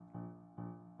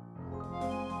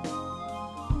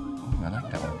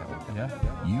You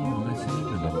are listening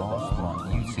to the Lost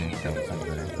One. You say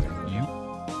something. You.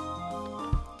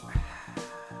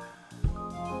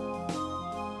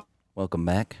 Welcome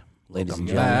back, ladies and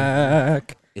gentlemen.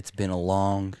 Back. It's been a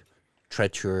long,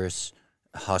 treacherous,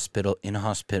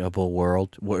 inhospitable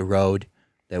road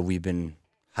that we've been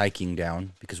hiking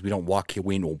down because we don't walk here.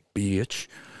 We ain't no bitch.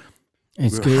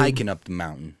 We're hiking up the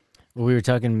mountain. Well, we were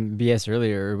talking BS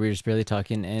earlier, or we were just barely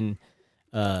talking, and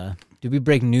did we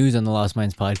break news on the Lost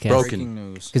Minds podcast? Breaking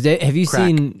news. Because have you Crack.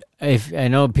 seen? If I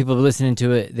know people listening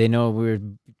to it, they know we were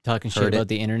talking shit Heard about it.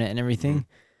 the internet and everything.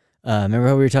 Remember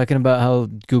how we were talking about how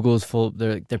Google's full?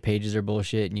 Their pages are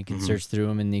bullshit, and you can search through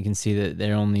them, and you can see that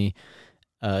they're only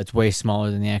it's way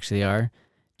smaller than they actually are.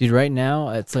 Dude, right now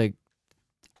it's like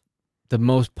the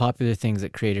most popular things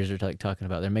that creators are like talking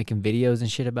about. They're making videos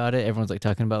and shit about it. Everyone's like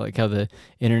talking about like how the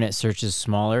internet search is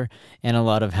smaller and a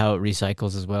lot of how it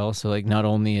recycles as well. So like not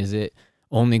only is it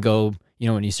only go, you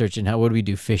know, when you search in what do we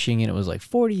do, fishing, and it was like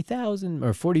 40,000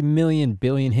 or 40 million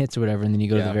billion hits or whatever, and then you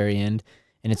go to the very end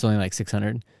and it's only like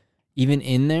 600. Even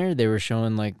in there, they were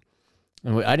showing like,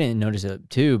 and I didn't notice it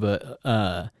too, but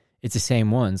it's the same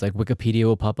ones. Like Wikipedia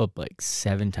will pop up like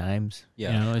 7 times.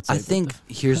 Yeah. You know, it's I like, think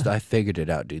I figured it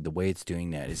out, dude. The way it's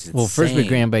doing that is well, first we're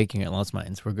insane. groundbreaking at Lost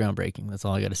Minds. We're groundbreaking. That's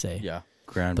all I got to say. Yeah.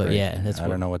 Groundbreaking. But yeah, that's I what-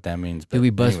 don't know what that means. But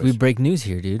Dude, we anyways. break news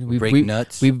here, dude. We break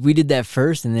nuts. We did that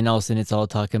first, and then all of a sudden it's all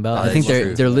talking about. Oh, I think that's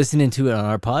true. they're listening to it on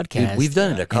our podcast. Dude, we've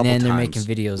done it a couple and times. then they're making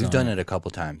videos. We've on done it a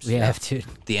couple times. We have, dude.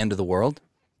 The end of the world.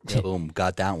 Boom,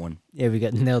 got that one. Yeah, we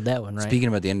got nailed that one right. Speaking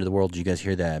about the end of the world, did you guys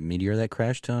hear that meteor that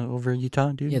crashed over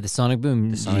Utah, dude? Yeah, the sonic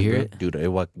boom. The Did sonic you hear boom? it? Dude, it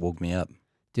woke me up.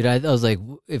 Dude, I was like,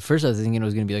 at first I was thinking it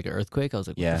was gonna be like an earthquake. I was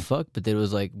like, what Yeah. the fuck? But then it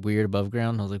was like weird above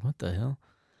ground. I was like, what the hell?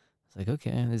 I was like,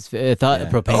 okay. I thought Yeah.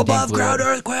 a propane tank Above blew ground up.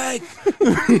 earthquake!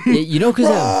 Yeah, you know, because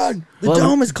The well-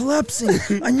 dome is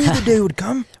collapsing. I knew the day would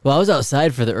come. well, I was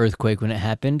outside for the earthquake when it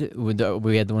happened.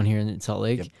 We had the one here in Salt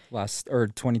Lake. Yep.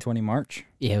 2020 March.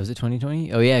 Yeah, was it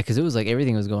 2020? Oh yeah, because it was like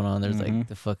everything was going on. There's like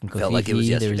the fucking Felt like it was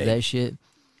Kofifi, there was yesterday. that shit,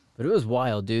 but it was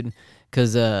wild, dude.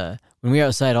 Because when we were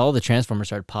outside, all the transformers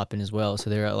started popping as well. So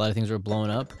there, a lot of things were blowing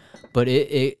up, but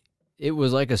it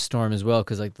was like a storm as well.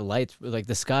 Because like the lights, like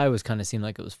the sky was kind of seemed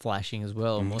like it was flashing as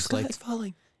well, almost like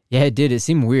falling. yeah, it did. It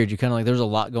seemed weird. You're kind of like there was a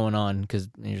lot going on because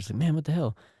you're just like, man, what the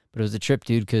hell? But it was a trip,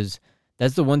 dude. Because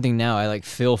that's the one thing now I like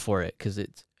feel for it because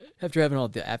it's after having all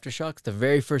the aftershocks. The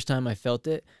very first time I felt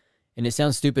it. And it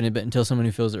sounds stupid, but until someone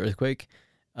who feels the earthquake,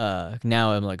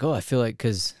 now I'm like, oh, I feel like,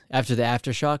 because after the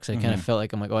aftershocks, I kind of felt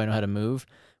like, I'm like, oh, I know how to move.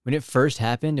 When it first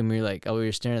happened and we were like, oh, we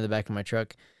were staring at the back of my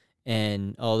truck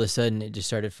and all of a sudden it just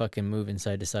started fucking moving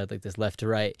side to side like this, left to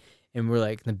right. And we're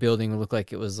like, the building looked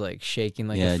like it was like shaking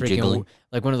like Yeah, a freaking, jiggling.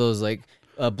 like one of those like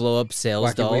blow up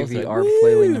sales Wacky dolls. wavy Like, arm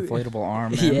flailing inflatable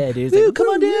arm. Man. yeah, dude. It's like, come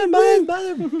on down,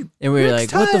 man. and we were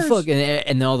Rick's like, what the tires. fuck?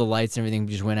 And then all the lights and everything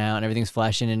just went out and everything's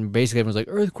flashing. And basically everyone's like,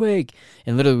 earthquake.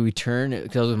 And literally we turned,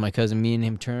 because I was with my cousin, me and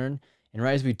him turned. And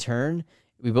right as we turned,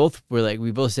 we both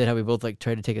said how we both like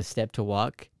tried to take a step to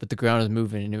walk, but the ground was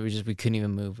moving and it was just, we couldn't even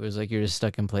move. It was like you're just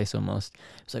stuck in place almost.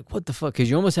 It's like, what the fuck? Because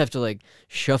you almost have to like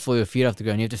shuffle your feet off the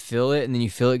ground. You have to feel it and then you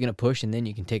feel it going to push and then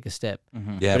you can take a step.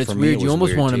 Yeah, But it's for me, weird. it You was almost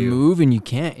weird, want to too. move and you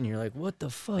can't. And you're like, what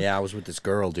the fuck? Yeah, I was with this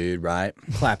girl, dude, right?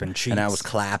 Clapping cheeks. And I was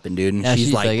clapping, dude. And Now she's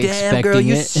she's, like, like, damn, girl, expecting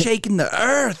you're it." shaking the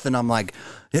earth. And I'm like,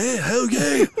 yeah, hell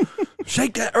yeah.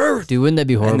 Shake that earth. Dude, wouldn't that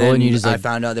be horrible? And then And, you just I like,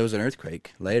 found out there was an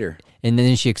earthquake later. and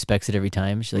then she expects it every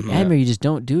time. She's like, Admiral, you just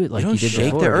don't do it like You you don't did shake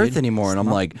before, the earth dude. anymore. And I'm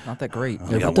like, not that great. I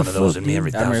Yeah, got what the one of those fuck, in me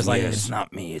every dude? Admiral's 1,000 like, years. it's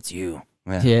not me, it's you.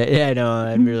 Yeah. Yeah, I know.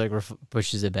 Admiral like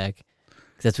pushes it back.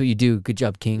 'Cause that's what you do. Good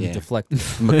job, King. Yeah. Deflect.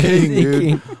 I'm a king,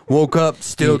 dude. Woke up,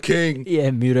 still king.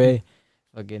 Yeah, Mure.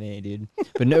 Fucking A, dude.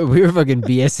 But no, we were fucking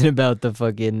BSing about the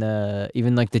fucking,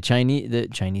 even like the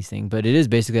Chinese thing. But it is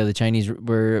basically how the Chinese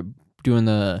were doing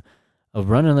a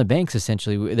run on the banks,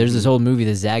 essentially. There's this old movie,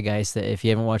 The Zeitgeist, that if you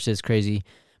haven't watched it, it's crazy.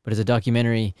 But it's a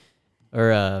documentary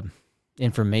or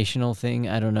informational thing.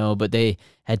 I don't know. But they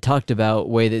had talked about a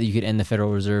way that you could end the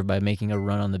Federal Reserve by making a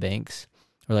run on the banks.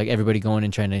 Or like everybody going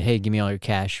and trying to, hey, give me all your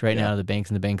cash. Right now, the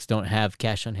banks don't have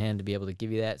cash on hand to be able to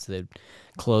give you that. So they'd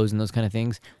close and those kind of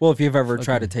things. Well, if you've ever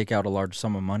tried to Fucking- take out a large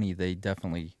sum of money, they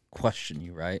definitely question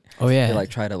you, right? Oh, yeah. They like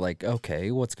try to like, okay,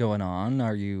 what's going on?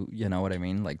 Are you know what I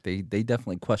mean? Like they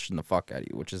definitely question the fuck out of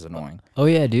you, which is annoying. Oh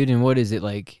yeah, dude. And what is it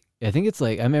like? I think it's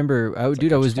like I remember. I was just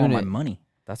doing want it. my money.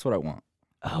 That's what I want.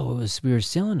 Oh, we were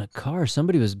selling a car.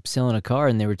 Somebody was selling a car,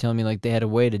 and they were telling me like they had to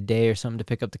wait a day or something to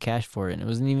pick up the cash for it, and it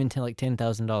wasn't even like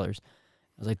 $10,000. I was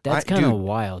like, that's kind of dude,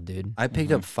 wild, dude. I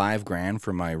picked up $5,000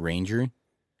 for my Ranger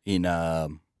in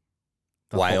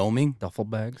Wyoming. Duffel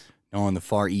bags. On the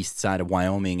far east side of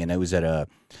Wyoming, and it was at a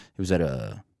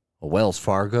Wells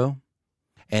Fargo.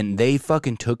 and they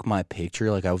fucking took my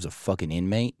picture like I was a fucking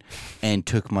inmate, and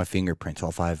took my fingerprints,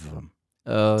 all 5 of them.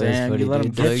 Oh, that's Damn, funny, you let dude.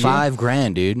 him get So you?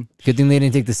 $5,000, dude. Good thing they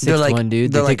didn't take the 6th like- one,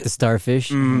 dude. They they're take like, the starfish.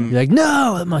 mm. You're like,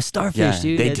 no, my starfish, Yeah,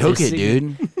 dude. they That's took their it, signature."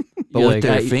 dude. But You're with like,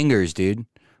 their I- fingers, dude.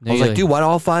 No, I was you're like, dude, why do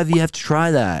all 5 of you have to try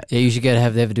that? Yeah, you should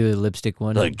have to do a lipstick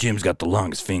one. Like, Jim's got the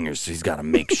longest fingers, so he's got to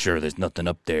make sure there's nothing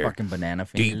up there. Fucking banana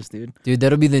fingers, dude. Dude,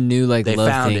 that'll be the new like They love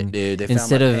found thing. it, dude. They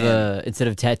Instead found of my pen. instead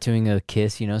of tattooing a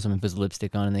kiss, you know, someone puts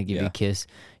lipstick on and they give you Yeah. a kiss.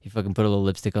 You fucking put a little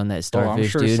lipstick on that Oh, I'm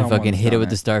starfish, sure dude, and fucking someone's hit it done with it.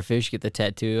 the starfish. Get the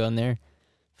tattoo on there,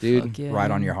 Dude, Fuck yeah,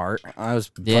 Right on man. your heart. I was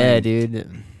Yeah, fucking-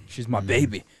 dude. She's my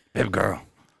baby. baby girl,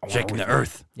 shaking the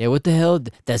earth. Yeah, what the hell?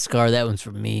 That scar, that one's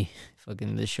from me.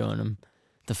 Fucking just showing them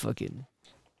the fucking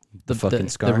The fucking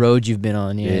scar. the road you've been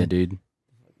on. Yeah, Yeah. dude.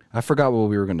 I forgot what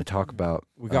we were going to talk about.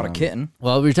 We got a kitten.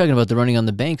 Well, we were talking about the running on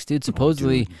the banks, dude.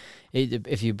 Supposedly, dude.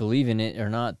 if you believe in it or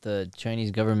not, the Chinese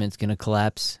government's gonna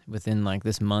collapse within like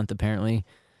this month, apparently,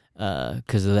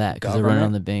 because of that, because they're running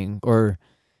on the bank. Or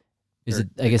is Or it?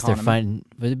 I guess they're economy? fine.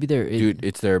 Would it be their? Dude,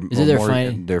 it's their Is it their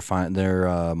fin-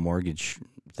 their mortgage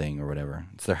thing or whatever.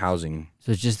 It's their housing.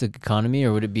 So it's just the economy,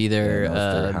 or would it be their? Yeah, no,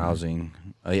 it's their housing.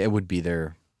 It would be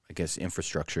their, I guess,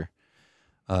 infrastructure.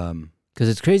 Because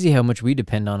it's crazy how much we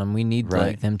depend on them. We need like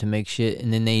Right. them to make shit,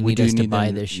 and then they We need do us to need buy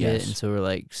them, their shit, yes. and so we're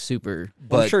like super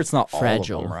Well, I'm But sure it's not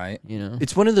fragile, all of them, right? You know.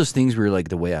 It's one of those things where, like,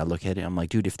 the way I look at it, I'm like,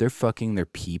 dude, if they're fucking their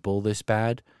people this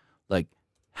bad, like,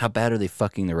 how bad are they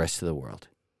fucking the rest of the world?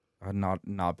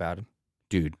 Not bad.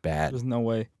 Dude, bad. There's no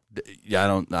way.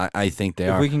 Yeah, I think they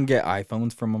If are. we can get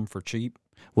iPhones from them for cheap,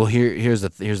 Well, here's the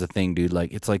thing, dude.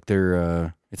 Like, it's like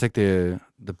their it's like the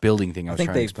building thing I I was think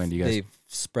trying to explain to you guys. they've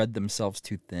spread themselves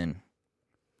too thin.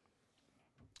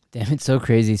 Damn, it's so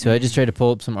crazy. So I just tried to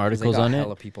pull up some 'Cause they articles got on it.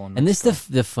 hella people in And this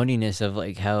Mexico. the funniness of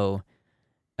like how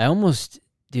I almost,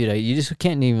 dude, you just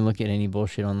can't even look at any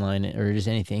bullshit online or just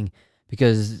anything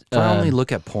because If I only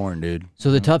look at porn, dude.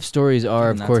 so the top stories are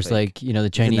Even of that's course fake. like, you know, the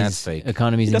Even Chinese that's fake.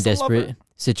 economy's He in doesn't love her. desperate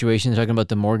situations. Talking about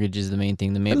the mortgage is the main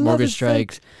thing. The love mortgage is fake.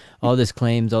 strikes, all this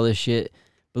claims, all this shit.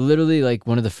 But literally like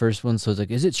one of the first ones, so it's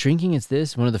like, is it shrinking? It's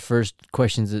this. One of the first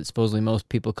questions that supposedly most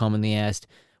people commonly asked,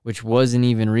 which wasn't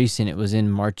even recent. It was in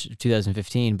March of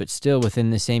 2015, but still within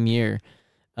the same year,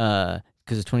 because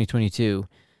it's 2022.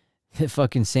 The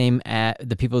fucking same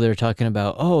the people that are talking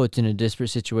about, oh, it's in a desperate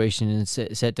situation and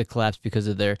it's set to collapse because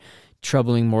of their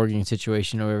troubling mortgaging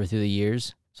situation or whatever through the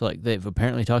years. So like they've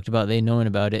apparently talked about, they knowing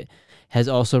about it, has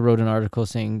also wrote an article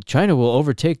saying China will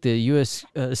overtake the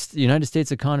United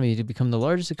States economy to become the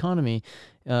largest economy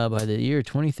by the year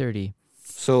 2030.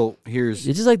 So here's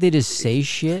It's just like they just say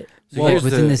shit So like, here's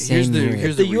within the here's same year.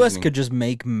 here's the U.S. reasoning. could just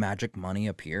make magic money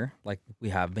appear like we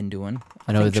have been doing.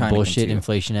 I know think the China can bullshit too.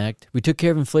 Inflation Act. We took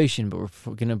care of inflation, but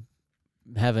we're gonna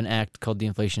have an act called the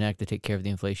Inflation Act to take care of the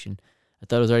inflation. I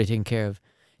thought it was already taken care of.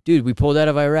 Dude, we pulled out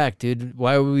of Iraq, dude.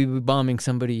 Why would we be bombing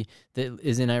somebody that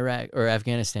is in Iraq or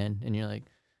Afghanistan? And you're like,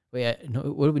 wait,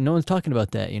 no one's talking about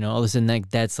that. You know, all of a sudden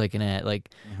that's like an ad. Like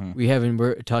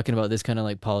we're talking about this kind of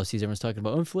like policies. Everyone's talking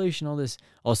about inflation, all this.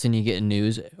 All of a sudden you get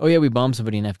news. Oh yeah, we bombed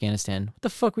somebody in Afghanistan. What the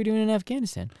fuck are we doing in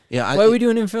Afghanistan? yeah, Why are we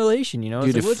doing inflation? You know,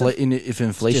 dude, It's like, what the if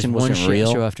inflation just one wasn't shit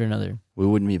real, show after another. we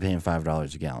wouldn't be paying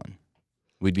 $5 a gallon.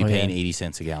 We'd be Oh, paying yeah. 80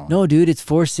 cents a gallon. No, dude, it's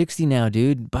 $4.60 now,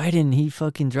 dude. Biden, he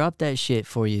fucking dropped that shit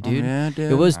for you, Oh, dude. yeah,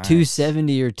 dude. It was Nice.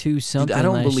 $2.70 or $2 Dude, something. I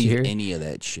don't last believe year. any of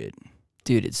that shit.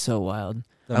 Dude, it's so wild.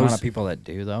 The I amount was- of people that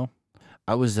do though.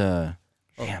 I was damn.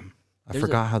 I There's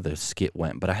forgot how the skit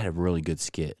went, but I had a really good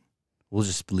skit. We'll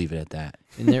just leave it at that.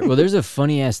 And there's a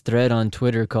funny ass thread on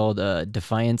Twitter called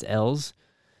Defiance L's,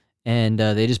 and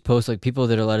they just post like people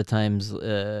that a lot of times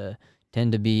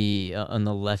tend to be on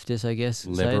the leftist, I guess.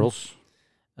 side. Liberals.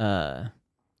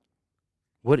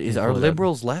 What is Pull are it up.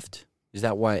 liberals left? Is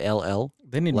that why LL?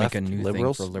 They need to make a Left new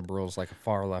liberals? thing for liberals, like a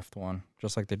far left one,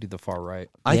 just like they do the far right.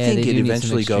 I Yeah, think they it do need some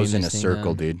eventually goes in a extremist thing,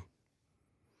 circle, dude.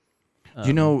 You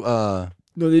Um, know,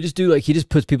 No, they just do like he just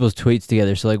puts people's tweets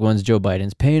together. So like one's Joe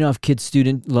Biden's paying off kids'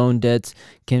 student loan debts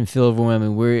can feel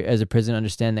overwhelming. We as a president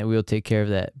understand that we will take care of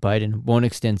that. Biden won't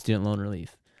extend student loan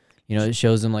relief. You know, it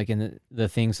shows them like in the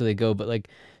thing, so they go. But like,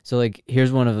 so like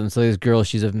here's one of them. So this girl,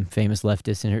 she's a famous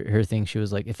leftist, and her thing, she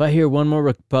was like, if I hear one more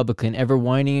Republican ever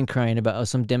whining and crying about how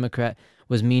some Democrat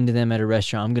was mean to them at a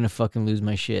restaurant, I'm gonna fucking lose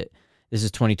my shit. This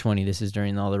is 2020. This is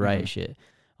during all the riot shit.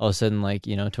 All of a sudden, like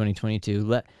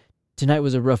 2022. Tonight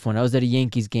was a rough one. I was at a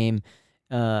Yankees game,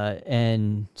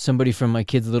 and somebody from my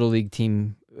kids' little league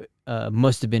team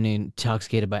must have been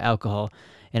intoxicated by alcohol,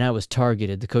 and I was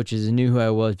targeted. The coaches knew who I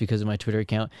was because of my Twitter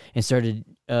account and started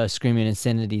screaming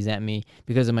insanities at me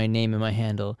because of my name and my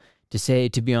handle.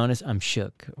 To be honest, I'm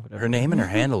shook. Or whatever. her name and her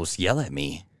handle was "Yell at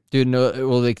Me." Dude, no,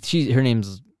 well, like her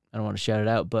name's, I don't want to shout it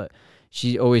out, but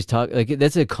she always like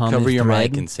that's a common Cover your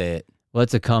thread. mic and say it. Well,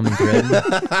 that's a common thread.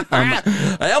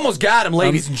 I almost got him,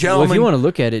 ladies and Well, gentlemen. if you want to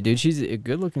look at it, dude, she's a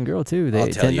good-looking girl too. I'll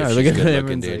tell you, if look she's at good looking,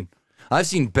 everyone's dude. like- I've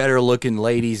seen better looking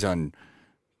ladies on.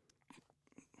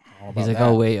 He's like,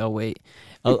 oh wait.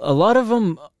 A lot of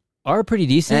them are pretty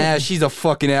decent. Nah, she's a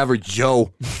fucking average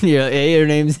Joe. Yeah, her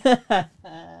name's.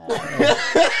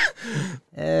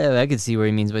 I can see where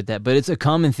he means with that, but it's a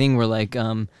common thing where like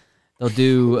they'll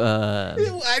do.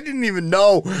 I didn't even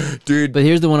know, dude. But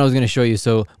here's the one I was gonna show you.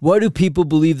 So why do people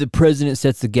believe the president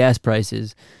sets the gas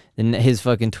prices? And his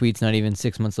fucking tweet's not even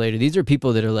 6 months later. These are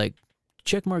people that are like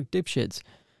checkmark dipshits.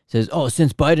 Says, oh,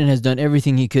 since Biden has done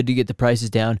everything he could to get the prices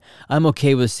down, I'm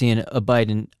okay with seeing a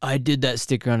Biden. I did that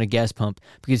sticker on a gas pump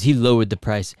because he lowered the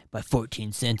price by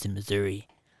 14 cents in Missouri.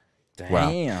 Wow.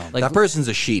 Like, That person's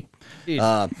a sheep. dude,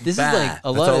 This is like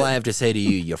a lot That's all of- I have to say to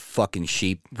you, you fucking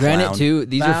sheep. Granted, clown. too,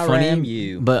 these are funny, Baram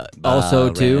you. but also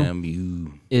too Baram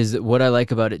you. is what I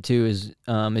like about it too is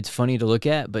it's funny to look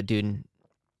at, but dude,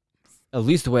 at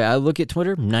least the way I look at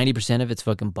Twitter, 90% of it's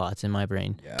fucking bots in my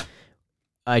brain. Yeah.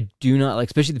 I do not like,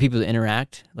 especially the people that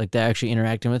interact, like they're actually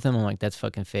interacting with them. I'm like, that's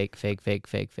fucking fake,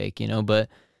 you know. But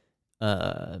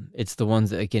it's the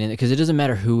ones that get in it because it doesn't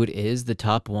matter who it is. The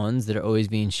top ones that are always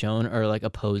being shown are like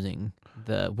opposing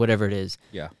the whatever it is.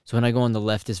 Yeah. So when I go on the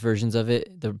leftist versions of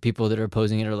it, the people that are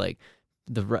opposing it are like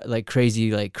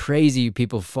crazy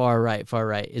people, far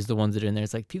right is the ones that are in there.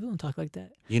 It's like people don't talk like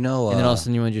that. You know, And then all of a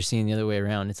sudden you're seeing the other way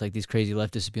around. It's like these crazy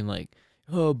leftists being like,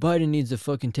 oh, Biden needs to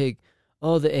fucking take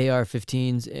all the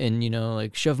AR-15s and, you know,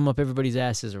 like shove them up everybody's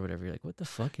asses or whatever. You're like, what the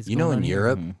fuck is you going know, on in here?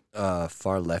 Europe,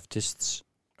 far leftists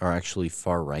are actually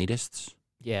far rightists.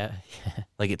 Yeah.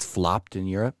 Like it's flopped in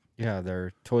Europe. Yeah,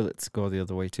 their toilets go the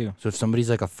other way too. So if somebody's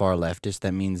like a far leftist,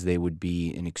 that means they would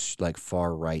be like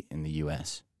far right in the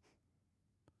U.S.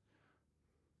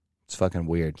 It's fucking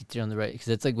weird. Gets you on the right. Because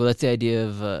that's like, well, that's the idea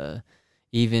of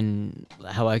even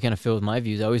how I kind of feel with my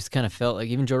views. I always kind of felt like,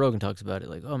 even Joe Rogan talks about it,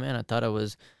 like, oh man, I thought I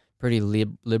was pretty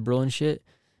liberal and shit.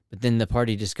 But then the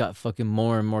party just got fucking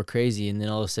more and more crazy, and then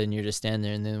all of a sudden you're just standing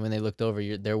there, and then when they looked over,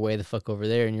 they're way the fuck over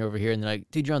there, and you're over here, and they're like,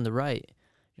 dude, you're on the right.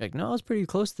 You're like, no, I was pretty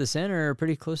close to the center, or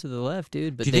pretty close to the left,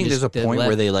 dude. But Do you think there's a point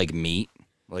where they like meet?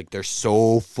 Like they're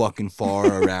so fucking far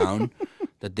around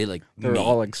that they like They're meet.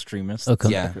 all extremists. Oh,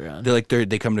 come Yeah, back around. they're like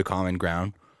they come to common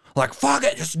ground. Like fuck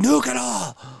it, just nuke it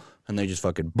all, and they just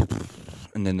fucking,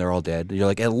 and then they're all dead. You're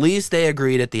like, at least they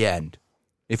agreed at the end.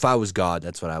 If I was God,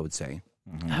 that's what I would say.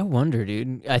 I wonder,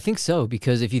 dude. I think so,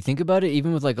 because if you think about it,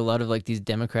 even with like a lot of like these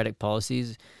democratic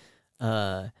policies,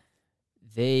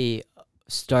 they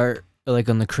start like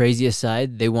on the craziest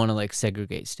side, they want to like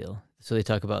segregate still. So they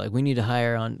talk about like we need to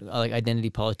hire on like identity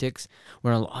politics,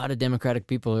 where a lot of democratic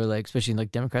people are like, especially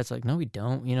like Democrats, like no, we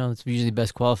don't. You know, it's usually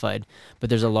best qualified, but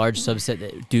there's a large subset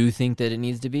that do think that it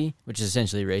needs to be, which is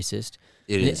essentially racist.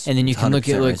 It is, And then you It's can look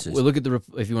at 100% like racist. look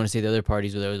at if you want to say the other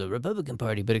parties, whether it was the Republican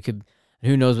Party, but it could,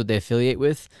 who knows what they affiliate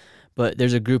with. But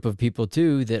there's a group of people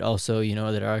too that also, you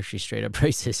know, that are actually straight up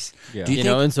racist. Yeah. Do you You think-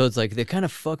 know, and so it's like they're kind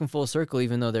of fucking full circle,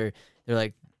 even though they're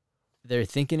like they're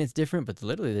thinking it's different, but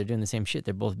literally they're doing the same shit.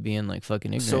 They're both being like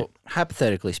fucking ignorant. So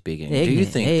hypothetically speaking, do you Ignorant,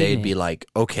 think they'd be ignorant. like,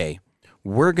 okay,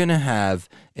 we're gonna have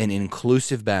an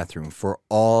inclusive bathroom for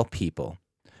all people,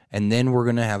 and then we're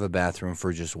gonna have a bathroom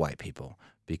for just white people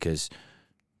because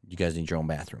you guys need your own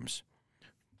bathrooms?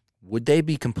 Would they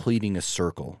be completing a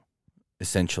circle,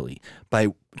 essentially, by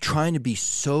trying to be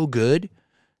so good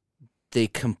they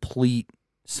complete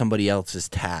somebody else's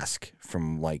task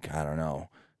from like, I don't know,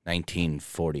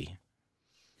 1940,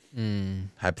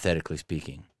 hypothetically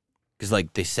speaking? Because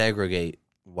like they segregate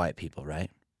white people, right?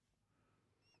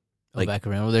 Go like- back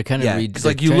around. Well, they're kind of Yeah, because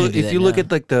like you look, if you look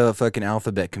at like the fucking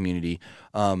alphabet community,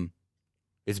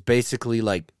 it's basically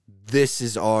like this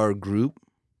is our group,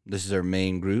 this is our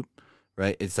main group,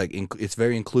 right? It's like it's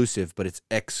very inclusive, but it's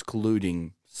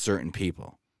excluding certain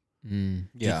people. Do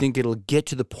you think it'll get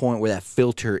to the point where that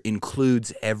filter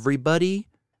includes everybody,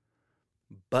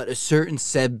 but a certain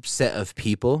subset of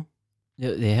people,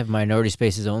 they have minority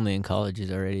spaces only in colleges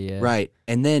already. Yeah. right?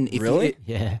 And then if Really?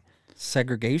 Yeah.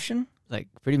 Segregation? Like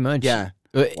pretty much. yeah,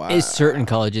 It's certain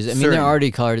colleges. I mean, Certain. there are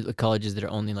already colleges that are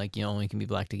only like, you know, only can be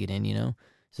black to get in, you know?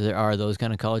 So there are those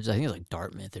kind of colleges. I think it's like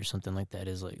Dartmouth or something like that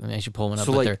is like, I mean, I should pull one up,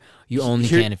 So, but like, they're, you only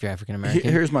here- can if you're African American.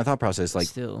 here's my thought process. Like,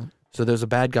 Still. so there's a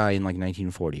bad guy in like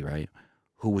 1940, right,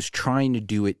 who was trying to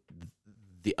do it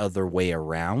the other way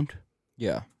around.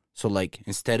 Yeah. So like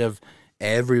instead of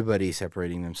everybody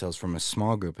separating themselves from a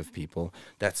small group of people,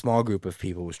 that small group of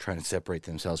people was trying to separate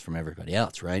themselves from everybody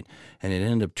else, right? And it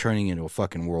ended up turning into a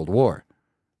fucking world war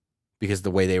because the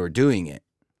way they were doing it.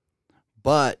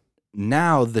 But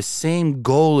now the same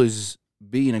goal is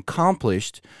being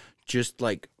accomplished, just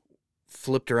like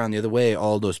flipped around the other way.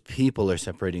 All those people are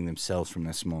separating themselves from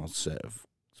that small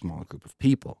group of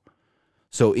people.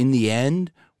 So in the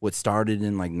end, what started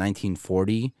in like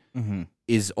 1940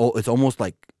 is it's almost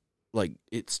like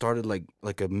it started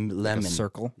like a lemon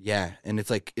circle. Yeah, and it's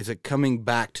like coming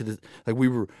back to the like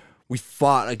we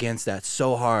fought against that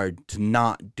so hard to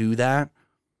not do that,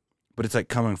 but it's like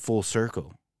coming full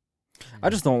circle. I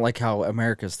just don't like how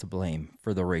America's to blame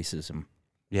for the racism.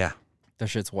 Yeah, That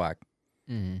shit's whack.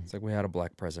 Mm. It's like we had a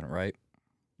black president, right?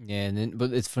 Yeah, and then,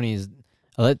 but it's funny is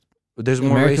but there's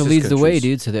more America racist leads the way, countries.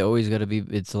 dude. So they always got to be.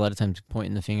 It's a lot of times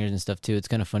pointing the fingers and stuff too. It's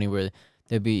kind of funny where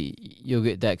you'll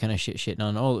get that kind of shitting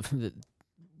on. Oh,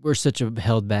 we're such a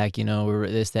held back, we're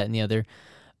this, that, and the other.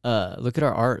 Look at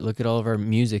our art. Look at all of our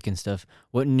music and stuff.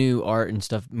 What new art and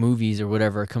stuff, movies or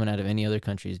whatever, are coming out of any other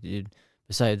countries, dude?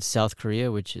 Besides South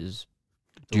Korea, which is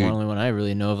the only one I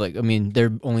really know of. Like, I mean,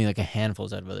 they're only like a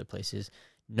handfuls out of other places.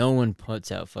 No one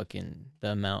puts out fucking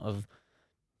the amount of,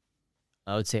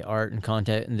 I would say, art and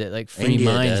content that like free India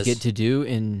minds does. get to do.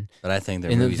 And But I think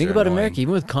their and movies think are about annoying. America,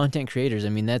 even with content creators. I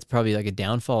mean, that's probably like a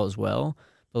downfall as well.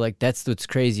 But like, that's what's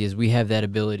crazy is we have that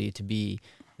ability to be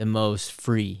the most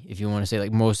free, if you want to say,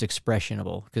 like most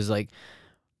expressionable. Because like,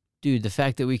 dude, the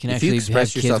fact that we can If actually you have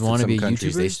express kids yourself in want to some be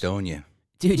countries, they YouTubers, stone you.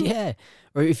 dude, yeah.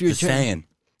 Or if you're Just saying.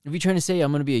 if you're trying to say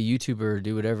I'm going to be a YouTuber or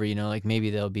do whatever, like maybe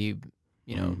they'll be,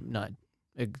 not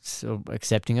so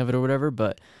accepting of it or whatever,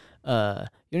 but you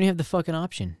don't have the fucking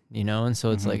option, and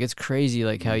so it's like, it's crazy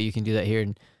like how you can do that here.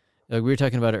 And like we were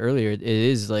talking about it earlier, it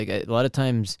is like a lot of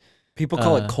times People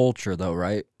call it culture, though,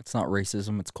 right? It's not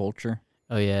racism, it's culture.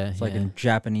 oh yeah, It's like in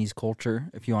Japanese culture,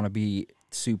 if you want to be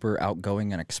super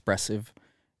outgoing and expressive,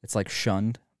 it's like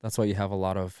shunned. That's why you have a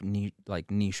lot of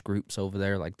niche groups over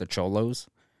there, like the cholos.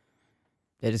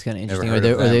 that is kind of Never interesting.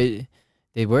 heard of them.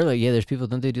 They wear like, there's people,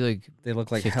 don't they do like They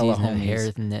look like 50s hella and have homies.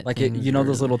 hair and that Like things, you know or,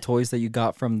 those little like- toys that you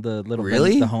got from the little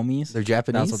Really? the homies. They're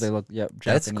Japanese? That's what they look. Yep,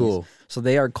 Japanese. That's cool. So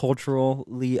they are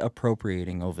culturally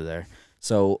appropriating over there.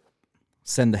 So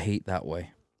send the hate that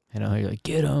way. I know you're like,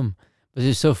 get them, but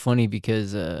it's so funny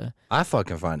because I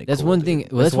fucking find it that's cool, one dude. thing.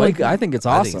 Well, that's That's why one. I think it's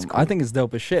I awesome. think I it's think, cool. it's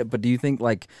dope as shit. But do you think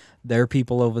like their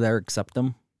people over there accept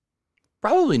them?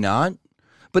 Probably not.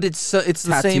 But it's the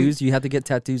same. Tattoos? You have to get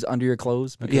tattoos under your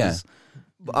clothes because Yeah.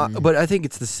 But I think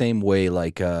it's the same way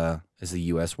like as the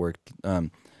U.S. worked.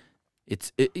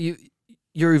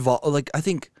 You're like I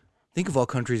think of all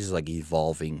countries as like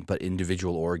evolving, but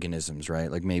individual organisms, right?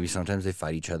 Like maybe sometimes they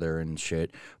fight each other and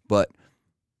shit, but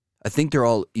I think they're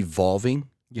all evolving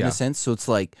in Yeah. a sense. So it's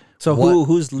like So what-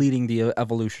 who's leading the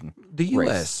evolution? the race?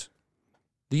 U.S.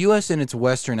 The U.S. and its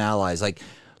Western allies, there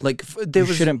You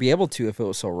was shouldn't be able to if it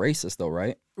was so racist, though,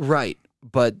 right? right,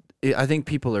 but I think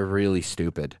people are really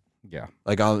stupid. Yeah.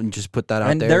 Like I'll just put that out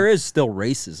And there. there is still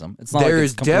racism. It's not There like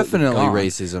is it's completely definitely gone.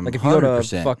 racism. Like if you go to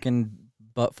 100%. fucking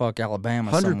buttfuck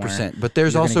Alabama, 100%. But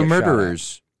there's you're gonna also get shot at.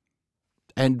 murderers,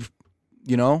 and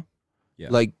Yeah.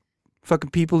 like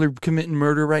fucking people are committing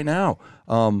murder right now.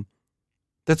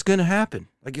 That's gonna happen.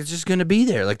 Like it's just gonna be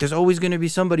there. Like there's always gonna be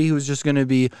somebody who's just gonna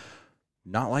be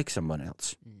not like someone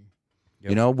else.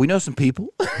 Yep. We know some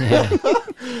people. Yeah.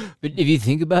 But if you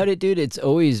think about it, dude, it's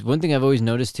always one thing I've always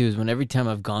noticed too is when every time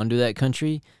I've gone to that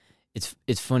country, it's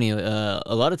funny. A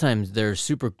lot of times they're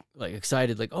super like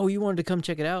excited, like, oh, you wanted to come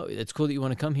check it out. It's cool that you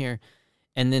want to come here.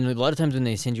 And then a lot of times when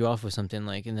they send you off with something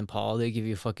like in Nepal, they give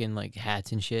you fucking like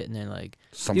hats and shit, and they're like,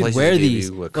 Some dude, places wear give these,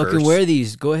 you a fucking curse. wear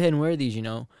these. Go ahead and wear these.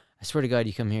 I swear to God,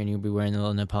 you come here and you'll be wearing the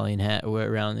little Nepalian hat or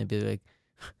wear around. And they'd be like,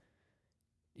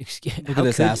 Look at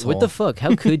this asshole. What the fuck?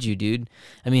 How could you, dude?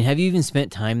 I mean, have you even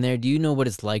spent time there? Do you know what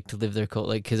it's like to live there?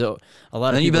 Like, because a lot of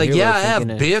And then you'd be people like, here yeah, are I have,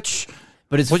 thinking bitch.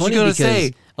 But it's What you funny gonna because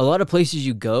say? a lot of places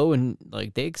you go and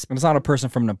like they And it's not a person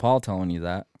from Nepal telling you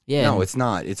that. yeah No, it's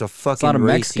not. It's a fucking It's not a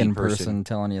racy Mexican person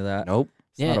telling you that. Nope.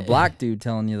 It's not a black dude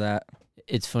telling you that.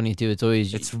 it's funny too. It's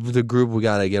always It's the group we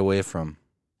gotta get away from.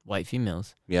 white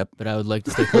females. Yep. But I would like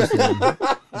to stay close to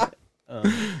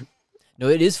them. No,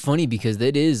 it is funny because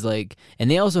it is like, and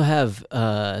they also have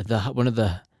one of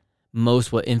the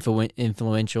most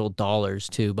influential dollars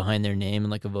too behind their name and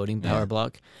like a voting power Yeah.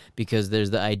 block, because there's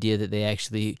the idea that they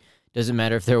actually doesn't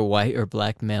matter if they're white or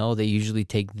black male, they usually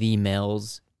take the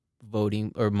male's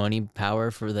voting or money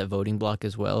power for that voting block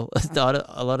as well.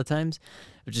 A lot of times,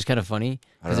 which is kind of funny.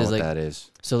 I don't know 'cause what it's like, that is.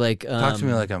 So like Talk to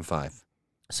me like I'm 5.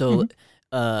 so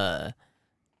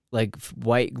like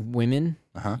white women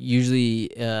Uh-huh. usually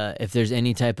if there's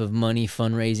any type of money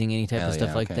fundraising, any type Hell of stuff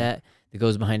yeah, like okay. that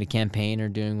goes behind a campaign or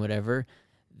doing whatever,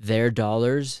 their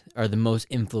dollars are the most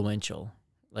influential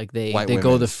Like they White go the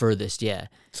women's. furthest, yeah.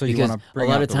 So you Because want to a bring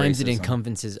lot out of the times it racism.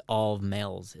 encompasses all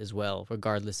males as well,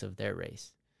 regardless of their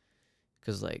race.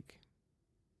 Because like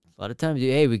a lot of times,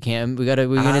 hey, we're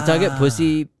gonna target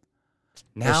pussy.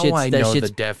 Now shit's- I that know the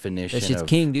shit's- definition That shit's of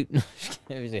king, dude.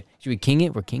 Should we king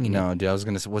it? We're kinging it. No, dude, I was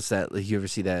gonna say, what's that? Like, you ever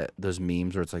see those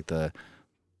memes where it's like the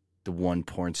one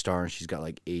porn star and she's got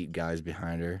like 8 guys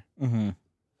behind her? Mm-hmm.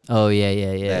 Oh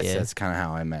yeah. That's kind of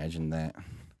how I imagined that.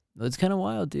 It's kind of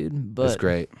wild, dude. It's But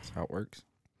great. That's how it works.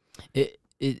 it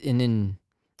and then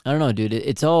I don't know, dude.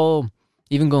 It's all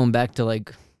even going back to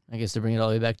like I guess to bring it all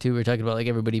the way back to we were talking about like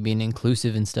everybody being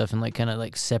inclusive and stuff and like kind of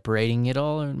like separating it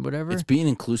all and whatever. It's being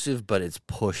inclusive, but it's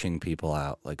pushing people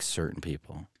out, like certain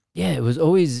people. Yeah, it was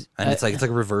always And it's like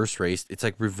reverse race. It's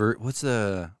like What's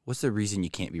the reason you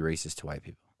can't be racist to white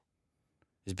people?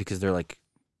 Is because they're like,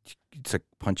 it's like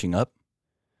punching up.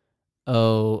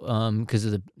 because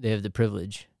of they have the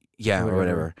privilege. Yeah, or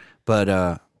whatever.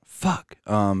 But fuck.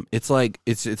 It's like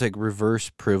reverse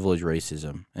privilege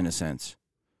racism in a sense.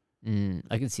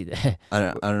 I can see that. I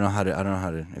don't know how to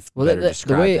Well, better the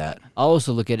describe way that. I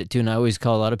also look at it too, and I always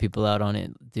call a lot of people out on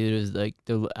it, dude. Is like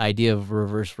the idea of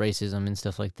reverse racism and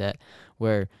stuff like that,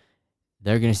 where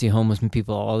they're gonna see homeless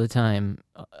people all the time,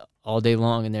 all day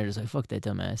long, and they're just like, "Fuck that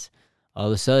dumbass." All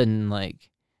of a sudden, like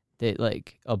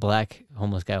a black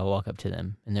homeless guy will walk up to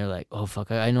them, and they're like, "Oh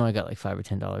fuck, I know I got like $5 or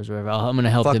 $10 or whatever. I'm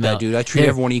gonna help Fuck them that, out." dude. I treat They're-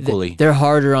 everyone equally. They're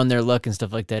harder on their luck and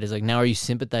stuff like that. Is like, now are you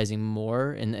sympathizing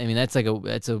more? And I mean, that's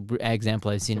a example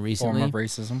I've seen recently. Form of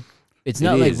racism. It's It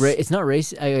not like is. it's not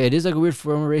race. It is like a weird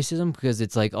form of racism because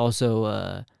it's like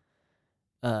also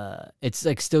it's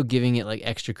like still giving it like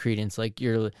extra credence. Like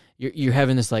you're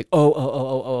having this like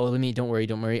let me don't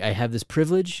worry. I have this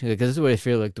privilege because this is what I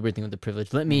feel like the weird thing with the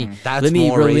privilege. Let me That's let me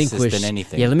more racist relinquish than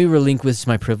anything. Yeah, let me relinquish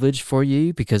my privilege for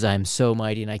you because I'm so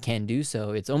mighty and I can do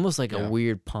so. It's almost like Yeah. a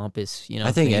weird pompous,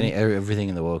 I think thing. everything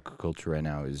in the woke culture right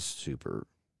now is super.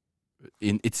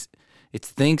 It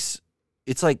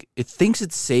thinks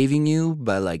it's saving you,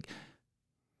 but like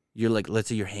you're like, let's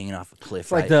say you're hanging off a cliff.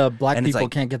 It's like right? the black And it's people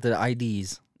like- can't get the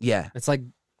IDs. Yeah. It's like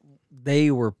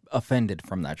they were offended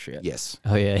from that shit. Yes.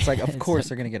 Oh yeah, It's like, of It's course like-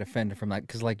 they're gonna get offended from that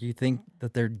because like you think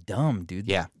that they're dumb, dude.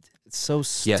 Yeah. It's so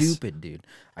Yes. stupid, dude.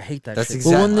 I hate that That's shit.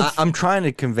 exactly. Well, when the I'm trying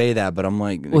to convey that, but I'm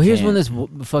like. Well, here's one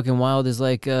can't. that's fucking wild is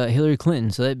like Hillary Clinton.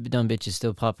 So that dumb bitch is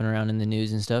still popping around in the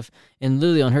news and stuff. And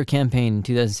literally on her campaign in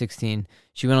 2016,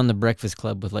 she went on the Breakfast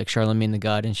Club with like Charlamagne the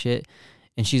God and shit.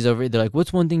 And she's over. They're like,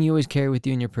 "What's one thing you always carry with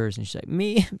you in your purse?" And she's like,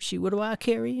 "Me, what do I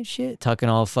carry and shit?" Talking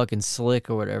all fucking slick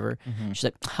or whatever. Mhm. She's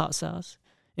like, "Hot sauce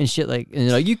and shit." Like, and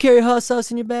they're like, "You carry hot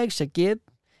sauce in your bag?" She's like, "Yep."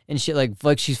 And shit like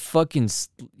she's fucking Miss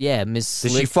Did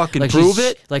Slick. she fucking like prove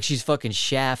she's- it? Like she's fucking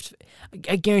Shaft.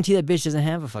 I guarantee that bitch doesn't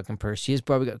have a fucking purse. She has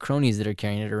probably got cronies that are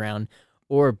carrying it around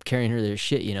or carrying her their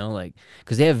shit, like,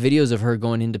 because they have videos of her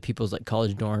going into people's like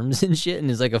college dorms and shit, and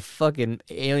there's like a fucking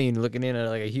alien looking in at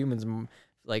like a human's,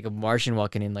 like a Martian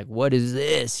walking in, like, what is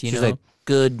this? You She's know? like,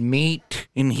 good meat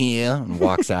in here, and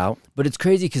walks out. But it's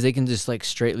crazy because they can just like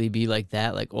straightly be like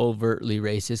that, like overtly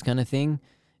racist kind of thing,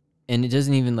 and it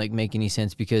doesn't even like make any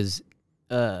sense because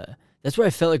that's where I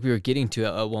felt like we were getting to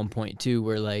at one point too,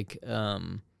 where like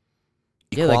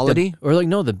yeah, like Equality?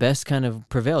 the best kind of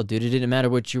prevailed, dude. It didn't matter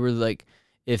what you were like.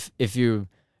 If you,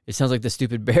 it sounds like the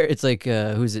stupid bear. It's like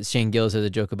who's it? Shane Gillis has a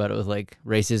joke about it with like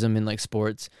racism in like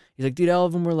sports. He's like, dude, all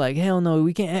of them were like, hell no,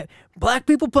 we can't have black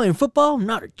people playing football.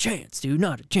 Not a chance, dude.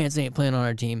 Not a chance. They ain't playing on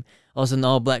our team. All of a sudden,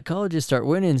 all black colleges start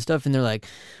winning and stuff, and they're like,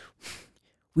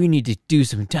 we need to do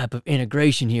some type of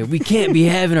integration here. We can't be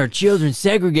having our children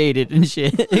segregated and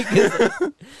shit.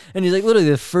 And he's like, literally,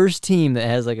 the first team that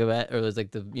has like or it's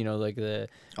like the, like the,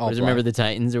 All what is it, remember black. the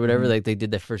Titans or whatever? Like they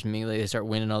did that first meeting, like they start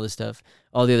winning all this stuff.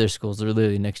 All the other schools are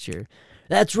literally next year.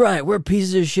 That's right. We're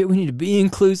pieces of shit. We need to be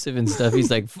inclusive and stuff.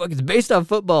 He's like, fuck, it's based on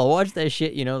football. Watch that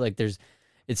shit. Like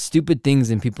it's stupid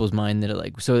things in people's mind that are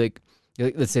like, so like,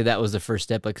 let's say that was the first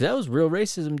step. Like, 'cause that was real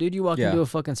racism, dude. You walk Yeah. into a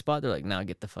fucking spot, they're like, nah,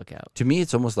 get the fuck out. To me,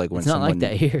 it's almost like when It's not someone like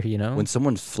that here, when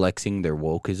someone's flexing their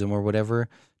wokeism or whatever.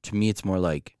 To me, it's more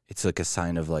like it's like a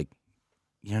sign of like,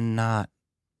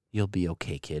 you'll be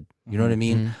okay, kid. You know what I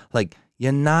mean? Mhm. Like,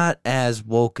 you're not as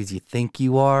woke as you think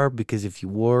you are, because if you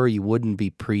were, you wouldn't be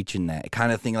preaching that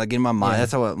kind of thing. Like in my mind, Yeah.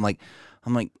 that's how I'm like,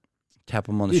 tap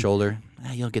him on the Dude. shoulder.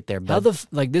 You'll get there, How bud. this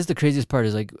is the craziest part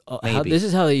is like Maybe. this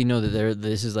is how you know that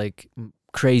this is like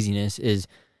craziness is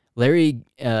Larry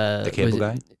The cable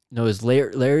guy? No, it's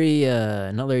Larry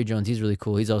not Larry Jones. He's really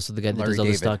cool. He's also the guy that Larry does all the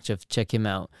David. stock stuff. Check him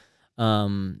out.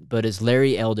 But it's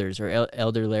Larry Elders or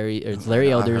Elder Larry, or it's Larry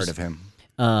I've Elders. heard of him.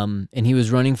 And he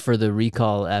was running for the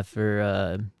recall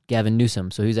after Gavin Newsom,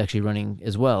 so he's actually running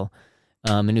as well.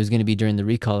 and it was going to be during the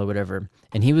recall or whatever.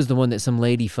 And he was the one that some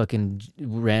lady fucking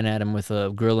ran at him with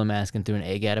a gorilla mask and threw an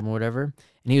egg at him or whatever.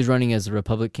 And he was running as a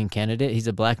Republican candidate. He's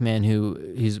a black man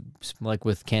he's like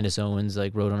with Candace Owens,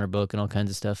 like wrote on her book and all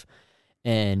kinds of stuff.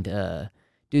 And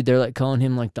dude, they're like calling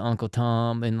him like the Uncle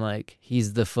Tom, and like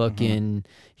he's the fucking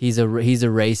he's a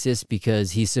racist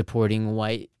because he's supporting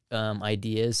white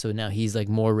ideas. So now he's like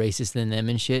more racist than them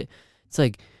and shit. It's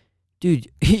like,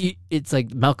 dude, it's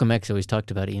like Malcolm X always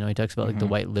talked about it. You know, he talks about like the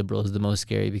white liberal is the most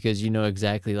scary because you know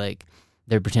exactly like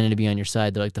they're pretending to be on your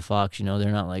side. They're like the fox, you know.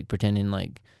 They're not like pretending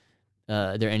like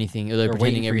they're anything. Or they're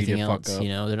pretending everything else. You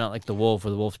know, they're not like the wolf, or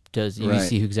the wolf does. You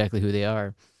see exactly who they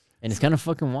are, and it's kind of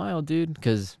fucking wild, dude.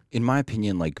 Because in my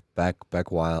opinion, like a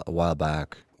while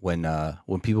back when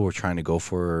people were trying to go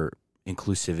for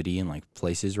inclusivity in like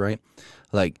places, right?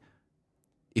 Like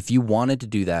if you wanted to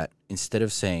do that, instead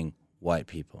of saying white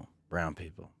people, brown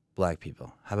people, black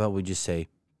people, how about we just say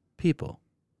people?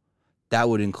 That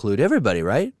would include everybody,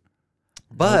 right?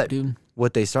 But dude,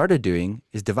 what they started doing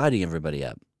is dividing everybody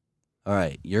up. All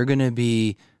right, you're going to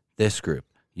be this group.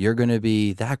 You're going to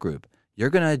be that group. You're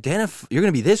going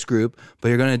to be this group, but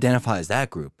you're going to identify as that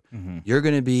group. You're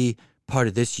going to be part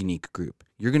of this unique group.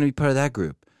 You're going to be part of that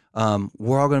group.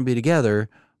 We're all going to be together,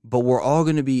 but we're all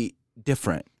going to be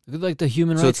different. look at like the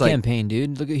human rights campaign,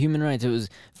 dude. Look at human rights. It was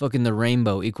fucking the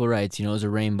rainbow, equal rights. You know, it was a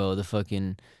rainbow. The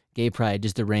fucking gay pride,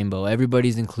 just a rainbow.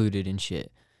 Everybody's included and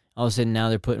shit. All of a sudden now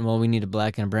they're putting, well, we need a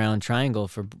black and a brown triangle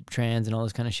for trans and all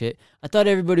this kind of shit. I thought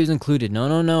everybody was included.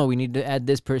 No. We need to add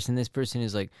this person. This person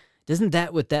is like, isn't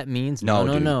that what that means?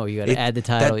 No. You got to add the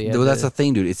title. That's the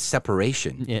thing, dude. It's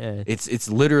separation. Yeah. It's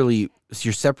literally,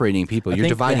 you're separating people. You're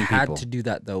dividing people. They had to do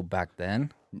that, though, back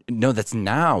then. No, that's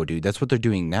now, dude. That's what they're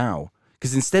doing now.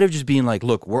 Because instead of just being like,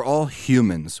 look, we're all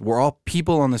humans. We're all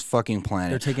people on this fucking planet.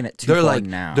 They're taking it too far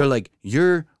now. They're like,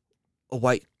 you're a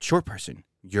white short person.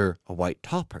 You're a white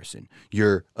tall person.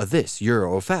 You're a this. You're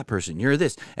a fat person. You're a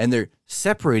this. And they're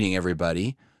separating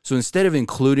everybody. So instead of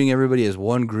including everybody as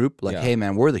one group, like, hey,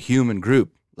 man, we're the human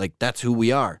group. Like, that's who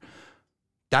we are.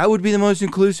 That would be the most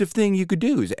inclusive thing you could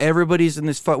do is everybody's in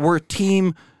this we're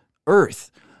Team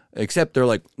Earth. Except they're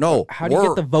like, no. How do you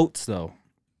get the votes, though?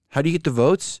 How do you get the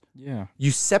votes? Yeah.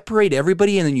 You separate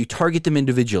everybody and then you target them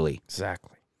individually.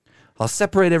 Exactly. I'll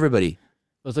separate everybody.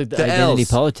 It's like the identity L's,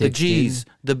 politics. The G's,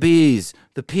 the B's,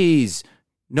 the P's,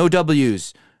 no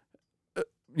W's,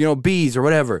 B's or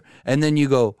whatever. And then you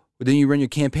run your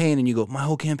campaign and you go, my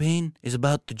whole campaign is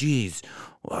about the G's.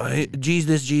 G's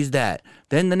this, G's that.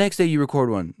 Then the next day you record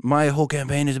one. My whole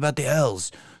campaign is about the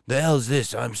L's. The L's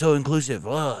this. I'm so inclusive.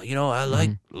 I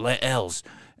like L's.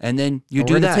 And then you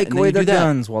do that. Take away their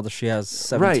guns while she has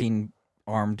 17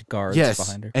 armed guards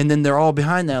behind her. And then they're all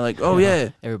behind that like, yeah.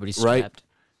 Everybody's strapped. Right?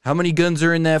 How many guns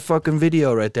are in that fucking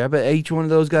video right there? I bet each one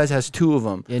of those guys has 2 of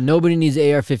them. Yeah, nobody needs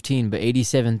AR-15, but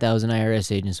 87,000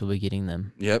 IRS agents will be getting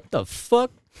them. Yep. The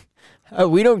fuck?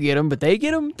 We don't get them, but they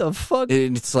get them? The fuck?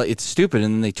 It's like, it's stupid,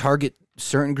 and then they target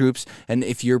certain groups, and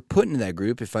if you're put into that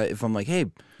group, if I'm like, hey,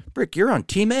 Brick, you're on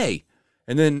Team A,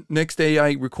 and then next day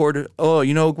I record, oh,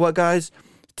 you know what, guys?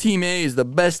 Team A is the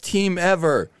best team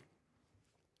ever.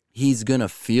 He's going to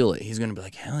feel it. He's going to be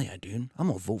like, hell yeah, dude. I'm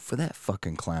going to vote for that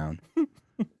fucking clown.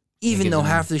 Even though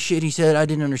half the shit he said I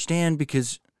didn't understand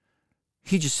because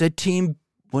he just said team,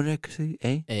 what did I say,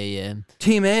 A? A, yeah.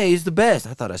 Team A is the best.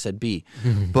 I thought I said B.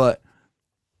 And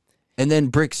then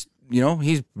Brick's,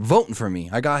 he's voting for me.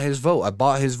 I got his vote. I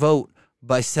bought his vote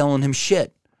by selling him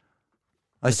shit.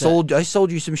 I sold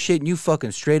you some shit and you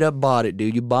fucking straight up bought it,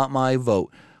 dude. You bought my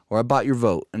vote. Or I bought your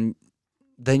vote. And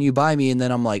then you buy me and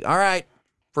then I'm like, all right.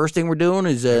 First thing we're doing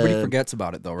is everybody forgets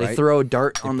about it though, right? They throw a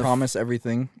dart on the promise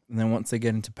everything, and then once they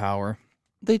get into power,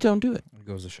 they don't do it. It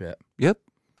goes to shit. Yep.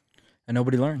 And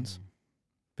nobody learns.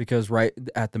 Because right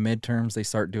at the midterms they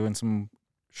start doing some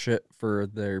shit for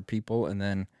their people, and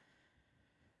then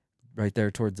right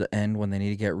there towards the end when they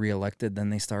need to get reelected, then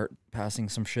they start passing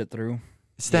some shit through.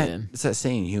 It's that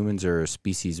saying humans are a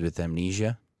species with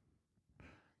amnesia.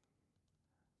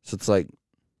 So it's like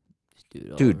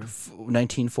dude,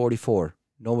 1944.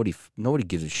 Nobody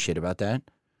gives a shit about that.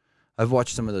 I've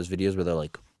watched some of those videos where they're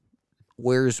like,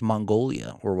 where's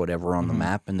Mongolia or whatever on the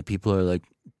map? And the people are like,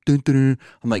 dun, dun, dun.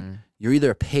 I'm like, you're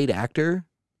either a paid actor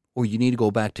or you need to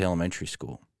go back to elementary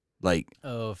school. Like,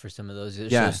 for some of those, they're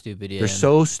so stupid. Yeah. They're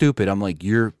so stupid. I'm like,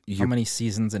 you're how many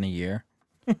seasons in a year?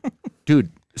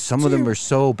 Dude, some of them are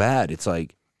so bad. It's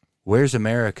like, where's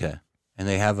America? And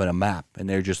they have a map and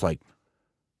they're just like,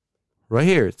 right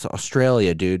here, it's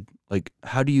Australia, dude. Like,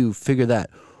 how do you figure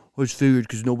that? Well, it's figured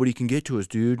because nobody can get to us,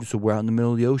 dude. So we're out in the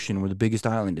middle of the ocean. We're the biggest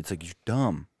island. It's like, you're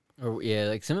dumb. Or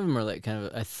like some of them are like kind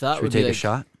of. I thought Should we take a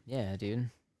shot? Yeah, dude.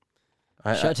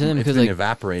 I, Shout to them it's because, been like-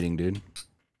 evaporating, dude.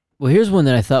 Well, here's one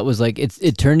that I thought was like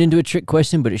it turned into a trick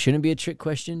question, but it shouldn't be a trick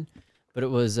question. But it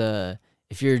was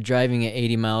if you're driving at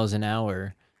 80 miles an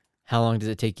hour, how long does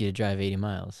it take you to drive 80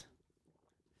 miles?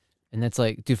 And that's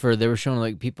like, dude, they were showing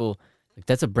like people like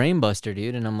that's a brain buster,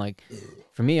 dude. And I'm like,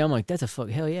 for me, I'm like, that's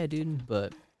a hell yeah, dude.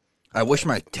 But I wish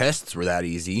my tests were that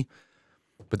easy,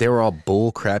 but they were all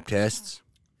bull crap tests.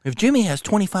 If Jimmy has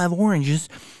 25 oranges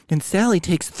and Sally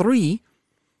takes 3,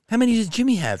 how many does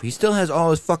Jimmy have? He still has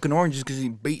all his fucking oranges because he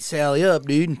beat Sally up,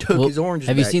 dude, and took his oranges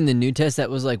have you back. seen the new test that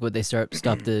was like what they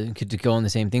stopped to go on the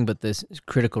same thing, but this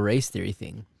critical race theory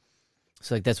thing?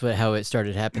 So like that's how it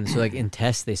started happening. So like in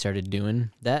tests they started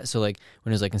doing that. So like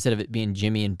when it was like instead of it being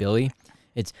Jimmy and Billy,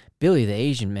 it's Billy the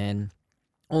Asian man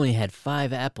only had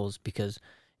 5 apples because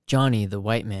Johnny the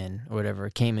white man or whatever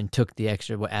came and took the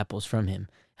extra apples from him.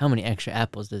 How many extra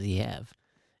apples does he have?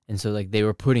 And so like they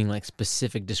were putting like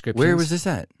specific descriptions. Where was this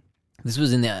at? This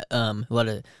was in the a lot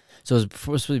of, so it was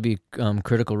supposed to be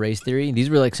critical race theory. These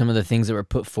were like some of the things that were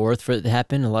put forth for it to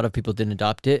happen. A lot of people didn't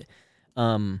adopt it.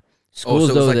 Schools so it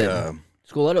was though like that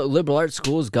a lot of liberal arts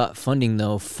schools got funding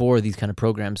though for these kind of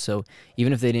programs. So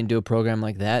even if they didn't do a program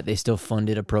like that, they still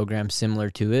funded a program similar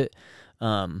to it.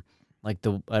 Like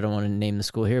I don't want to name the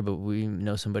school here, but we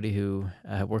know somebody who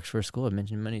works for a school. I've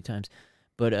mentioned it many times,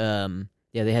 but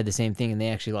yeah, they had the same thing, and they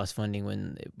actually lost funding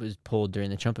when it was pulled during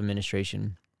the Trump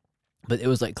administration. But it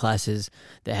was like classes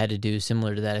that had to do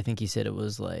similar to that. I think he said it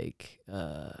was like,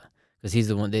 because he's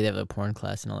the one, they have a porn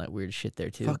class and all that weird shit there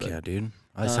too. Fuck but yeah, dude.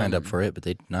 I signed up for it, but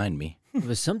they denied me. It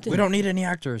was something. We don't need any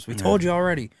actors. We told you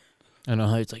already. I don't know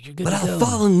how it's like, you're good But to I'll go.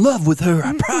 fall in love with her,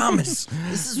 I promise.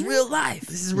 This is real life.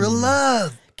 This is real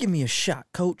love. Give me a shot,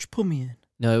 coach. Put me in.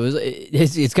 No,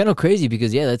 it's kind of crazy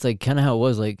because, yeah, that's like kind of how it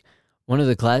was. Like one of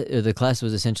the class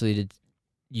was essentially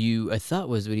I thought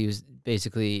was what he was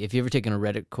basically, if you ever taken a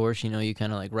rhetoric course, you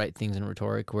kind of like write things in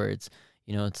rhetoric where it's,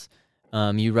 it's,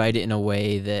 you write it in a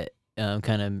way that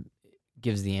kind of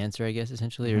gives the answer, I guess,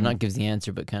 essentially, or not gives the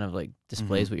answer, but kind of like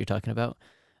displays what you're talking about.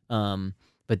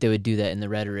 But they would do that in the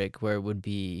rhetoric where it would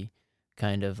be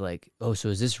kind of like, oh, so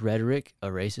is this rhetoric a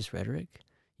racist rhetoric?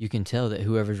 You can tell that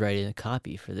whoever's writing a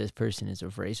copy for this person is a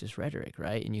racist rhetoric,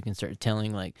 right? And you can start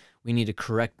telling like, we need to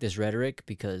correct this rhetoric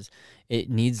because we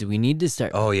need to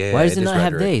start. Oh, yeah. Why does it is not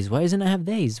have rhetoric. days? Why does it not have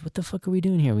days? What the fuck are we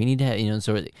doing here? We need to have,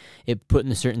 so it putting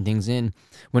the certain things in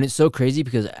when it's so crazy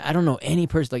because I don't know any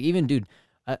person, like even dude,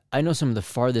 I know some of the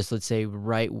farthest, let's say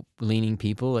right leaning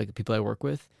people, like the people I work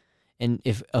with. And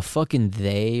if a fucking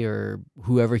they or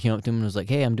whoever came up to them and was like,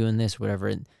 hey, I'm doing this, whatever.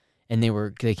 And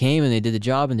they came and they did the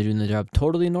job and they're doing the job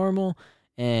totally normal.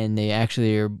 And they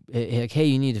actually are like, hey,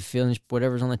 you need to finish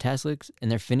whatever's on the task list.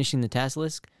 And they're finishing the task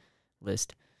list.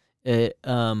 If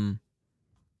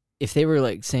they were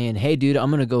like saying, hey, dude,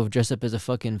 I'm going to go dress up as a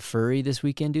fucking furry this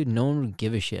weekend, dude, no one would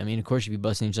give a shit. I mean, of course you'd be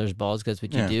busting each other's balls because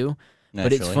that's what you do.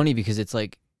 But it's funny because it's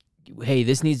like, hey,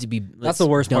 this needs to be That's the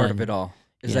worst part of done. it all.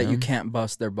 Is You that you know? can't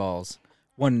bust their balls.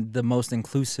 When the most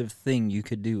inclusive thing you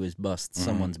could do is bust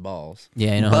someone's balls.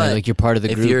 Yeah, I know. But Like you're part of the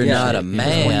if group. you're and not shit, a you know?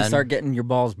 man, When you start getting your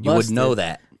balls busted, you would know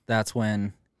that. that's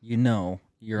when you know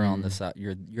you're on the side.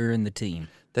 You're in the team.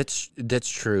 That's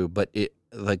true, but it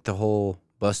like the whole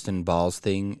busting balls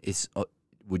thing is.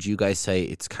 Would you guys say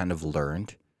it's kind of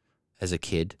learned as a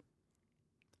kid?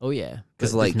 Oh yeah,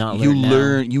 Because but like it's not you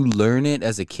learned now. you learn it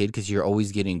as a kid because you're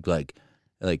always getting like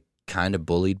kind of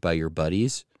bullied by your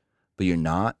buddies, but you're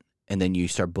not, and then you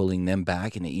start bullying them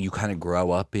back, and you kind of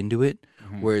grow up into it.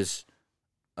 Whereas,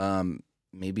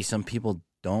 maybe some people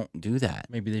don't do that.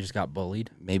 Maybe they just got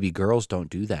bullied, Maybe girls don't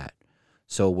do that.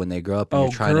 So when they grow up and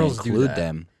you're trying to girls do include that.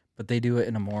 them, but they do it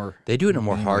in a more they do it in a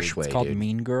more mean harsh way. It's called dude.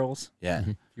 Mean Girls. Yeah.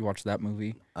 You watched that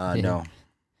movie? Yeah. No,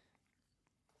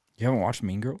 You haven't watched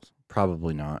Mean Girls?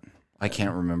 probably not. I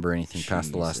can't remember anything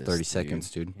past the last Jesus, 30 dude.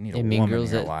 seconds, dude. You need Yeah, a Mean woman Girls.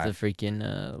 in your That's the life.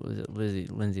 freaking was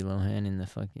it Lindsay Lohan in the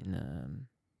fucking The,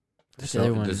 what's the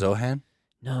other one? the Zohan?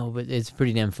 No, but it's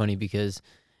pretty damn funny because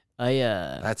I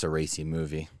That's a racy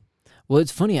movie. well,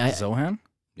 it's funny. Zohan?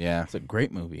 Yeah, It's a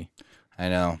great movie, I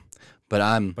know. But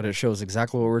I'm but it shows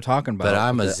exactly what we're talking about. But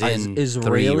I'm a The Zin Israelis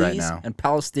 3 right now. and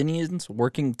Palestinians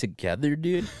working together,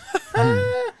 dude.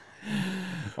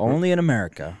 Only in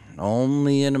America.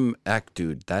 only in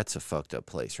dude. That's a fucked up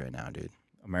place right now, dude.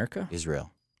 America?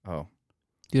 Israel. Oh.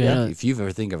 dude, I know, If you've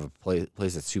ever think of a place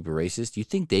that's super racist, you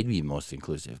think they'd be most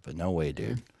inclusive, but no way,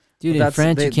 dude. dude, in That's-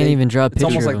 France they- you can't they- even draw a It's picture.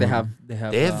 almost of like they them.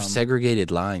 have They have segregated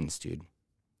lines, dude,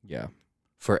 yeah.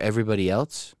 for everybody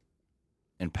else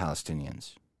and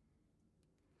Palestinians.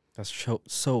 That's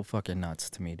so fucking nuts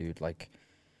to me, dude. Like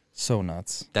So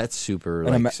nuts. That's super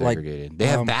And like segregated. They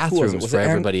have who was it? bathrooms Was for it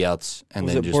everybody else, and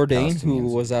was then it just Bourdain who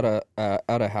Palestinians. was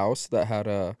at a house that had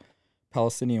a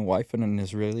Palestinian wife and an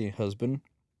Israeli husband?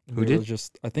 Who They were did?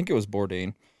 Just I think it was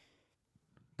Bourdain,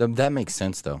 That makes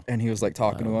sense though. and he was like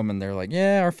talking to him, and they're like,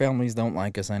 "Yeah, our families don't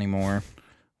like us anymore."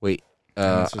 Wait,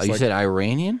 And it's just you like- said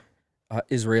Iranian?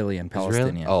 Israeli and Israeli?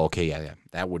 Palestinian. Oh, okay, yeah.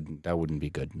 That wouldn't be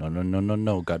good.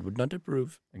 No. God would not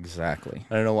approve. Exactly.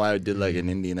 I don't know why I did like an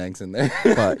Indian accent there.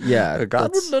 But yeah,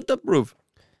 God would not approve.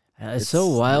 It's so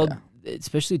It's- wild, yeah.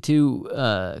 especially too,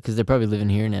 because they're probably living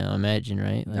here now. Imagine,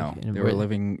 right? No, in they were Britain.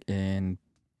 living in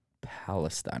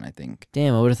Palestine, I think.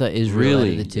 Damn, I would have thought Israel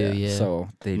Really? out of the two. Yeah. So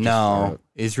they just No,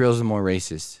 Israel's the more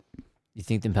racist. You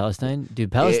think than Palestine,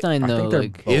 dude? Palestine I though, think they're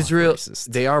like both Israel,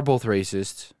 racist. they are both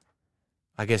racist.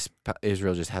 I guess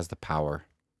Israel just has the power.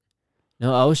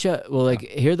 no, I was shot. Well, like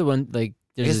here the one like I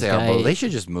there's guess this they are guy both. They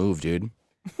should just move, dude.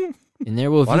 in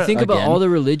there. Well, if Why you don't- think about again- all the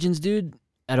religions, dude,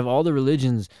 out of all the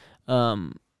religions,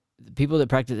 the people that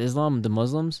practice Islam, the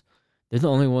Muslims, they're the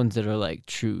only ones that are like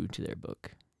true to their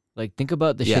book. Like think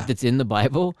about the Yeah. shit that's in the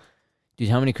Bible. Dude,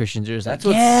 how many Christians are just That's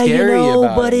like, what's yeah, scary you know,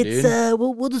 about but it, it's dude.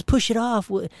 we'll just push it off.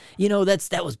 You know,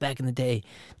 that was back in the day,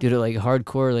 dude. Like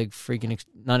hardcore, like freaking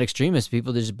not extremist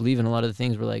people that just believe in a lot of the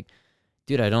things. We're like,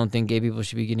 dude, I don't think gay people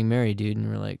should be getting married, dude.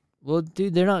 And we're like, well,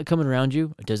 dude, they're not coming around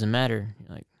you. It doesn't matter.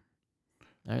 You're like,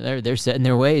 they're set in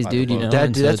their ways, By the dude. You book. know, That,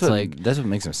 and dude, so that's it's what like. that's what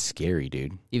makes them scary,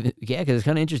 dude. Even, yeah, because it's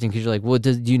kind of interesting because you're like, well,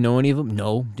 do you know any of them?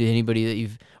 No. Did anybody that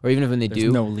you've, or even if when they There's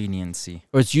do, no leniency.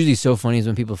 or it's usually so funny is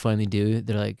when people finally do,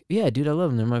 they're like, yeah, dude, I love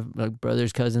them. They're my like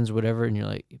brothers, cousins, whatever. And you're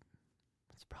like,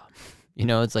 what's the problem? You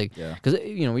know, it's like, Yeah. because,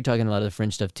 you know, we're talking a lot of the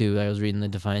fringe stuff too. I was reading the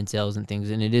Defiant Sales and things,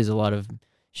 and it is a lot of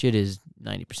shit is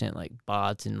 90% like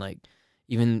bots and like,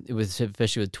 even with,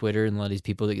 especially with Twitter and a lot of these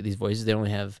people that get these voices, they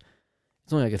only have,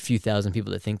 it's only like a few thousand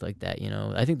people that think like that, you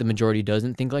know. I think the majority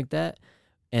doesn't think like that.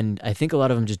 And I think a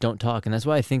lot of them just don't talk. And that's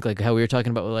why I think like how we were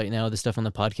talking about right now, the stuff on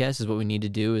the podcast is what we need to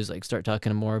do is like start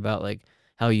talking more about like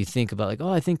how you think about like, oh,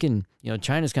 I think in, you know,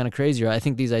 China's kind of crazy, or I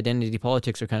think these identity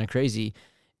politics are kind of crazy.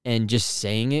 And just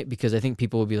saying it, because I think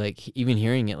people will be like, even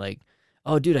hearing it like,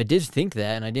 oh, dude, I did think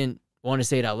that. And I didn't want to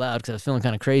say it out loud because I was feeling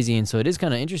kind of crazy. And so it is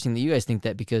kind of interesting that you guys think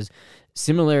that, because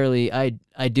similarly, I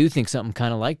do think something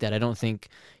kind of like that. I don't think,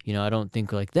 you know, I don't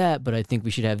think like that, but I think we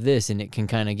should have this, and it can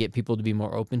kind of get people to be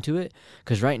more open to it.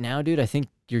 Because right now, dude, I think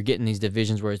you're getting these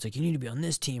divisions where it's like, you need to be on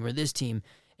this team or this team.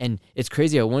 And it's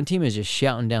crazy how one team is just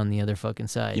shouting down the other fucking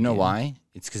side. You know dude. why?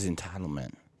 It's because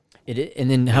entitlement. And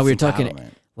then how we were It's talking,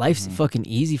 entitlement. life's fucking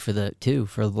easy for the, too,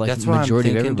 for like That's the what I'm majority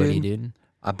of thinking, everybody, dude. dude.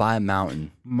 I buy a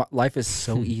mountain. Life is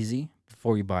so easy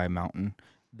before you buy a mountain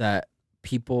that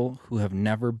people who have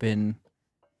never been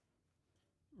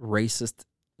racist,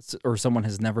 or someone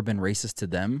has never been racist to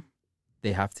them,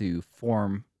 they have to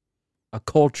form a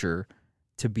culture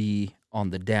to be on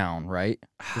the down, right?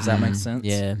 Does that make Mm, sense?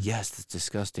 Yeah. Yes, that's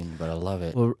disgusting, but I love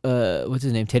it. Well, what's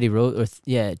his name? Teddy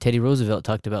Roosevelt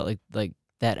talked about like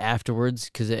that afterwards,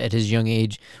 because at his young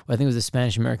age, well, I think it was the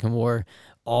Spanish-American War,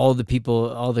 all the people,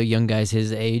 all the young guys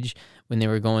his age, when they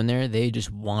were going there, they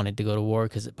just wanted to go to war,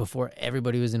 because before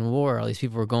everybody was in war, all these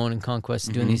people were going in conquest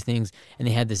and doing Mhm. these things, and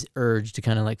they had this urge to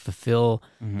kind of like fulfill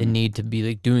the Mhm. need to be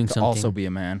like doing To something, also be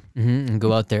a man. and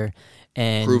go out there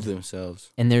and Prove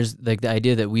themselves. And there's like the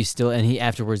idea that we still, and he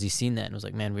afterwards he's seen that and was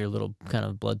like, man, we were a little kind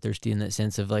of bloodthirsty in that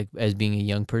sense of like as being a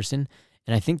young person.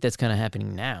 And I think that's kind of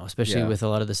happening now, especially Yeah. with a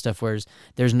lot of the stuff where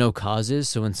there's no causes.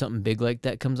 So when something big like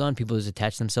that comes on, people just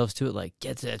attach themselves to it. Like,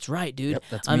 yes, that's right, dude. Yep,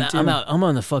 that's I'm me out, too. I'm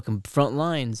on the fucking front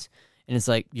lines. And it's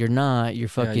like, you're not. You're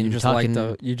Yeah, fucking you just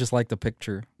talking. you just like the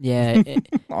picture yeah.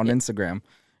 on Instagram.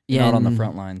 Yeah, Not on the and-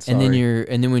 front line. And then sorry.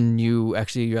 and then when you're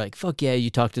like, fuck yeah, you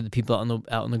talk to the people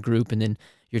out in the group, and then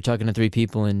you're talking to three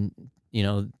people, and you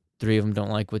know, three of them don't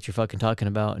like what you're fucking talking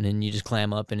about, and then you just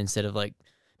clam up, and instead of like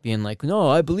being like, no,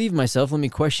 I believe myself, let me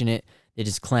question it, they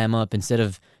just clam up instead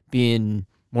of being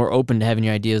more open to having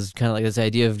your ideas, kind of like this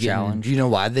idea of getting, Challenge. Do you know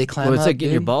why they climb well, it's up, like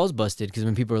getting your dude? balls busted, because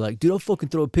when people are like, dude, I'll fucking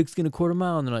throw a pigskin a quarter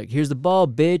mile, and they're like, here's the ball,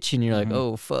 bitch, and you're like, Mhm.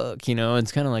 oh fuck, you know, and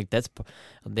it's kind of like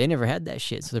they never had that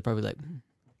shit, so they're probably like,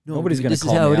 no, Nobody's dude, gonna this is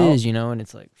call how me it out. is, you know, and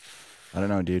it's like, I don't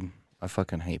know, dude. I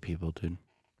fucking hate people, dude.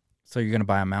 So you're gonna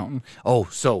buy a mountain? Oh,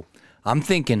 so I'm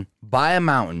thinking buy a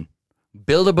mountain,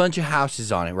 build a bunch of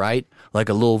houses on it, right? Like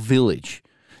a little village.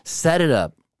 Set it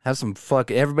up. Have some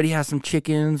everybody has some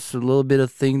chickens, a little bit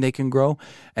of thing they can grow,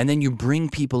 and then you bring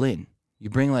people in. You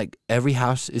bring like every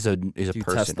house is a Do you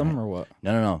person. test them right? or what?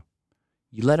 No.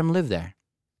 You let them live there.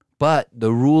 But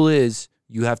the rule is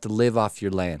you have to live off your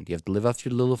land. You have to live off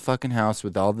your little fucking house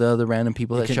with all the other random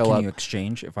people that show Can up. you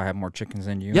exchange if I have more chickens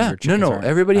than you? Yeah, Your chickens no. aren't-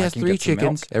 Everybody I has can 3 get some milk?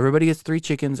 chickens. Everybody gets 3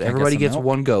 chickens. Can I get Everybody some gets milk?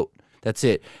 1 goat. That's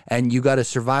it. And you got to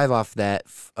survive off that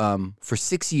for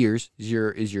 6 years. Is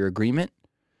your agreement?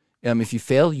 If you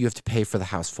fail, you have to pay for the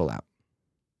house full out.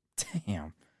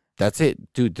 Damn. That's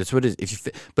it, dude. That's what it is.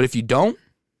 But if you don't,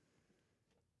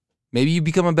 maybe you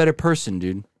become a better person,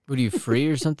 dude. What are you free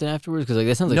or something afterwards? Because like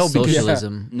that sounds like No, because-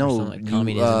 socialism. or No, something like you,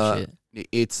 communism shit.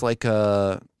 it's like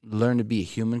a learn to be a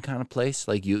human kind of place.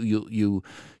 Like you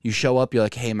show up, you're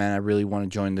like, hey man, I really want to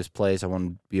join this place. I want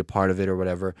to be a part of it or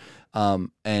whatever. And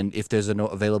if there's an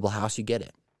available house, you get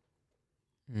it.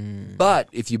 Mm. But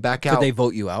if you back Could out, they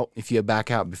vote you out? if you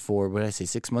back out before, what did I say,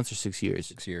 6 months or 6 years?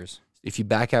 6 years. If you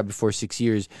back out before 6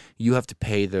 years, you have to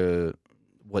pay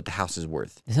what the house is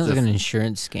worth. It sounds like an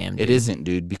insurance scam. Dude. It isn't,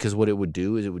 dude, because what it would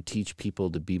do is it would teach people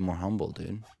to be more humble,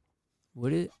 dude.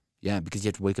 Would it? Yeah, because you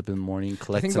have to wake up in the morning, I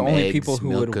collect think the some only eggs, people who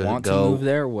milk would a want to goat. move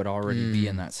there would already be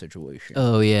in Mm. that situation.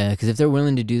 Oh yeah, because if they're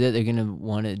willing to do that, they're gonna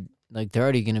want to. Like they're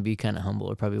already gonna be kind of humble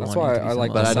or probably. That's wanting why to be I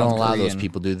like But the I don't South allow those Korean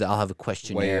people to do that. I'll have a way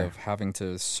questionnaire. of having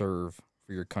to serve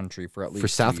for your country for at least For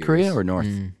 2 South years. Korea or North?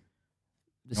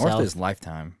 The North South, is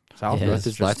lifetime. South Yeah. is North just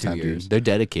is lifetime, 2 dude. years. They're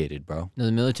dedicated, bro. no,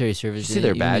 the military service. You see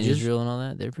their even in badges? Israel and all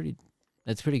that. They're pretty.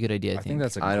 That's a pretty good idea. I think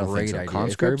that's a I don't think great so. idea. If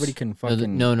Conscripts? everybody can no,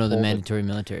 fucking the hold mandatory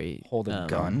military hold a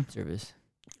gun? service.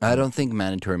 I don't think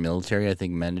mandatory military. I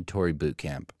think mandatory boot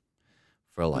camp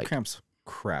for Boot like camp's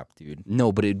crap, dude.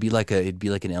 no, but it'd be like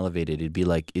an elevated. It'd be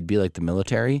like the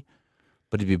military,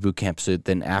 but it'd be boot camp. So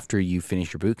then after you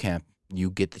finish your boot camp,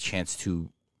 you get the chance to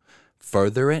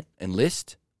further it,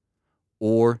 enlist,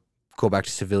 or go back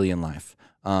to civilian life.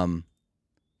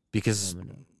 Because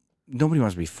nobody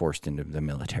wants to be forced into the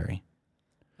military.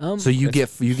 So you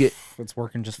get It's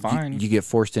working just fine. You get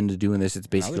forced into doing this. It's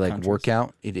basically other like countries.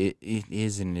 workout. It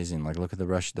is and isn't. Like look at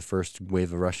the first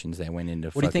wave of Russians that went into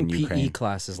what do you fucking think Ukraine. PE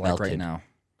class is like right melted. now?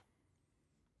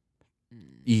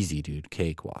 Easy, dude.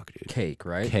 Cakewalk, dude. Cake,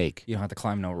 right? Cake, You don't have to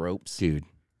climb no ropes. dude.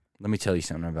 Let me tell you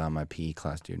something about my PE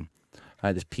class, dude. I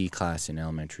had this PE class in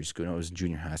elementary school. No, it was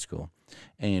junior high school,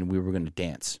 and we were gonna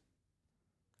dance.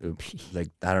 Like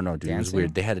I don't know, dude. It was Dancing?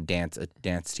 weird. They had a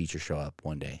dance teacher show up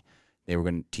one day. They were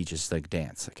gonna teach us like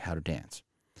dance, like how to dance,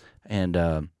 and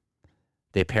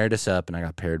they paired us up, and I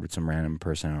got paired with some random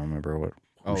person. I don't remember who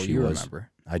Oh, she you was. remember?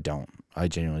 I don't. I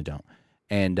genuinely don't.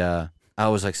 And I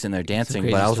was like sitting there It's a dancing,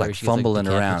 crazy but I was story. like She gets, fumbling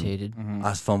around. decapitated. Mhm. I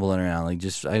was fumbling around, like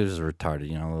I was retarded,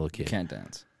 a little You kid. can't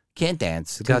dance. Can't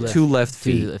dance. Two Got left- 2 left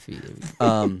Two feet. left feet.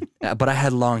 There we go. But I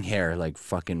had long hair, like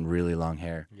fucking really long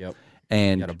hair. Yep.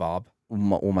 And You got a bob.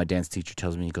 my dance teacher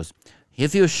tells me, he goes,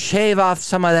 if you shave off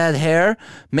some of that hair,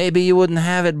 maybe you wouldn't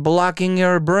have it blocking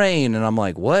your brain. And I'm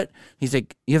like, what? He's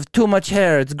like, you have too much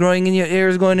hair. It's growing in your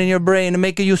ears, going in your brain, and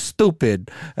making you stupid.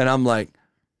 And I'm like,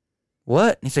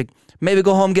 what? He's like, maybe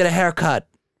go home, get a haircut.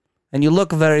 And you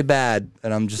look very bad.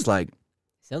 And I'm just like,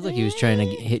 Sounds like he was trying to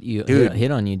hit you, Dude. hit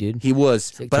on you, dude. he was.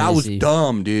 Sick But I was tendency.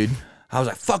 dumb, dude. I was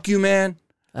like, fuck you, man.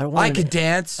 I don't I want. could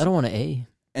dance. I don't want to A.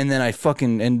 And then I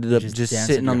fucking ended up just just dance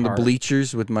sitting with on your the heart.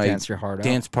 bleachers with my Dance your heart out.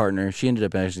 dance partner. She ended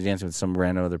up actually dancing with some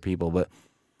random other people, but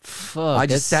Fuck. I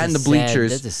just that's sat in a the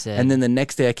bleachers, Sad, that's a sad. and then the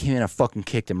next day I came in, I fucking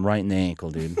kicked him right in the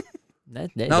ankle, dude. that,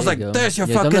 And I was there like, you go. "There's your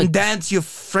You're like, I'm fucking not- dance, you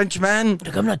Frenchman."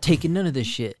 Like, I'm not taking none of this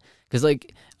shit. Because,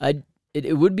 like,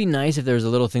 it would be nice if there was a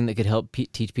little thing that could help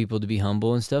teach people to be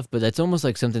humble and stuff, but that's almost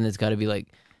like something that's got to be like,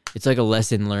 it's like a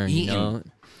lesson learned, you Eaten. know?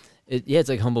 It's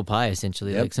like humble pie,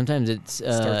 essentially. Yep. Like, sometimes it's,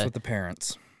 It starts with the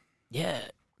parents. yeah,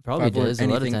 If probably I've learned does a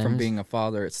lot of anything from times. being a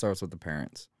father, it starts with the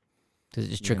parents. Because it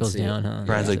just you can trickles see it. down, huh?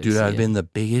 Brian's Yeah, like, "Dude, see I've it. been the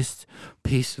biggest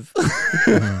piece of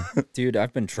Dude,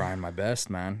 I've been trying my best,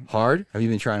 man. hard. Have you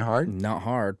been trying hard? Not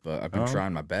hard, but I've been Oh.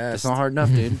 trying my best. That's not hard enough,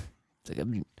 dude. It's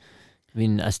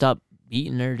like, I stopped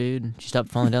beating her, dude. She stopped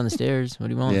falling down the stairs. What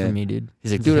do you want Yeah. from me, dude?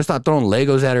 He's like, "Dude, I stopped throwing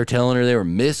Legos at her, telling her they were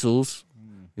missiles."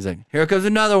 He's like, "Here comes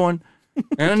another one,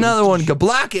 and another one. Go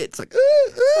block it." It's like,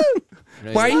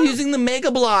 why are you using the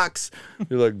mega blocks?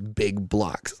 They're like big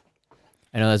blocks.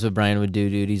 I know that's what Brian would do,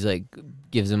 dude. He's like,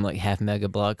 gives them like half mega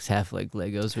blocks, half like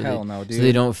Legos. Where Hell they, no, dude. So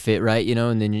they don't fit right, you know?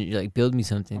 And then you're like, build me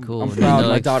something cool. I'm And then proud they're,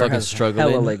 my like, daughter fucking has struggling.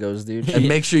 hella Legos, dude. And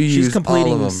make sure you She's use all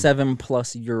completing of them.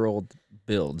 7+-year-old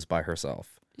builds by herself.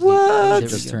 What? She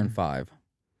just turned 5.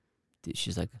 Dude,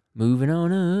 she's like, moving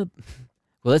on up.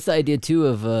 Well, that's the idea too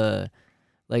of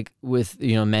like with,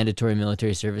 you know, mandatory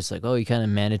military service. Like, oh, you kind of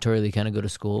mandatorily kind of go to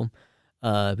school,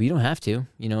 but you don't have to,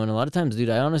 you know. And a lot of times, dude,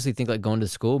 I honestly think like going to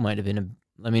school might have been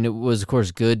I mean, it was of course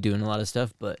good doing a lot of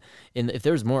stuff, but if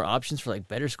there was more options for like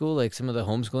better school, like some of the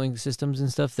homeschooling systems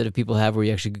and stuff that if people have where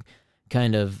you actually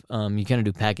kind of you kind of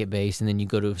do packet based, and then you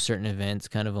go to certain events,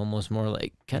 kind of almost more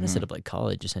like kind of set up like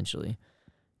college essentially.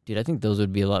 Dude, I think those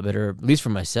would be a lot better, at least for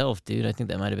myself, dude. I think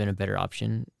that might have been a better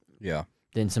option Yeah.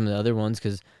 than some of the other ones,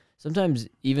 because sometimes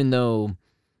even though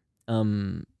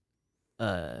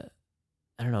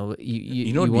I don't know,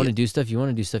 you want to do stuff, you you're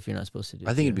not supposed to do.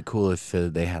 I think it'd be cool if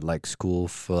they had like school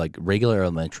for like regular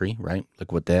elementary, right?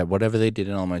 Like whatever they did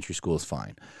in elementary school is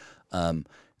fine.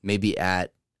 Maybe add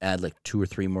like 2 or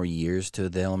 3 more years to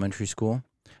the elementary school,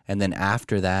 and then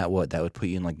after that, that would put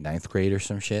you in like 9th grade or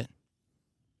some shit.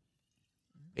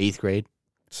 8th grade,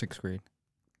 6th grade.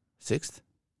 6th.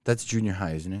 That's junior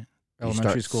high, isn't it?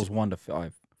 Elementary school's 1 to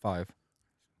 5.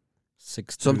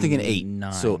 6. So I'm thinking 8.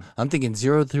 9. So I'm thinking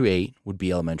 0 through 8 would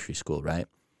be elementary school, right?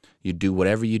 You do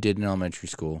whatever you did in elementary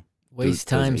school. Waste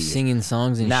those time 8 years. singing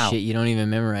songs and Now- shit you don't even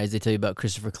memorize. They tell you about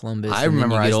Christopher Columbus. I and then you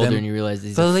memorized get older them. and you realize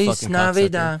he's a Feliz fucking cocksucker.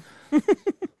 Navidad.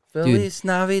 Feliz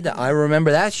Navidad. I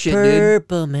remember that shit, dude.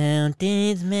 Purple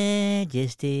Mountains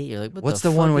Majesty. You're like, What's the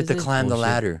the one fuck with is the this climb the bullshit?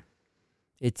 ladder?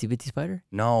 Itsy Bitsy Spider?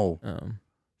 No.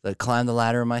 The climb the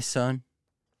ladder, my son.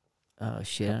 Oh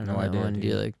shit, I don't No know that idea, one. dude. Do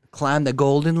you like? Climb the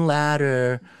golden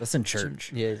ladder. That's in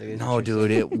church. Yeah, it's like No, dude.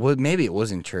 It would maybe it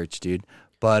was in church, dude.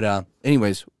 But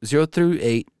anyways, 0 through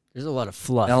 8 There's a lot of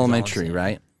fluff. is all I'm elementary, saying.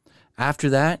 right?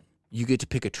 After that, you get to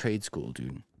pick a trade school,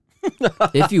 dude.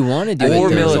 If you want to do Or it,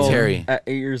 though. military. At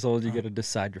 8 years old, you get to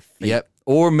decide your fate. Yep.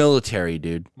 Or military,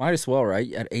 dude. Might as well,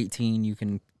 right? At 18, you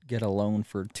can get a loan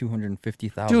for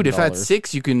 $250,000. Dude, if at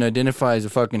 6 you can identify as a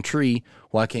fucking tree,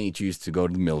 why can't you choose to go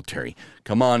to the military?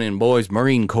 Come on in, boys.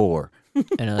 Marine Corps.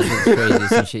 I know that's crazy.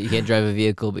 Some shit. You can't drive a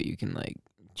vehicle, but you can like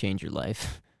change your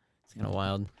life. It's kind of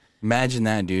wild. Imagine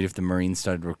that, dude, if the Marines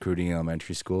started recruiting in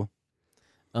elementary school.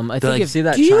 I They're think like, if See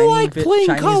that Do you like playing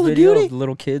Chinese Call of video Duty? of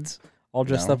little kids all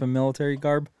dressed No. up in military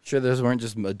garb? Sure, those weren't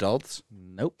just adults.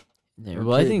 Nope. Yeah, They're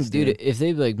well, I kids, think, dude, dude. if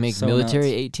they like make So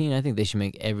military nuts. 18, I think they should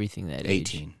make everything that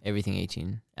age. 18. Everything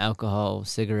 18. Alcohol,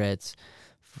 cigarettes,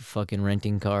 fucking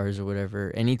renting cars or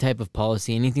whatever. Any type of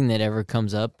policy, anything that ever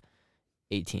comes up,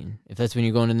 18. If that's when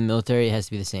you're going in the military, it has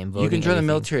to be the same. Voting, You can join the everything.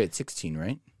 military at 16,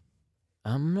 right?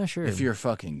 I'm not sure. If you're a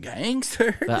fucking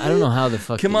gangster. but I don't know how the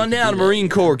fuck. Come that you on could down, do that. Marine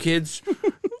Corps, kids.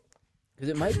 Because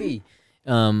it might be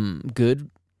good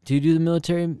to do the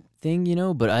military thing, you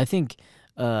know, but I think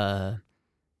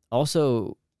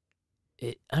also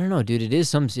I don't know, dude, it is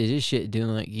shit doing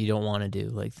like you don't want to do,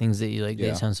 like things that you like Yeah.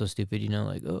 they sound so stupid, you know,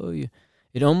 like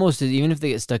it almost is, even if they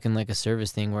get stuck in like a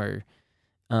service thing where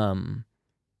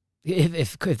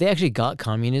if they actually got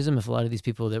communism, if a lot of these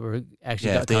people that were actually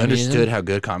Yeah, got if they communism, understood how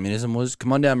good communism was,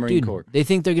 come on down, Marine dude, Corps. they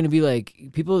think they're gonna be like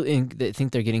people that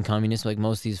think they're getting communist. Like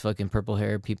most of these fucking purple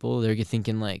hair people, they're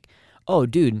thinking like, "Oh,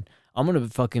 dude, I'm gonna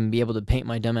fucking be able to paint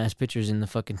my dumbass pictures in the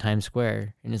fucking Times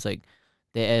Square." And it's like,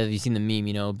 have you seen the meme?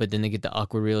 You know, but then they get the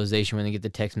awkward realization when they get the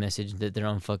text message that they're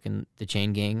on fucking the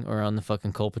chain gang or on the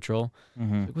fucking coal patrol.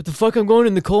 Mm-hmm. Like, what the fuck? I'm going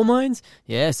in the coal mines?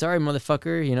 Yeah, sorry,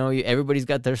 motherfucker. You know, everybody's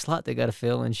got their slot they gotta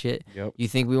fill and shit. Yep. You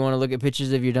think we want to look at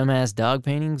pictures of your dumbass dog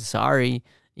paintings? Sorry.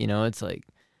 You know, it's like,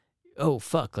 oh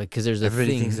fuck, like because there's a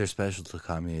Everybody thing. thinks they're special till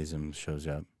communism shows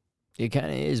up. It kind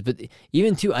of is, but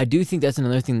even too, I do think that's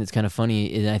another thing that's kind of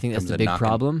funny, and I think that's Comes the a big knocking.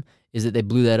 problem is that they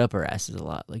blew that up our asses a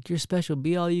lot. Like, you're special,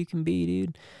 be all you can be,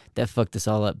 dude. That fucked us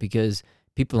all up because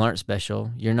people aren't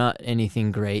special. You're not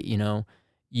anything great, you know.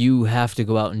 You have to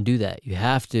go out and do that. You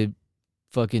have to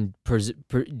fucking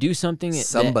do something.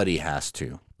 Somebody has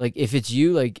to. Like, if it's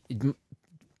you, like,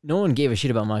 no one gave a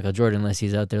shit about Michael Jordan unless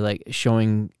he's out there, like,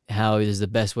 showing how is the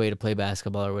best way to play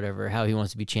basketball or whatever, how he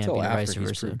wants to be champion Until or vice after he's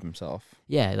versa. proved himself.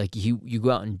 Yeah, like, you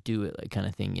go out and do it, like, kind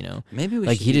of thing, you know? Maybe we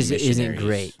Like, should he do just isn't missionaries.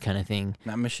 great, kind of thing.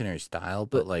 Not missionary style,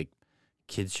 but like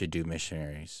kids should do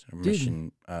missionaries or Dude.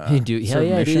 mission. Dude, hell serve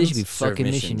yeah, dude, they should be missions? Serve fucking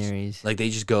missions. missionaries. Like they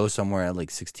just go somewhere at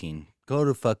like 16. Go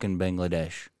to fucking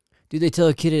Bangladesh. Dude, they tell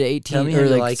a kid at Tell 18 me how or you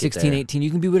like like it 16, there. 18,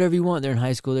 you can be whatever you want. They're in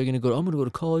high school. They're going to go, I'm going to go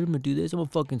to college. I'm going to do this. I'm going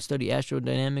to fucking study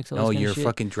astrodynamics. All No, this kind your of shit.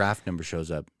 fucking draft number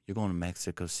shows up. You're going to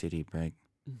Mexico City, Greg.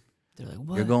 They're like,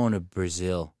 what? You're going to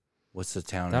Brazil. What's the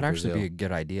town That'd in actually Brazil? be a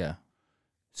good idea.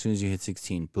 As soon as you hit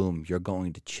 16, boom, you're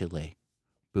going to Chile.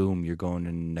 Boom, you're going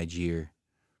to Nigeria.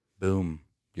 Boom,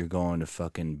 you're going to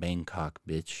fucking Bangkok,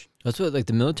 bitch. That's what like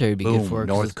the military would be good Boom, for. 'cause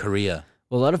North it's- Korea.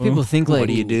 well, a lot of people think like, What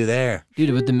do you do there?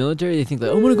 dude, with the military, they think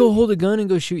like, I'm going to go hold a gun and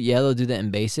go shoot. Yeah, they'll do that in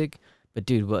basic. But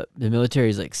dude, what the military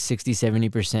is like 60,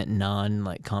 70% non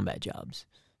like combat jobs.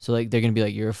 So like they're gonna be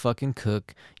like, you're a fucking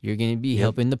cook. You're gonna be Yep.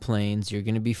 helping the planes. You're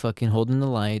gonna be fucking holding the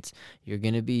lights. You're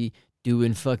gonna be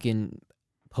doing fucking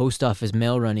post office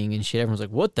mail running and shit. Everyone's like,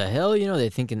 what the hell? You know, they're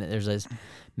thinking that there's this,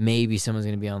 maybe someone's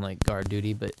gonna be on like guard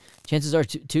duty, but chances are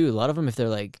too a lot of them, if they're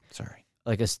like Sorry.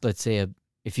 let's say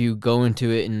if you go into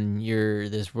it and you're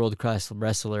this world-class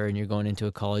wrestler and you're going into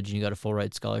a college and you got a full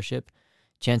ride scholarship,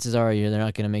 chances are they're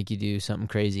not going to make you do something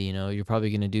crazy. You know, you're probably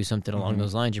going to do something along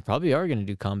those lines. You probably are going to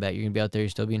do combat. You're going to be out there. You're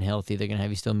still being healthy. They're going to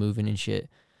have you still moving and shit.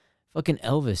 Fucking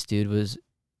Elvis, dude, was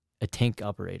a tank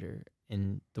operator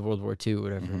in the World War II or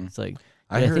whatever. It's like,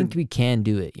 I think we can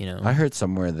do it, you know? I heard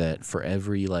somewhere that for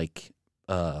every, like,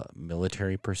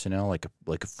 military personnel, like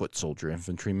a foot soldier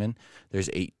infantryman, there's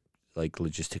 8, like,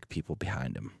 logistic people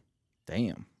behind him.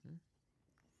 Damn.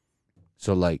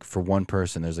 So, like, for one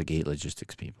person, there's, like, 8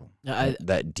 logistics people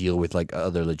that deal with, like,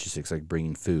 other logistics, like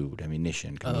bringing food,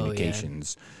 ammunition,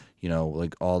 communications, you know,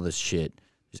 like, all this shit.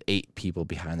 There's 8 people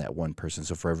behind that one person.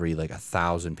 So, for every, like,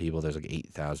 1,000 people, there's, like,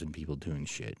 8,000 people doing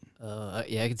shit.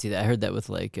 Yeah, I can see that. I heard that with,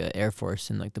 like, Air Force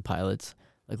and, like, the pilots.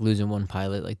 Like, losing one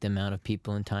pilot, like, the amount of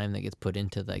people and time that gets put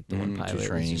into, like, the one pilot. To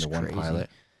training the one pilot.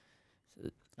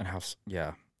 And how,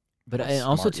 yeah. But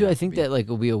also, too, I think that, like,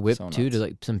 will be a whip, too, to,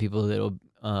 like, some people that'll...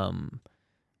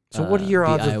 So what are your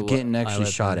odds of getting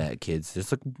actually shot at, kids?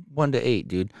 It's like 1 to 8,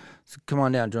 dude. So come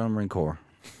on down, join the Marine Corps.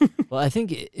 Well, I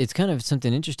think it's kind of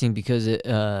something interesting because,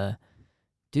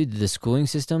 dude, the schooling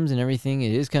systems and everything,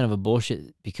 it is kind of a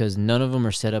bullshit because none of them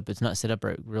are set up. It's not set up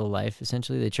right real life,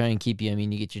 essentially. They try and keep you. I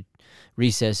mean, you get your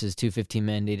recesses, 2 15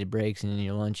 mandated breaks, and then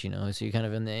your lunch, you know. So you're kind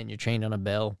of in there and you're trained on a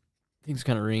bell. Things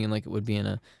kind of ringing like it would be in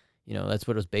a, you know, that's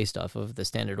what it was based off of, the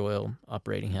Standard Oil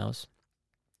operating house.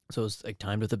 So it's like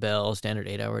timed with a bell, standard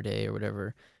 8-hour day or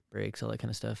whatever, breaks, all that kind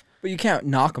of stuff. But you can't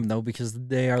knock them, though, because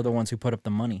they are the ones who put up the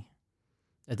money.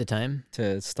 At the time?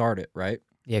 To start it, right?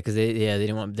 Yeah, because they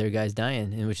didn't want their guys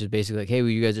dying, and which is basically like, hey, well,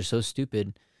 you guys are so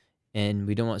stupid, and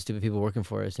we don't want stupid people working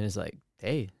for us. And it's like,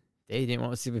 hey, they didn't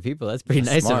want stupid people. That's pretty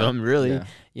nice of them, really. Yeah.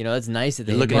 You know, that's nice that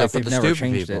they looking out for they've the never stupid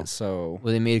changed people. it. So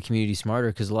well, they made a community smarter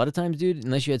because a lot of times, dude,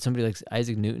 unless you had somebody like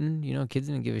Isaac Newton, you know, kids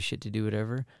didn't give a shit to do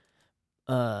whatever.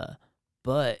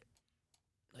 But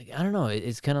like I don't know,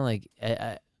 it's kind of like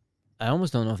I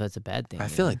almost don't know if that's a bad thing. I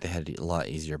feel like they had it a lot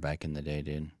easier back in the day,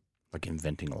 dude. Like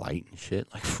inventing light and shit.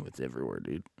 Like it's everywhere,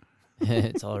 dude.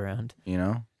 It's all around. You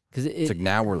know? Because it's like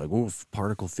now we're like, oh,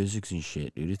 particle physics and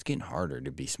shit, dude. It's getting harder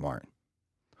to be smart.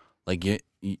 Like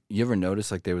you ever notice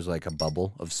like there was like a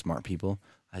bubble of smart people?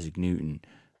 Isaac Newton,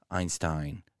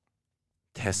 Einstein,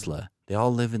 Tesla. They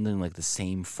all live in like the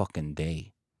same fucking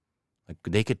day. Like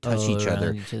they could touch each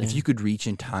other. If you could reach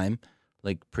in time,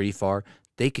 like pretty far,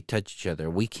 they could touch each other.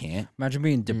 We can't. Imagine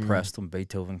being depressed when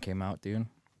Beethoven came out, dude.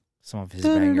 Some of his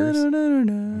bangers.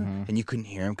 And you couldn't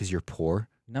hear him because you're poor.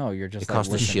 No, you're just it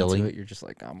cost a shilling. You're just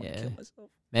like, I'm gonna kill myself.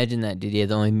 Imagine that, dude. Yeah,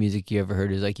 the only music you ever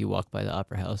heard is like you walk by the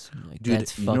opera house. Like, dude,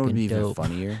 that's you know what would be dope. even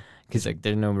funnier? Because like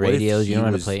there's no radios, you don't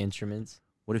know how to play instruments.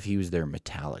 What if he was their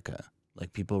Metallica?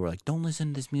 Like people were like, "Don't listen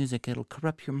to this music; it'll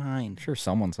corrupt your mind." I'm sure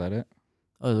someone said it.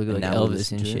 Oh, look at like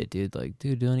Elvis and shit, dude. Like,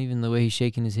 dude, don't even the way he's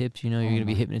shaking his hips. You know, you're gonna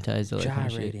be hypnotized. All that kind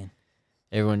of shit.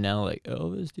 Everyone now like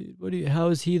Elvis, dude. How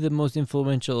is he the most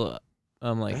influential?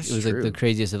 Like That's it was true. like the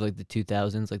craziest of like the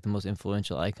 2000s, like the most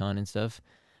influential icon and stuff.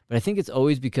 But I think it's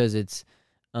always because it's,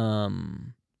 what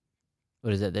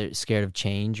is that? They're scared of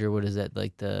change, or what is that?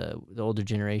 Like the older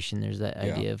generation, there's that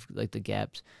idea of like the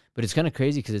gaps. But it's kind of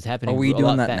crazy because it's happening. Are we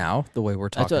doing that now? The way we're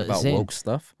talking about woke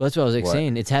stuff? Well, that's what I was like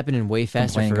saying. It's happening way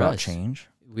faster for us. Change.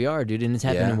 We are, dude, and it's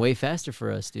happening way faster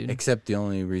for us, dude. Except the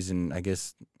only reason, I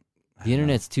guess. The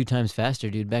internet's 2 times faster,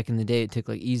 dude. Back in the day, it took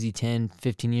like easy 10,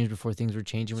 15 years before things were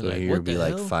changing. So we're like, here what would be the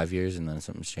like hell? 5 years and then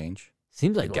something's changed?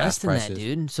 Seems like less than prices. that,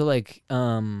 dude. So like,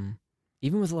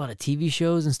 even with a lot of TV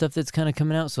shows and stuff that's kind of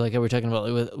coming out. So like, we're talking about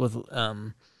like, with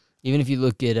even if you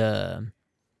look at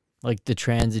like the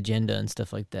trans agenda and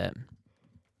stuff like that,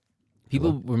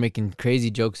 people were making crazy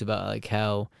jokes about like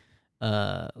how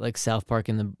like South Park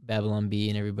and the Babylon Bee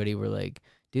and everybody were like,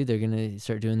 dude, they're gonna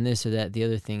start doing this or that, the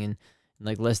other thing, and in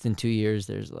like less than 2 years,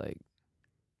 there's like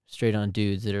straight on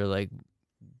dudes that are like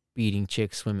beating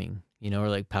chicks swimming, you know, or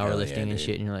like powerlifting and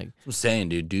shit, and you're like, I'm saying,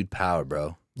 dude power,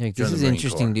 bro. Like, this is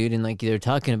interesting, dude, and like they're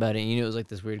talking about it, and you know, it was like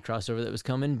this weird crossover that was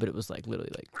coming, but it was like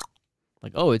literally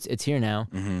like oh, it's here now.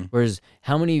 Mm-hmm. Whereas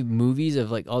how many movies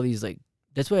of like all these like,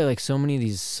 that's why like so many of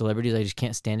these celebrities I just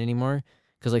can't stand anymore.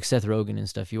 Because like Seth Rogen and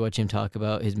stuff, you watch him talk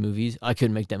about his movies. I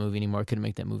couldn't make that movie anymore. I couldn't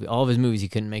make that movie. All of his movies he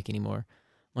couldn't make anymore.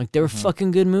 Like, they were fucking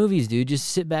good movies, dude. Just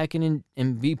sit back and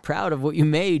be proud of what you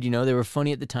made, you know? They were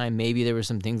funny at the time. Maybe there were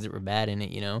some things that were bad in it,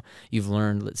 you know? You've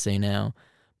learned, let's say now.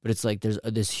 But it's like there's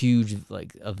this huge,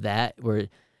 like, of that where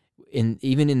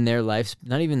even in their lives,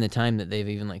 not even the time that they've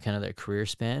even, like, kind of their career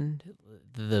span,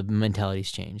 the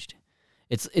mentality's changed.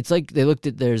 It's like they looked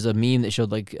at, there's a meme that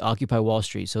showed like Occupy Wall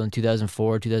Street. So in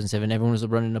 2004, 2007, everyone was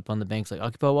running up on the banks like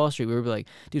Occupy Wall Street. We were like,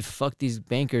 dude, fuck these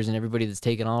bankers and everybody that's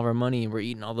taking all of our money and we're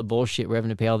eating all the bullshit. We're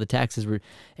having to pay all the taxes.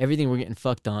 Everything we're getting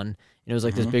fucked on. And it was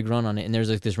like this big run on it. And there's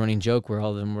like this running joke where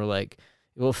all of them were like,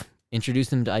 well, introduce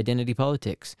them to identity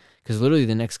politics. Because literally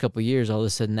the next couple of years, all of a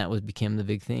sudden that became the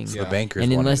big thing. So the bankers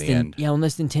And in won less in the than end. in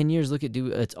less than 10 years, look at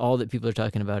that's all that people are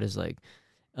talking about is like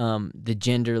the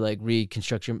gender like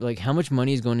reconstruction. Like how much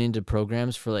money is going into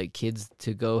programs for like kids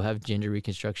to go have gender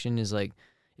reconstruction is like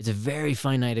it's a very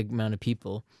finite amount of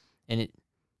people, and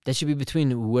that should be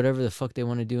between whatever the fuck they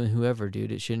want to do and whoever,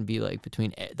 dude. It shouldn't be like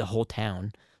between the whole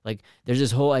town. Like there's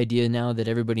this whole idea now that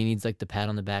everybody needs like the pat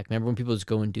on the back. Remember when people just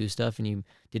go and do stuff and you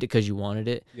did it because you wanted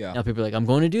it? Yeah. Now people are like, I'm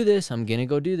going to do this. I'm gonna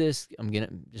go do this. I'm gonna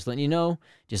just letting you know,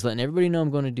 just letting everybody know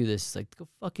I'm going to do this. It's like go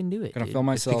fucking do it. Gonna dude. film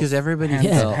myself. because everybody hand,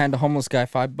 felt hand a homeless guy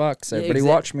 $5. Everybody exact-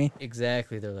 watch me.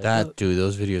 Exactly. They're like that, "Oh." dude.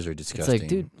 Those videos are disgusting. like,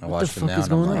 dude, I what the watched them fuck now is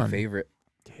and I'm going like, My on? favorite.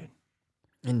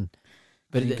 And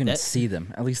But but you can that, see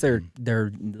them. At least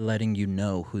they're letting you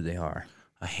know who they are.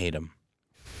 I hate them.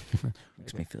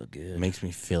 Makes me feel It good. makes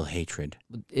me feel hatred.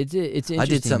 it's interesting. I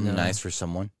did something though. nice for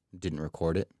someone. Didn't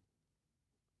record it.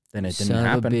 Then it Son didn't of a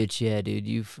happen. bitch, yeah, dude.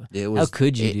 It was.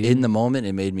 could you, dude? In the moment,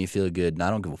 it made me feel good, and I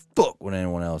don't give a fuck what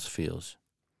anyone else feels.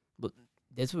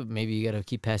 That's what maybe you gotta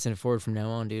keep passing it forward from now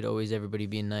on, dude. Always everybody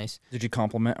being nice. Did you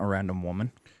compliment a random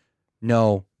woman?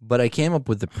 No, but I came up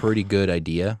with a pretty good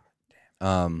idea.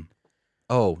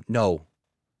 Oh no,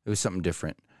 it was something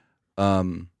different.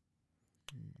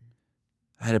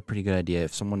 I had a pretty good idea.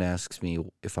 If someone asks me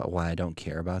why I don't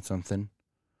care about something,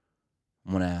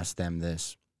 I'm gonna ask them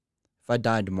this: if I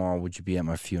died tomorrow, would you be at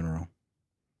my funeral?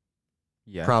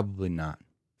 Yeah. Probably not.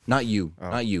 Not you. Oh.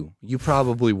 Not you. You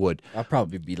probably would. I'll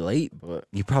probably be late, but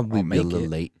You probably I'll be a make little it.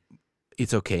 late.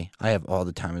 It's okay. I have all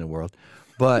the time in the world.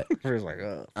 But it's like,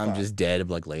 oh, I'm fuck. just dead. I'm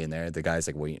like laying there. The guy's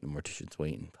like waiting. Mortician's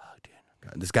waiting. Fuck, dude.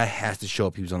 God, this guy has to show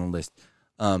up. He was on the list.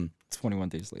 21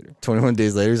 days later. 21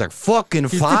 days later, he's like, fucking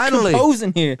finally.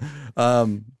 Composing here.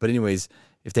 But anyways,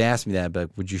 if they asked me that, I'd be like,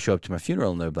 would you show up to my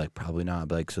funeral? And they'd be like, probably not. I'd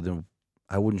be like, so then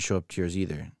I wouldn't show up to yours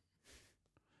either.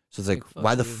 So it's like, Like, fuck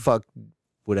why the you. fuck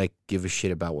would I give a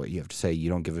shit about what you have to say? You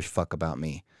don't give a fuck about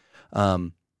me.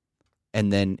 And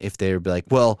then if they would be like,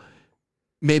 well,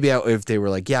 maybe if they were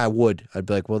like, yeah, I would, I'd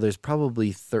be like, well, there's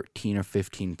probably 13 or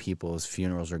 15 people's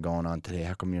funerals are going on today.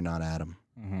 How come you're not at them?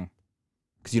 Mm-hmm.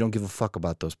 Because you don't give a fuck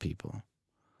about those people.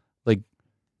 Like,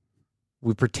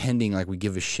 we're pretending like we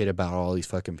give a shit about all these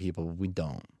fucking people, but we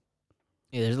don't.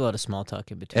 Yeah, there's a lot of small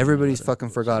talk in between. Everybody's A lot of fucking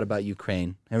forgot about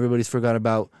Ukraine. Everybody's forgot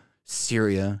about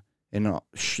Syria and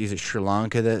is it Sri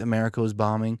Lanka that America was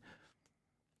bombing?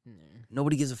 bullshit.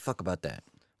 Nobody gives a fuck about that.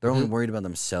 They're only Mhm. worried about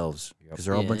themselves because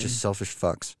they're all a bunch of Yeah. selfish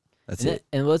fucks. That's And, it.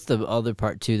 and what's the other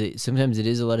part too? That sometimes it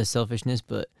is a lot of selfishness,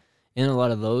 but in a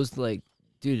lot of those, like,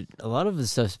 dude, a lot of the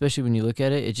stuff, especially when you look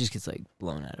at it, it just gets like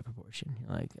blown out of proportion.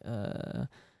 Like, and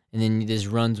then this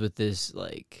runs with this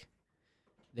like,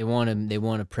 they want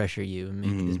to pressure you and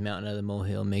make this mountain out of the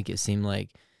molehill, make it seem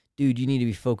like, dude, you need to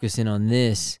be focusing on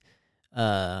this.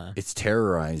 It's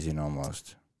terrorizing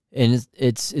almost. And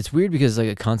it's weird because it's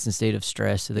like a constant state of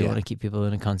stress. So they Yeah. want to keep people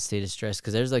in a constant state of stress.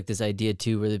 Because there's like this idea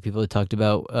too where the people have talked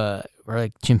about where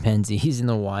like chimpanzees in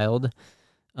the wild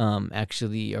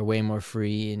actually are way more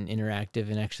free and interactive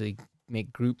and actually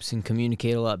make groups and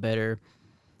communicate a lot better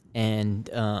and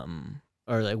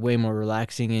are like way more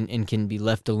relaxing and can be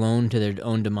left alone to their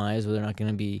own demise where they're not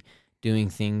going to be doing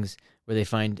things where they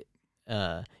find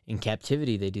in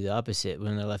captivity they do the opposite.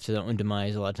 When they're left to their own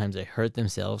demise, a lot of times they hurt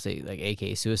themselves, they like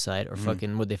aka suicide or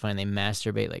fucking what they find, they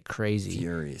masturbate like crazy,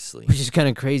 Furiously. which is kind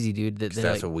of crazy, dude. That 'Cause they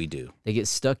that's like, what we do. they get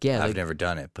stuck. Yeah, I've like, never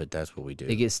done it, but that's what we do.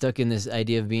 they get stuck in this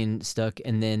idea of being stuck,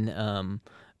 and then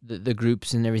the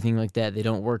groups and everything like that, they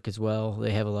don't work as well.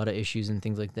 They have a lot of issues and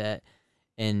things like that,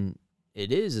 and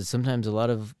it's sometimes a lot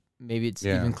of maybe it's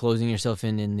Yeah. even closing yourself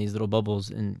in these little bubbles.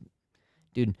 And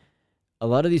dude, a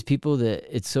lot of these people that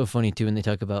it's so funny too when they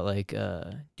talk about like,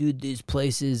 dude, these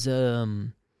places,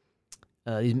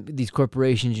 these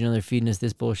corporations, you know, they're feeding us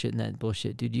this bullshit and that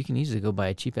bullshit. Dude, you can easily go buy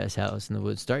a cheap ass house in the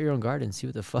woods, start your own garden, see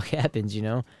what the fuck happens, you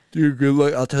know? Dude, good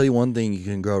luck. I'll tell you one thing you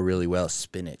can grow really well: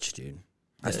 spinach, dude.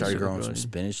 I Yeah, started shit will growing grow some in.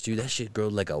 spinach, dude. That shit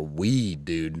growed like a weed,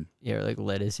 dude. Yeah, or like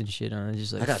lettuce and shit on it.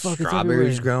 Just like I got fuck, it's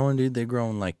strawberries everywhere. growing, dude. They're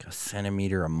growing like a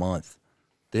centimeter a month.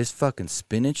 This fucking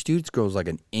spinach, dude, grows like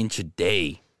an inch a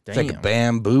day. It's like a Damn.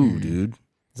 bamboo, dude.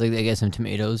 It's like they got some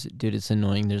tomatoes, dude. It's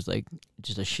annoying. There's like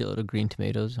just a shitload of green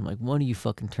tomatoes. I'm like, one of you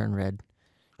fucking turn red.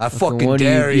 I one fucking of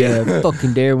dare you. Yeah,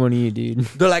 fucking dare one of you, dude.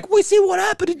 They're like, we see what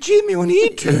happened to Jimmy when he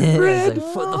turned It's red.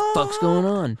 like, what the fuck's going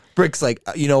on? Brick's like,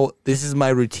 you know, this is my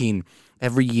routine.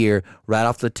 every year, right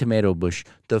off the tomato bush.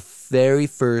 The very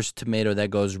first tomato that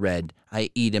goes red, I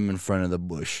eat them in front of the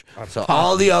bush. So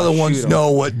all the other ones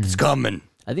know what's coming.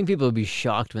 I think people would be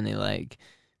shocked when they like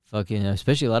fucking,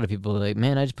 especially a lot of people are like,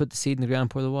 man, I just put the seed in the ground,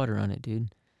 pour the water on it, dude.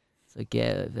 It's like,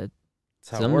 yeah, that's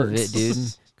how some it of works. it, dude.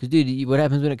 Because, dude, what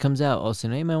happens when it comes out? All of a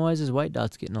sudden, hey, man, why is this white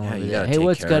dots getting all Yeah, over you there? gotta Hey, take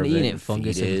what's care got of eating it it? and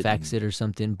Fungus feed it infects it or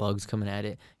something. Bugs coming at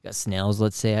it. You got snails,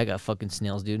 let's say. I got fucking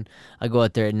snails, dude. I go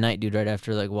out there at night, dude, right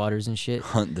after like waters and shit.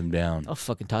 Hunt them down. I'll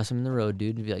fucking toss them in the road,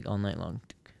 dude. It'd be like all night long.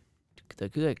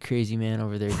 Look at that crazy man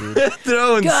over there, dude.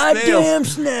 Throwing Goddamn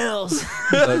snails!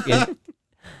 Fucking-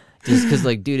 just because,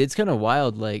 like, dude, it's kind of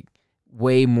wild. Like,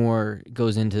 way more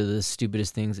goes into the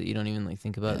stupidest things that you don't even like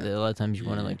think about. Yeah. That a lot of times you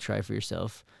want to like try for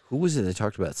yourself. Who was it that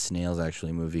talked about snails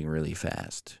actually moving really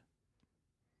fast?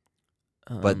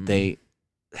 But they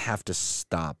have to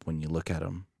stop when you look at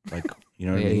them. Like, you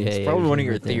know what I mean? It's probably one of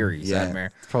your remember that. theories, Yeah, Admir.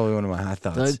 it's probably one of my high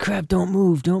thoughts. Like, crap, don't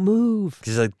move, don't move.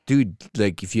 Because, like, dude,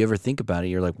 like, if you ever think about it,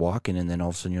 you're, like, walking, and then all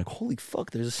of a sudden you're like, holy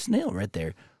fuck, there's a snail right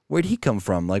there. Where'd he come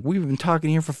from? Like, we've been talking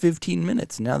here for 15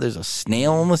 minutes. Now there's a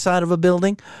snail on the side of a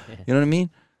building. You know what I mean?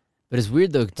 But it's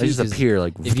weird, though, They too, just 'cause appear,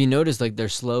 like, if you notice, like, they're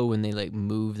slow when they, like,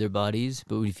 move their bodies.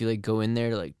 But if you, like, go in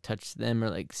there to, like, touch them or,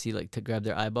 like, see, like, to grab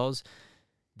their eyeballs,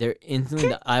 they're instantly,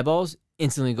 the eyeballs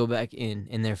instantly go back in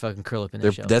and they're fucking curl up in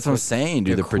their shell. that's what I'm saying,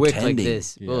 dude. They're quick pretending. like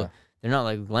this. Yeah. Well, they're not,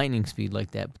 like, lightning speed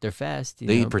like that, but they're fast. You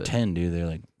They know, but- pretend, dude. They're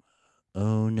like,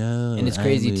 oh, no. And it's I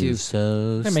crazy, move too.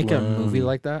 So They make a slow. movie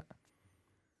like that.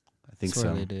 I think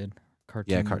Swear so. they did.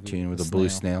 Yeah, movie cartoon with a blue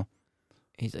snail.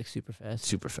 He's, like, super fast.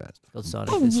 Super fast. It's called Sonic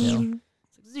the Snail.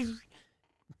 It's like,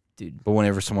 dude, But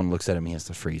whenever someone looks at him, he has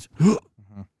to freeze. Mhm.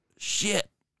 Shit.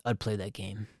 I'd play that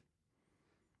game.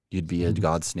 You'd be a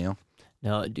god snail.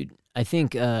 No, dude, I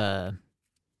think,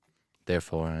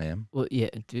 Therefore, I am. well, yeah,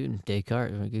 dude,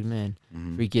 Descartes, a good man.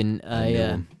 Mhm. Freaking, I knew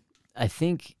him. I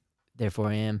think, therefore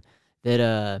I am,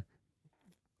 that,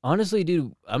 honestly,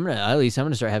 dude, I'm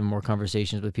gonna start having more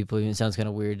conversations with people. Even it sounds kind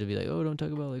of weird to be like, oh, don't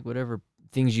talk about like whatever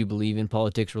things you believe in,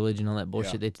 politics, religion, all that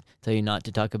bullshit they tell you not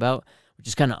to talk about, which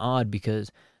is kind of odd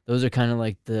because those are kind of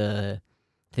like the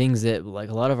things that like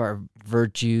a lot of our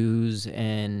virtues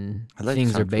and I'd like to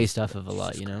things talk are to based this- off of a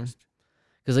lot, Jesus you know? Christ.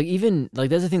 Because like even like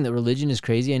that's the thing that religion is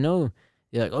crazy. I know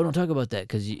you're like, oh, don't talk about that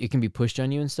because it can be pushed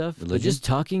on you and stuff. But Religion? just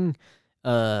talking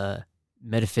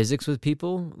metaphysics with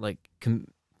people, like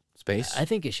Space? I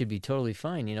think it should be totally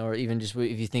fine, you know. Or even just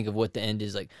if you think of what the end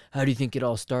is, like, how do you think it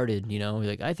all started? You know,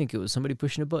 like I think it was somebody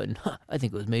pushing a button. I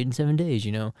think it was made in 7 days.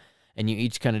 You know, and you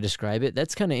each kind of describe it.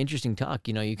 That's kind of interesting talk.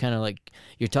 You know, you kind of like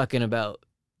you're talking about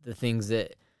the things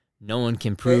that no one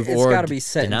can prove It's or got to be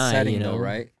set deny, in setting, you know? though,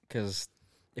 right? Because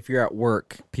if you're at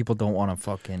work, people don't want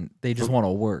to they just want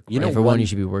to work. You right? know, for one, one- you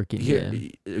should be working. Here,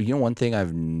 Yeah. you know, one thing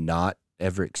I've not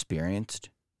ever experienced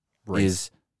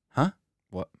is, huh?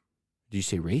 What? Did you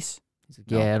say race? He's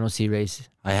like, No. yeah, I don't see race.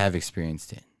 I have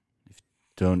experienced it.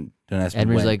 Don't ask me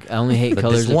Edmund's when. like, I only hate But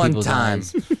colors this of one people's time,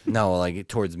 eyes. no, like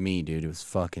towards me, dude, it was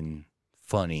fucking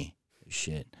funny as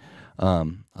shit. I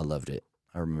loved it.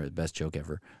 I remember the best joke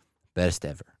ever, best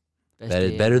ever, Best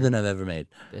better day than I've ever made.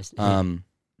 ever. Best, Um,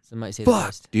 some might say the fuck,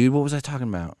 best. dude, what was I talking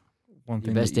about? One Your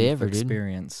thing best that day you've ever, dude.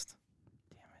 experienced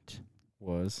Damn it.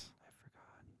 was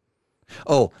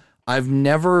Oh, I've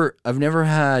never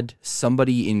had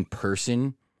somebody in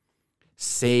person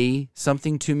say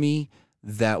something to me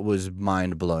that was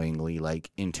mind-blowingly like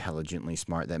intelligently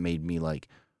smart that made me like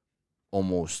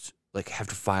almost like have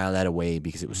to file that away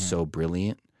because it was so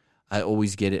brilliant. I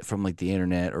always get it from like the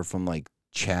internet or from like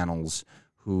channels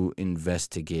who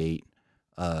investigate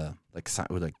like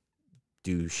would like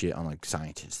do shit on like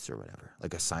scientists or whatever.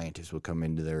 Like a scientist would come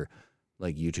into their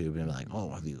like YouTube and be like,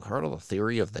 oh, have you heard of the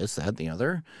theory of this, that, and the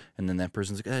other? And then that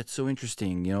person's like, it's so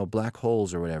interesting, you know, black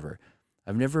holes or whatever.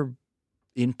 I've never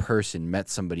in person met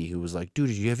somebody who was like, dude,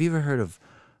 have you ever heard of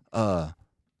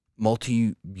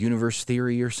multi-universe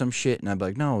theory or some shit? And I'd be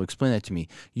like, no, explain that to me.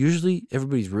 Usually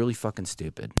everybody's really fucking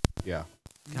stupid. yeah.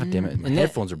 God damn it. My And that-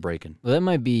 headphones are breaking. Well, that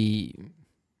might be.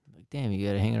 Like, damn, you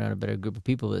got to hang around a better group of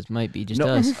people. That might be just No,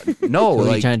 us. no, So are you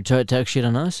like, trying to talk shit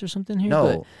on us or something here?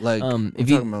 no, like, if I'm you-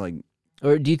 talking about like,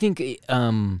 Or do you think,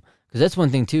 because that's one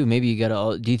thing too, maybe you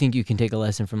gotta, do you think you can take a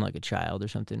lesson from like a child or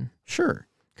something? sure.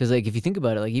 Because like if you think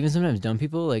about it, like even sometimes dumb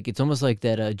people, like it's almost like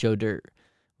that Joe Dirt,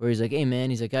 where he's like, hey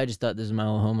man, he's like, I just thought this was my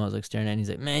old home. I was like staring at it. And he's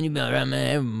like, man, you been around,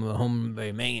 man, I'm a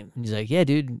homeboy man. And he's like, yeah,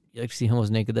 dude, you like to see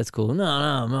homos naked? That's cool. No,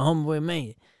 I'm a homeboy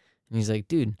man. And he's like,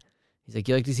 dude, he's like,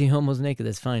 you like to see homos naked?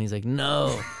 That's fine. He's like, no,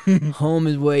 home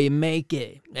is where you make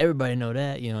it. Everybody know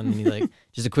that, you know. And then he's like,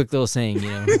 just a quick little saying, you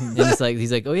know. And it's like,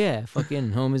 he's like, oh yeah,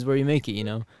 fucking home is where you make it, you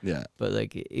know. Yeah. But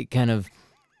like it kind of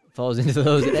falls into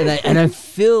those, and I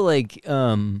feel like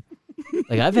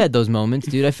I've had those moments,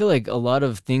 dude. I feel like a lot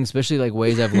of things, especially like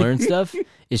ways I've learned stuff,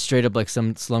 is straight up like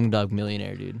some Slumdog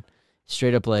Millionaire, dude.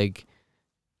 Straight up like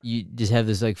you just have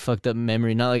this like fucked up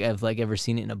memory. Not like I've like ever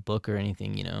seen it in a book or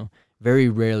anything, you know. Very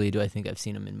rarely do I think I've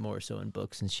seen him in more so in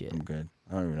books and shit. I'm good.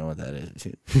 I don't even know what that is.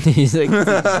 He's like, what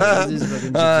is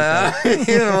fucking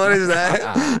what is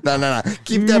that? No.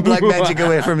 Keep that black magic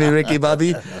away from me, Ricky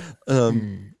Bobby.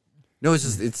 No,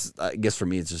 it's just, I guess for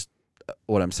me, it's just,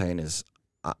 what I'm saying is,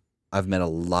 I've met a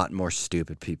lot more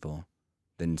stupid people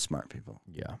than smart people.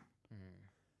 Yeah.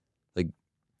 Like,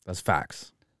 that's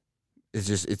facts. It's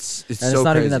just, it's And so it's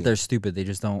not crazy. even that they're stupid. They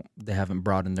just they haven't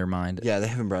broadened their mind Yeah, they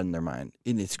haven't broadened their mind.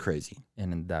 And it's crazy.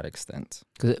 in that extent.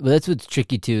 But that's what's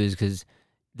tricky too, is because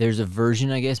there's a version,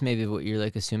 I guess, maybe of what you're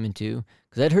like assuming too.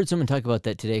 Because I'd heard someone talk about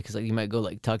that today. Because like you might go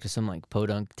like talk to some like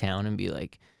podunk town and be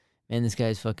like, "Man, this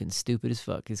guy's fucking stupid as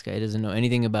fuck. This guy doesn't know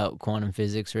anything about quantum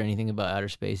physics or anything about outer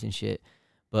space and shit."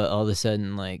 But all of a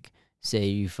sudden, like, say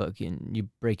you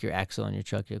break your axle on your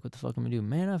truck, you're like, "What the fuck am I doing?"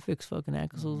 "Man, I fix fucking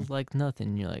axles like nothing."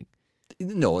 And you're like,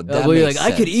 No, that well, you're makes like,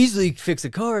 "I could sense. easily fix a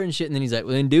car and shit." And then he's like,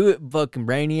 "Well, then do it, fucking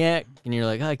brainiac." And you're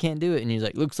like, "Oh, I can't do it." And he's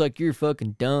like, "Looks like you're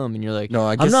fucking dumb." And you're like, No,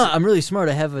 I "I'm guess- not. I'm really smart.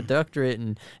 I have a doctorate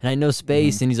and I know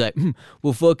space." And he's like,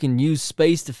 "We'll fucking use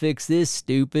space to fix this,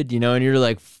 stupid." You know? And you're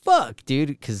like, "Fuck, dude,"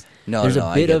 because there's a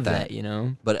I bit get of that, you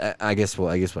know? But I guess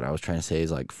what I was trying to say is,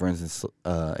 like, for instance,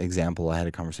 example, I had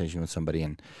a conversation with somebody,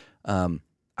 and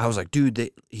I was like,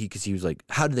 dude, because he was like,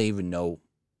 how do they even know,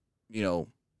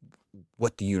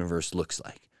 what the universe looks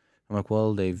like? I'm like,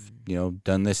 well, they've,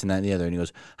 done this and that and the other. And he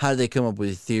goes, how did they come up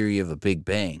with a theory of a Big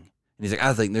Bang? And he's like,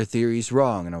 I think their theory's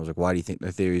wrong. And I was like, why do you think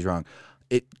their theory's wrong?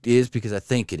 It is because I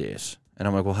think it is. And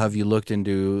I'm like, well, have you looked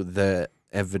into the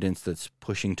evidence that's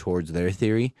pushing towards their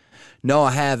theory? No,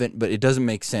 I haven't, but it doesn't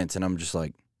make sense. And I'm just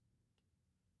like,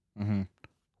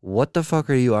 what the fuck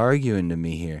are you arguing to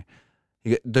me here?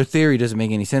 Their theory doesn't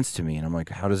make any sense to me. And I'm like,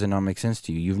 how does it not make sense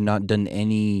to you? You've not done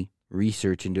any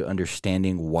research into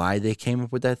understanding why they came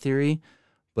up with that theory,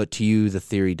 but to you, the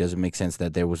theory doesn't make sense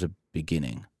that there was a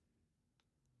beginning.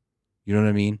 You know what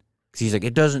I mean? Because he's like,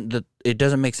 it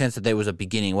doesn't make sense that there was a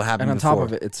beginning. What happened And on before? top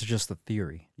of it, it's just a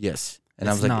theory. Yes. And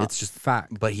I was like, not it's just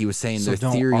fact. But he was saying So their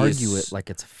don't theory argue is it like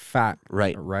it's fact.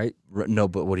 right. Right? No,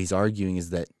 but what he's arguing is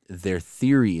that their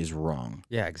theory is wrong.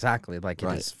 Yeah, exactly. Like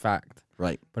Right. it is fact.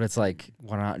 Right. But it's like,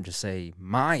 why not just say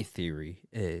my theory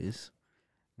is,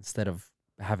 instead of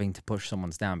having to push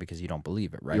someone's down because you don't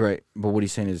believe it, right? You're right. But what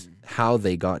he's saying is how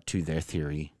they got to their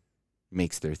theory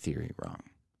makes their theory wrong.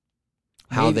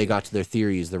 How Maybe- they got to their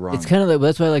theory is the wrong. It's kind of like,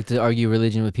 that's why I like to argue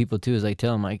religion with people too, is like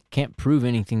tell them, I can't prove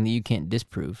anything that you can't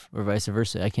disprove, or vice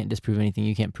versa. I can't disprove anything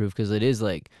you can't prove, because it is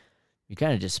like, you're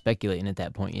kind of just speculating at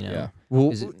that point, you know? Yeah.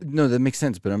 Well, Is it- no, that makes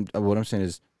sense. But what I'm saying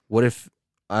is, what if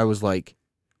I was like,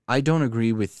 I don't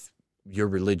agree with your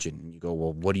religion? And you go,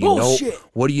 well, what do you Bullshit. know?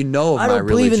 What do you know of I my don't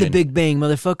believe in religion? the Big Bang,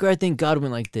 motherfucker. I think God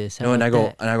went like this. How No, and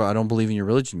about I go, I don't believe in your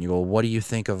religion. You go, what do you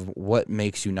think of what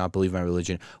makes you not believe my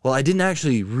religion? Well, I didn't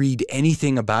actually read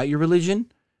anything about your religion.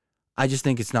 I just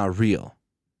think it's not real.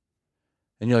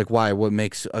 And you're like, why? What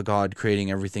makes a God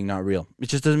creating everything not real? It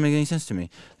just doesn't make any sense to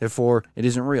me. Therefore, it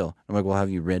isn't real. I'm like, well,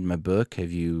 have you read my book?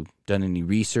 Have you done any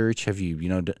research? Have you,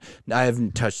 I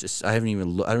haven't touched this. I don't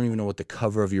even know what the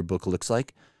cover of your book looks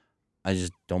like. I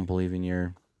just don't believe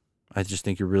in I just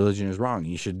think your religion is wrong.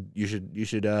 You should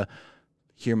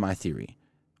hear my theory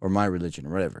or my religion or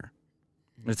whatever.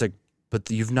 It's like, but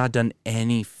you've not done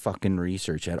any fucking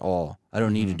research at all. I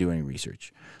don't need to do any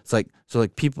research. It's like, so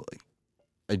like people,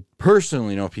 I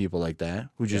personally know people like that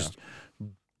who just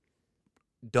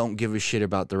don't give a shit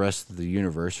about the rest of the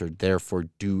universe, or therefore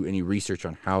do any research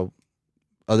on how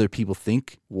other people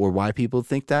think or why people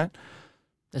think that.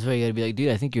 That's why you gotta be like, dude,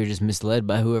 I think you're just misled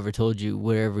by whoever told you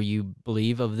whatever you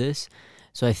believe of this.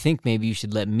 So I think maybe you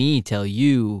should let me tell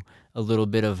you a little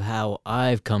bit of how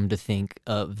I've come to think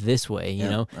of this way, you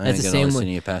know? I That's ain't the gonna same listen way.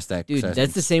 to you past that. Dude, session.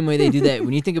 that's the same way they do that.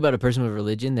 When you think about a person with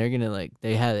religion, they're gonna like,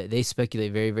 they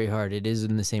speculate very, very hard. It is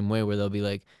in the same way where they'll be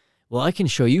like, well, I can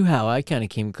show you how I kind of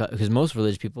came, because most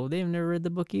religious people, they've never read the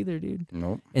book either, dude.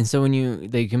 Nope. And so when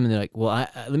they come and they're like, well,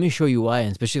 let me show you why,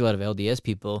 and especially a lot of LDS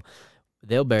people,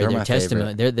 they'll bear They're their my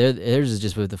testament. Theirs is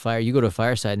just with the fire. You go to a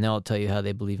fireside and they'll tell you how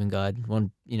they believe in God.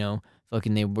 One,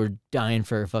 fucking they were dying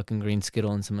for a fucking green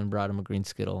Skittle and someone brought them a green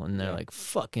Skittle and they're like,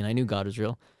 fucking, I knew God was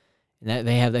real. And that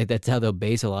they have, like, that's how they'll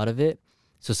base a lot of it.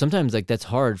 So sometimes like that's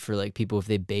hard for like people if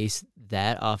they base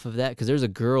that off of that. Because there's a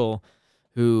girl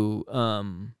who,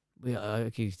 Don't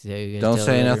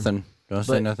say nothing. Don't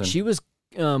say nothing. She was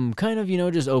kind of,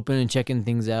 just open and checking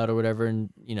things out or whatever, and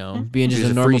being just She's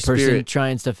a a normal free person spirit.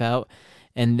 trying stuff out.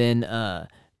 and then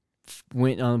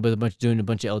went on with doing a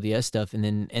bunch of LDS stuff, and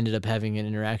then ended up having an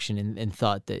interaction and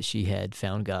thought that she had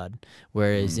found God,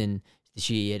 whereas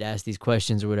she had asked these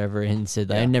questions or whatever and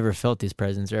said, I never felt these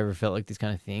presence or ever felt like these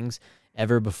kind of things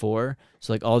ever before.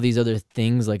 So like all these other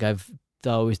things, like I've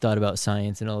always thought about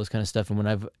science and all this kind of stuff, and when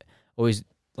I've always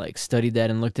like studied that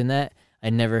and looked in that, I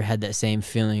never had that same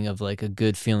feeling of like a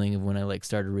good feeling of when I like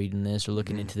started reading this or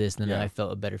looking into this, and then I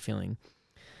felt a better feeling.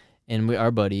 And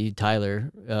our buddy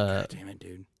Tyler, God damn it,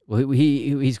 dude. well,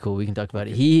 he's cool. We can talk about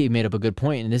it. He made up a good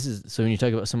point, and this is so when you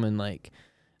talk about someone like,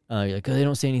 you're like, oh, they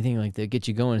don't say anything like that get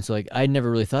you going. So like, I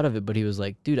never really thought of it, but he was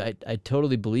like, dude, I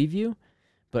totally believe you,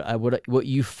 but what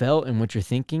you felt and what you're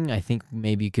thinking, I think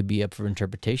maybe could be up for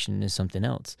interpretation as something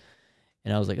else.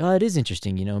 And I was like, oh, it is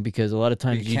interesting, because a lot of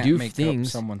times you do make things.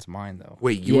 up someone's mind though.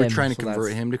 Wait, you were trying to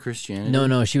convert him to Christianity?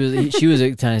 No, she was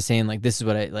kind of saying like, this is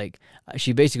what I like.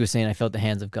 She basically was saying I felt the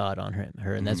hands of God on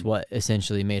her, and that's what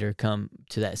essentially made her come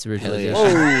to that realization.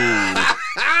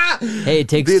 Hey, it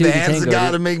takes two the to hands tango. of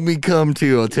God to make me come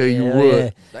too. I'll tell you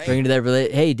what. Yeah. Bring to that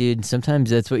hey, dude.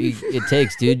 Sometimes that's what it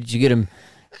takes, dude. Did you get him?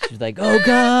 She's like, oh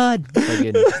God.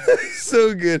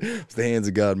 So good. It's the hands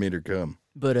of God made her come.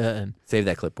 But save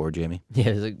that clipboard, Jamie.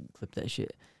 Yeah, like, clip that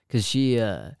shit. Because she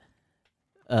had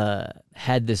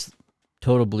this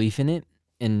total belief in it,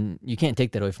 and you can't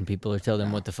take that away from people or tell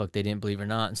them what the fuck they didn't believe or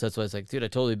not. And so that's why it's like, dude, I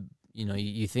totally,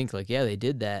 you think like, yeah, they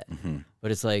did that,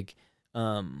 but it's like,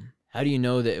 how do you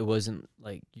know that it wasn't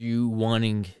like you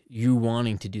wanting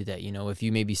to do that? If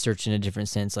you maybe search in a different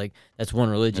sense, like that's one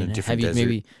religion. Have you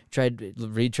maybe tried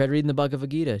reading the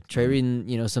Bhagavad Gita? Try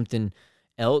reading, something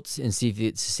else and see if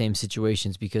it's the same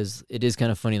situations, because it is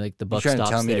kind of funny. Like the buck stops there. You're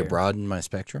trying to tell me to broaden my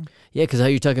spectrum? Yeah, because how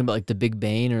you're talking about like the Big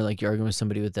Bang or like you're arguing with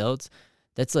somebody with else,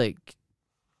 that's like,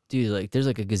 dude, like there's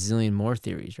like a gazillion more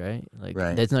theories, right? Like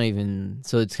that's not even.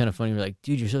 So it's kind of funny. We're like,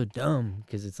 dude, you're so dumb,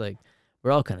 because it's like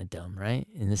we're all kind of dumb, right?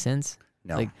 In the sense,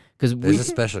 no, like because there's a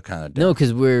special kind of dumb. No,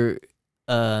 because we're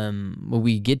when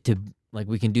we get to like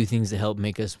we can do things to help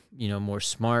make us more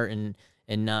smart and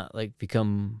not like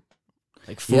become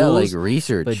like fools. Yeah, like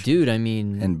research. But dude, I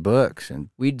mean, and books and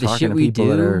the talking shit to we people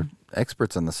do that are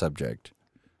experts on the subject.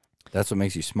 That's what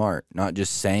makes you smart, not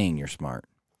just saying you're smart.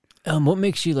 What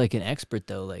makes you like an expert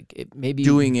though? Like it maybe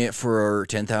doing it for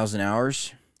 10,000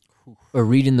 hours, or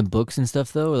reading the books and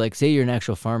stuff though. Or like say you're an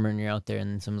actual farmer and you're out there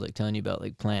and someone's like telling you about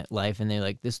like plant life, and they're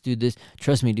like, this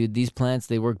trust me, dude, these plants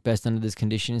they work best under this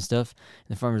condition and stuff.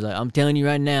 And the farmer's like, I'm telling you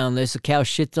right now, unless a cow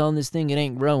shits on this thing, it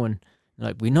ain't growing.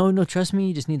 Like, we know, no, trust me,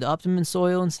 you just need the optimum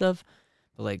soil and stuff.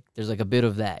 But, like, there's, like, a bit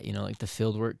of that, like the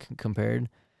field work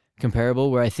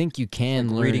comparable, where I think you can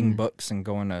like learn. Reading books and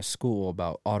going to school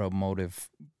about automotive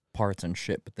parts and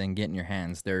shit, but then getting your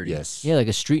hands dirty. Yes. Yeah, like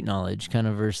a street knowledge kind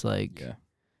of versus, like,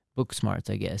 book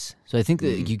smarts, I guess. So I think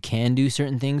that you can do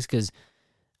certain things because,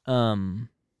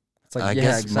 it's like, I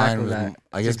guess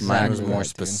mine was more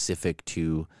specific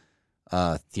to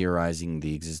theorizing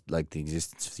the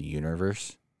existence of the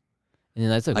universe. And then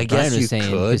that's like I what Brian guess was you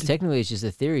saying, could. because technically it's just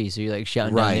a theory, so you're like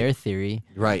shouting down their theory.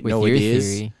 Right. With No, your it is.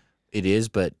 theory. It is,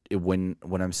 but when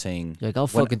I'm saying, You're like, I'll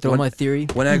fucking throw my theory.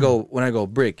 When I go,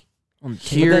 Brick,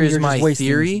 here is my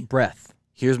theory. Breath.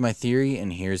 Here's my theory,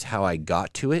 and here's how I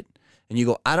got to it. And you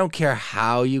go, I don't care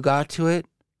how you got to it.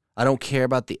 I don't care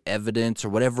about the evidence or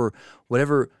whatever.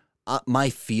 My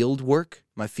field work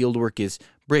is,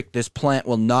 Brick, this plant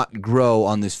will not grow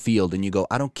on this field. And you go,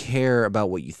 I don't care about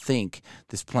what you think.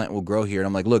 This plant will grow here. And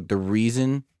I'm like, look, the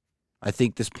reason I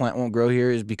think this plant won't grow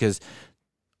here is because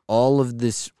all of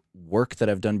this work that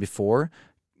I've done before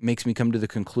makes me come to the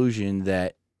conclusion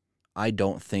that I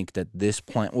don't think that this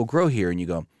plant will grow here. And you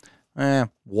go,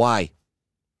 why?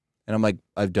 And I'm like,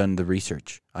 I've done the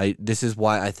research. This is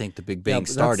why I think the Big Bang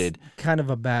started. That's kind of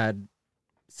a bad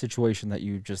situation that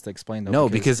you just explained. Though, no,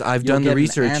 because I've done the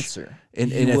research.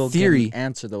 In a theory, get an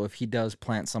answer though, if he does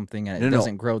plant something and it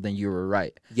doesn't grow, then you were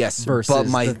right. Yes,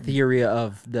 versus but the theory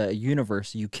of the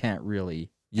universe, you can't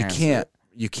really. You can't.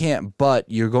 But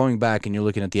you're going back and you're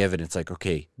looking at the evidence. Like,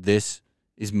 okay, this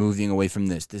is moving away from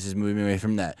this. This is moving away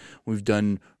from that. We've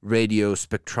done radio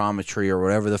spectrometry or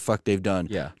whatever the fuck they've done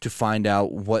to find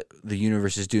out what the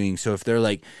universe is doing. So if they're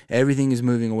like everything is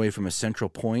moving away from a central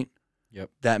point. Yep.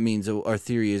 That means our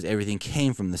theory is everything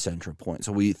came from the central point.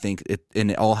 So we think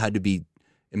it all had to be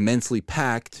immensely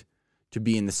packed to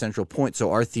be in the central point. So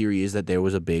our theory is that there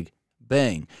was a Big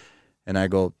Bang. And I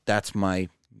go, that's my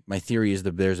theory is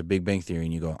that there's a Big Bang theory.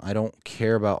 And you go, I don't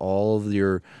care about all of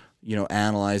your,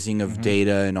 analyzing of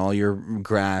data and all your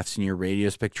graphs and your radio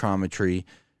spectrometry.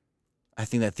 I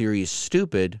think that theory is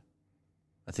stupid.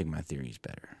 I think my theory is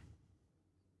better.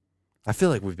 I feel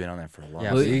like we've been on that for a long Yeah,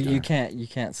 time. but you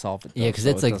can't solve it. Yeah, because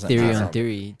that's like theory on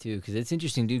theory too. Because it's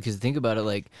interesting, dude. Because think about it,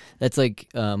 like that's like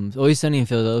Always Sunny in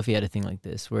Philadelphia had a thing like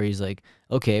this, where he's like,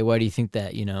 okay, why do you think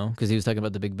that? You know, because he was talking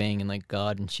about the Big Bang and like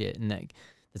God and shit, and like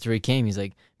that's where he came. He's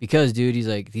like, because dude, he's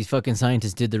like, these fucking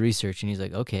scientists did the research, and he's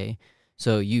like, okay,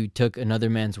 so you took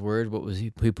another man's word, what was he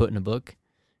put in a book?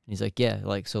 And he's like, yeah,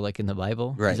 like so, like in the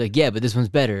Bible. Right. He's like, yeah, but this one's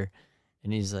better,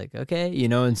 and he's like, okay, you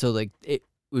know, and so like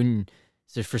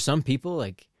so for some people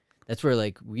like. That's where,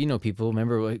 like, we know people,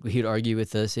 remember, he'd argue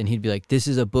with us, and he'd be like, this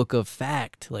is a book of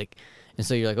fact, like, and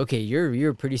so you're like, okay,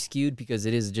 you're pretty skewed, because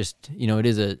it is just, you know, it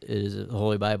is a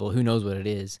Holy Bible, who knows what it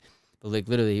is, but, like,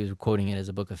 literally, he was quoting it as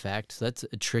a book of fact, so that's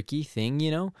a tricky thing,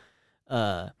 you know,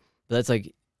 but that's,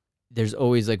 like, there's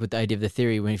always, like, with the idea of the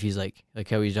theory, when if he's, like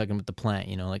how he's talking about the plant,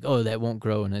 you know, like, oh, that won't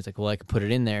grow, and it's like, well, I could put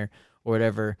it in there, or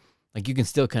whatever. Like, you can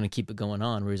still kind of keep it going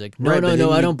on, where he's like, no,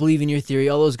 I don't believe in your theory.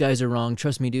 All those guys are wrong.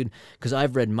 Trust me, dude, because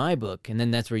I've read my book. And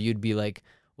then that's where you'd be like,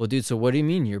 well, dude, so what do you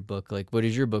mean your book? Like, what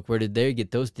is your book? Where did they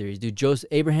get those theories? Dude,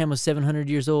 Abraham was 700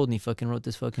 years old, and he fucking wrote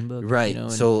this fucking book. Right. You know?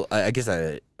 So I guess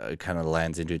that kind of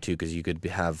lands into it, too, because you could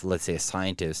have, let's say, a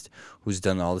scientist who's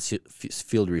done all this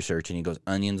field research, and he goes,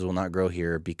 onions will not grow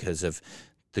here because of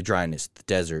the dryness, the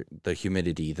desert, the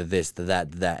humidity, the this, the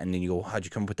that, and then you go, how'd you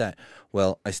come up with that?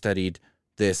 Well, I studied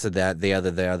this or that, the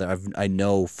other. I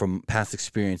know from past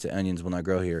experience that onions will not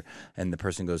grow here. And the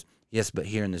person goes, yes, but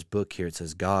here in this book here, it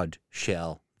says, God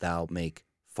shall thou make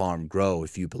farm grow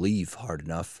if you believe hard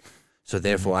enough. So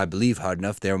therefore I believe hard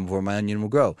enough, therefore my onion will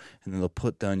grow. And then they'll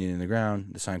put the onion in the ground.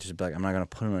 The scientist will be like, I'm not going to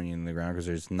put an onion in the ground because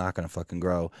it's not going to fucking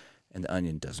grow. And the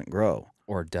onion doesn't grow.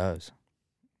 Or does.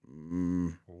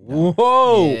 No.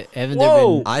 Whoa! Yeah, haven't there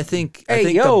been- I think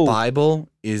Hey, the Bible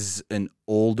is an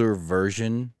older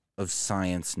version of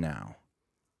science now.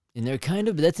 And they're kind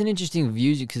of, that's an interesting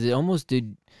view, because it almost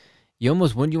did. You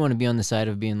almost wouldn't you want to be on the side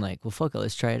of being like, well, fuck it,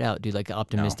 let's try it out, dude, like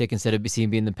optimistic instead of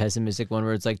being the pessimistic one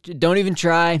where it's like, don't even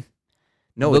try.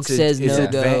 No, Book says no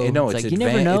go. No, It's it's like, you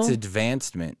never know. It's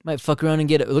advancement. Might fuck around and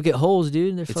look at holes,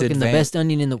 dude. They're fucking the best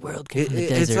onion in the world. Came from the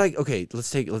desert. It's like, okay, let's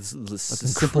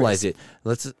simplify it.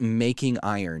 Let's making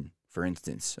iron, for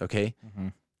instance. Okay,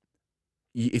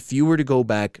 if you were to go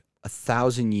back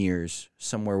 1,000 years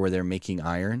somewhere where they're making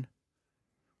iron,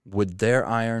 would their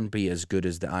iron be as good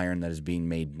as the iron that is being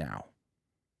made now?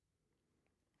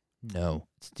 No.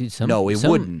 Dude, No, it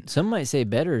wouldn't. Some might say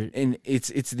better, And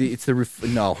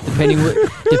no.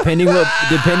 depending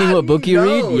what book you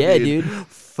No, read. Yeah, dude.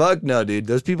 Fuck no, dude.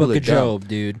 Those people Book are of dumb. Job,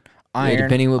 dude. Iron. Yeah,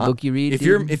 depending what book you read.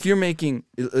 If you're making,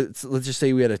 let's just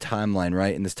say we had a timeline,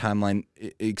 right? And this timeline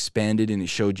expanded and it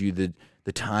showed you the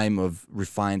time of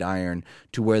refined iron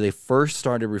to where they first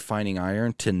started refining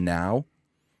iron to now.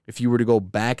 If you were to go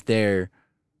back there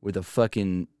with a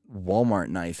fucking Walmart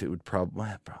knife, it would probably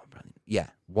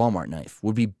Walmart knife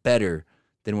would be better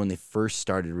than when they first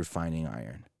started refining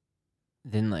iron.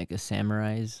 Then like a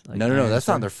samurai's. Like No, iron that's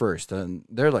not sword. their first.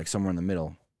 They're like somewhere in the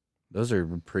middle. Those are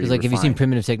pretty. Because like, have you seen refined.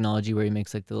 Primitive Technology where he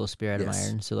makes like the little spear out of Yes.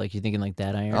 iron? So like, you're thinking like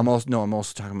that iron. I'm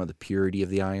also talking about the purity of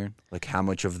the iron, like how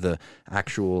much of the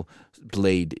actual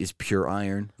blade is pure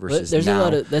iron But versus there's now. a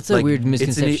lot of that's a Like, weird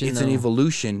misconception. It's an though.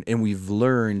 evolution, and we've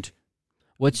learned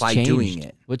What's by changed? doing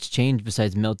it. What's changed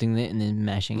besides melting it and then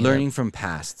mashing it? learning Up? from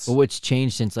pasts. Well, what's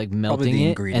changed since like melting the it and then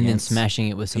ingredients. smashing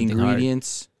it with The something hard?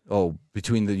 ingredients. Oh,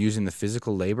 between using the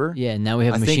physical labor. Yeah, now we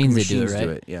have I think machines that machines do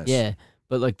it, right? yes. Yeah,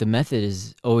 but like the method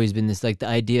has always been this, like the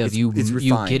idea of It's you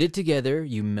refined. get it together,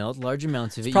 you melt large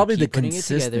amounts of it. It's probably you the keep putting it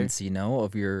together. consistency,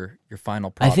 of your final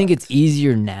I product. think it's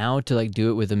easier now to like do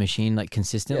it with a machine like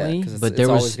consistently, because but there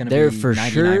was for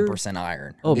 99%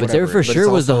 iron. Oh, but Whatever. there for But sure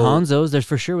it's was the also- Hanzos. There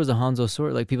for sure was the Hanzo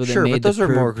sword, like people that Sure, made but those the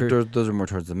are more per- those are more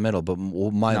towards the middle. But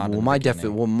Not in the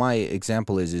beginning. my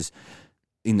example is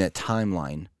in that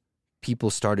timeline, people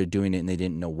started doing it and they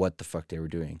didn't know what the fuck they were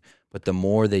doing. But the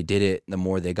more they did it, the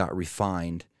more they got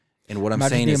refined. And what I'm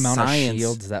Imagine saying the is amount science. of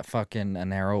shields that fucking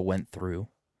an arrow went through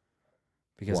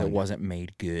because it One. wasn't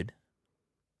made good.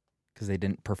 Because they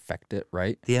didn't perfect it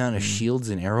right. The amount of shields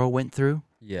an arrow went through.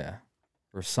 Yeah,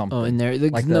 or something. Oh, and there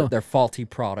like, like no, their faulty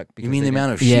product. You because mean they the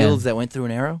amount of Yeah. shields that went through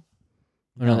an arrow?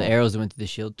 no, the no. arrows that went through the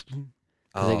shield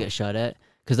because they Oh. got shot at.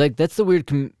 Because like that's the weird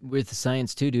with the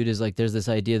science too, dude. Is like there's this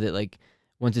idea that like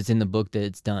once it's in the book that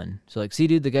it's done. So like, see,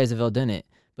 dude, the guys have all done it.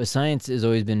 But science has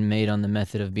always been made on the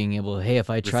method of being able, hey, if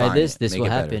I try Refine this, it, this make will it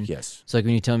better, happen. Yes. So like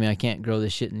when you tell me I can't grow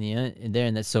this shit in there,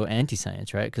 and that's so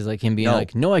anti-science, right? Because like him being No.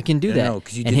 like, no, I can do No, that, no,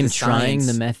 'cause you and did him the trying the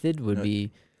science- method would No.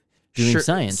 be doing Sure,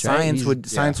 science, right? Science He's would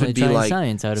trying be like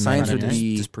science out of science man. would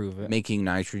be disprove it. making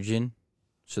nitrogen,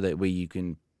 so that way you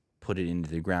can put it into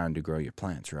the ground to grow your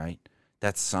plants. Right.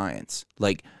 That's science.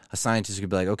 Like a scientist could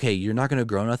be like, okay, you're not going to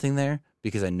grow nothing there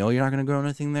because I know you're not going to grow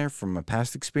nothing there from my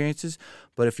past experiences.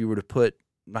 But if you were to put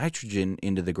nitrogen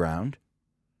into the ground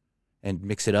and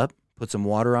mix it up, put some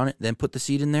water on it, then put the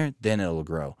seed in there, then it'll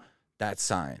grow. That's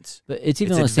science. But it's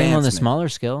even the same on the smaller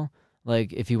scale.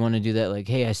 Like if you want to do that, like,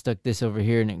 hey, I stuck this over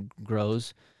here and it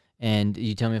grows, and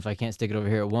you tell me if I can't stick it over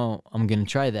here, it won't. I'm going to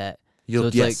try that. You'll,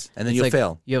 so yes, and then you'll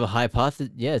fail. You have a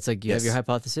hypothesis. Yeah, it's like you have your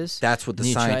hypothesis. That's what the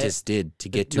scientist did to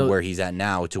get to where he's at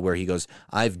now, to where he goes,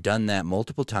 I've done that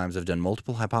multiple times. I've done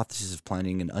multiple hypotheses of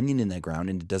planting an onion in that ground,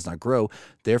 and it does not grow.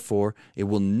 Therefore, it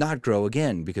will not grow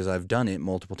again because I've done it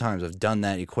multiple times. I've done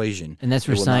that equation. And that's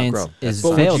where science has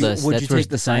failed us. That's where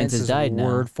the science has died now.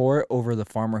 Word for it over the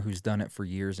farmer who's done it for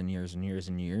years and years and years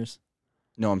and years?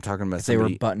 No, I'm talking about they were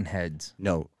button heads.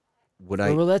 No.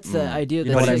 Well, that's the idea.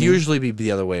 But it'd usually be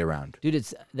the other way around. Dude,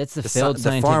 that's the failed scientific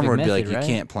method, the farmer would be like, right? you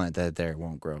can't plant that there, it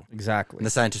won't grow. Exactly. And the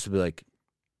scientist would be like,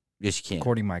 yes, you can.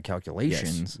 According to my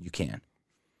calculations. Yes, you can.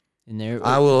 In there,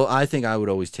 I think I would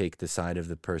always take the side of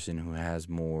the person who has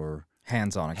more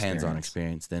hands-on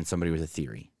experience than somebody with a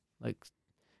theory. Like,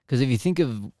 because if you think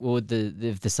of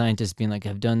if the scientist being like,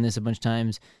 I've done this a bunch of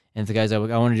times, and if the guy's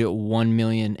like, I want to do it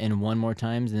 1,000,001 more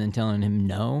times, and then telling him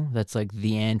no, that's like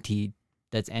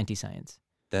that's anti-science.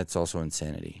 That's also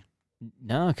insanity.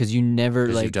 No, because you never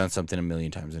you've done something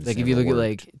 1,000,000 times. And like if you look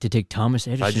at to take Thomas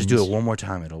Edison. If I just do it one more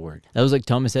time, it'll work. That was like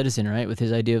Thomas Edison, right, with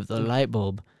his idea of the light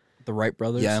bulb. The Wright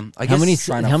brothers. Yeah, how many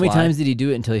times did he do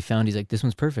it until he found he's like, this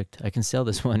one's perfect. I can sell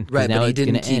this one. Right, now but he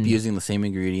didn't keep using the same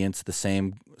ingredients, the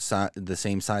same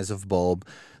size of bulb,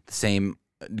 the same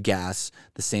gas,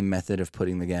 the same method of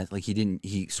putting the gas. Like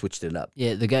he switched it up.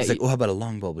 Yeah, the guy. He's like, oh, how about a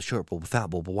long bulb, a short bulb, a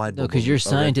fat bulb, a wide bulb? No, because your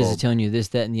scientist is telling you this,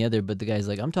 that, and the other, but the guy's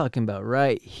like, I'm talking about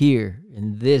right here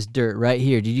in this dirt, right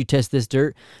here. Did you test this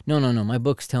dirt? No. My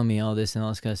books tell me all this and all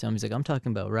this kind of stuff. He's like, I'm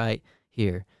talking about right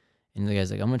here, and the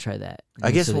guy's like, I'm gonna try that. And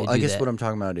I guess what I'm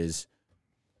talking about is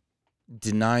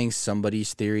denying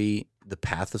somebody's theory, the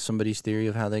path of somebody's theory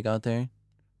of how they got there.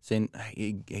 Saying,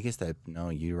 I guess that no,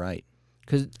 you're right.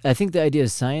 Because I think the idea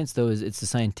of science, though, is it's a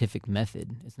scientific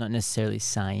method. It's not necessarily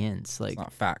science. Like, it's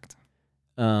not fact.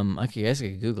 I guess I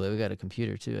could Google it. We got a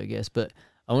computer too, I guess. But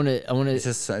I want to.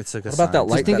 It's like what about that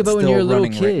light? Just think about when you're a little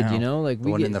kid. You know, like the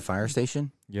one in the fire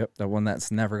station. Yep, the one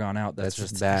that's never gone out. That's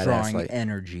just drawing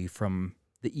energy from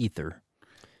the ether.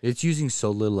 It's using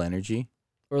so little energy.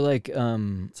 Or like,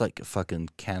 it's like a fucking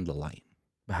candlelight.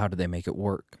 But how do they make it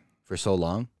work for so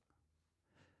long?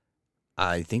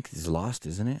 I think it's lost,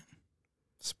 isn't it?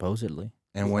 Supposedly.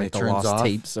 And when like it turns lost off,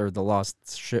 tapes or the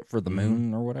lost shit for the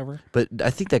moon or whatever. But I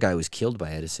think that guy was killed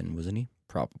by Edison, wasn't he?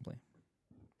 Probably.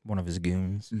 One of his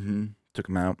goons. Mm-hmm. Took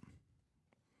him out.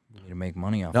 You need to make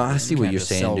money off. No, I see what you're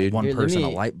saying, dude. One person a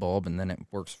light bulb and then it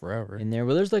works forever. In there,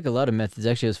 well, there's like a lot of methods.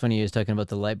 Actually, it was funny you was talking about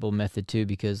the light bulb method too,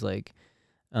 because here's like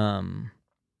one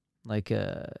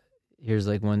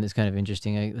that's kind of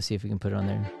interesting. Let's see if we can put it on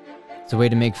there. It's a way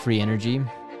to make free energy.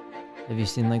 Have you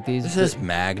seen like these? This is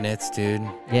magnets, dude.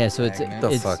 Yeah, so Get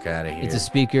the fuck out of here. It's a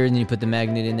speaker, and then you put the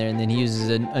magnet in there, and then he uses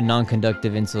a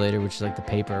non-conductive insulator, which is like the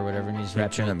paper or whatever, and you just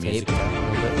wrap it in tape.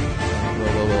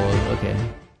 Whoa. Okay,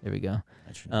 there we go.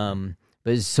 But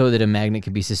it's so that a magnet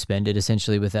can be suspended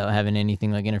essentially without having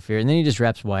anything like interfere, and then he just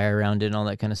wraps wire around it and all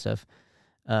that kind of stuff.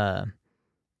 And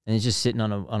it's just sitting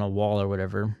on a wall or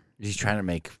whatever. Is he trying to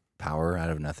make power out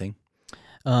of nothing?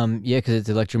 Yeah, because it's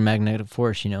electromagnetic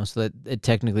force, you know, so that it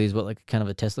technically is what, like kind of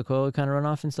a Tesla coil would kind of run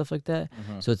off and stuff like that.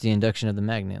 Mm-hmm. So it's the induction of the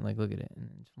magnet. Like, look at it.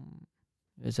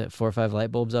 It's at 4 or 5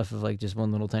 light bulbs off of like just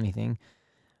one little tiny thing.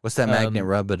 What's that magnet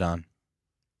rub it on?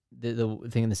 The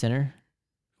thing in the center?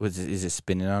 Is it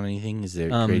spinning on anything? Is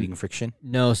it creating friction?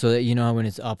 No, so that you know how when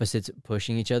it's opposites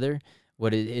pushing each other,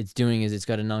 what it's doing is it's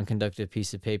got a non-conductive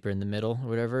piece of paper in the middle or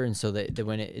whatever, and so that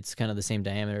when it's kind of the same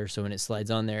diameter, so when it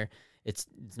slides on there, it's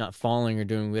not falling or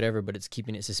doing whatever, but it's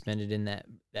keeping it suspended in that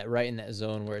right in that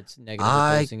zone where it's negative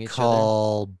opposing each other. I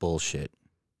call bullshit.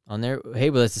 On there?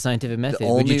 Hey, well, that's the scientific method.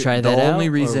 Would you try that out? The only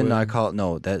reason I call it,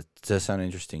 no, that does sound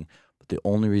interesting, but the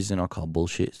only reason I'll call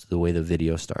bullshit is the way the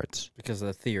video starts. Because of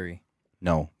the theory.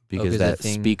 No, because that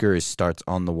speaker starts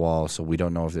on the wall, so we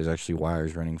don't know if there's actually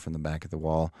wires running from the back of the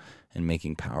wall and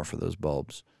making power for those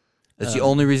bulbs. That's the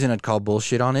only reason I'd call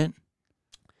bullshit on it.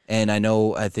 And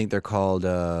I think they're called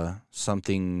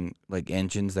something like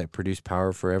engines that produce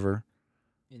power forever.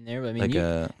 In there, I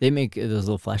mean, they make those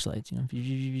little flashlights, you know.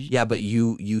 Yeah, but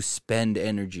you spend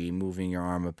energy moving your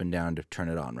arm up and down to turn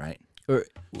it on, right?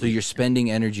 So you're spending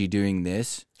energy doing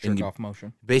this. Jerk off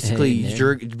motion. Basically,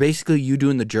 you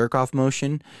doing the jerk off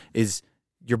motion is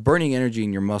you're burning energy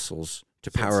in your muscles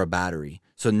to power a battery.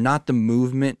 So not the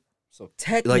movement So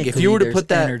technically, if you were to there's put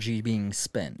that- energy being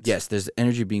spent. Yes, there's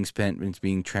energy being spent and it's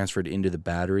being transferred into the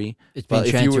battery. It's But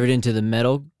being if you were- transferred into the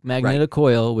metal magnetic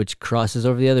coil, which crosses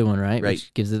over the other one, right? Right.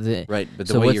 Which gives it the. Right, but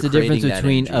the So way what's you're the difference creating that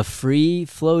between energy- a free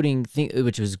floating thing,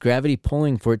 which was gravity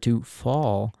pulling for it to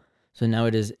fall, so now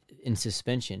it is in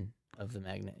suspension of the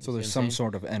magnet? You So see there's what I'm some saying?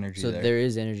 sort of energy So there. there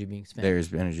is energy being spent.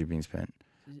 There's energy being spent.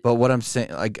 But what I'm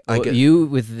saying, I Well, get you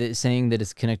with saying that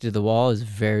it's connected to the wall is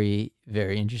very,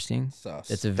 very interesting. Sus.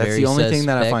 That's a that's very the only thing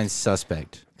that I suspect, find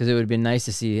suspect. because it would be nice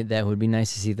to see. That would be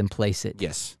nice to see them place it.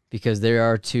 Yes. Because there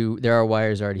are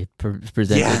wires already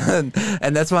presented. Yeah,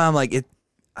 and that's why I'm like it.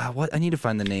 What I need to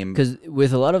find the name. Because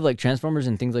with a lot of like transformers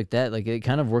and things like that, like it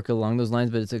kind of work along those lines,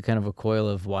 but it's a kind of a coil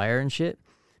of wire and shit.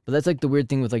 But that's like the weird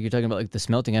thing with like you're talking about like the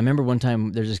smelting. I remember one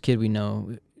time there's this kid we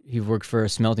know. He worked for a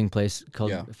smelting place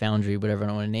called Foundry, whatever I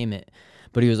don't want to name it.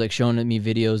 But he was like showing me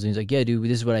videos, and he's like, "Yeah, dude,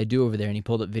 this is what I do over there." And he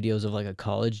pulled up videos of like a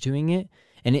college doing it,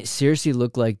 and it seriously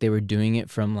looked like they were doing it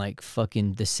from like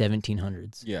fucking the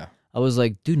 1700s. Yeah. I was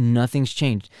like, dude, nothing's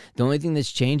changed. The only thing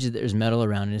that's changed is there's metal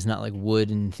around it. It's not like wood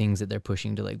and things that they're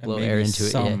pushing to like blow And air maybe into it.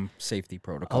 some Yeah. safety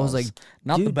protocols. I was like,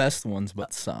 not the dude. best ones,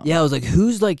 but some. Yeah, I was like,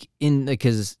 who's like in,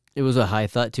 because it was a high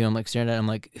thought too. I'm like staring at it. I'm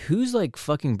like, who's like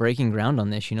fucking breaking ground on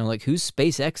this? You know, like who's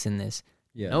SpaceX in this?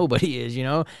 Yeah. Nobody is, you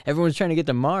know? Everyone's trying to get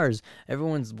to Mars.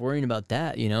 Everyone's worrying about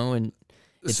that, you know? And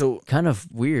it's So kind of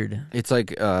weird. it's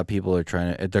like people are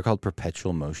trying to. They're called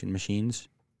perpetual motion machines.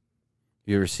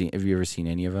 Have you ever seen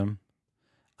any of them?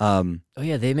 Oh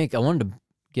yeah, they make. I wanted to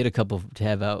get a couple to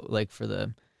have out like for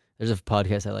the. There's a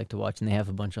podcast I like to watch, and they have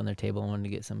a bunch on their table. I wanted to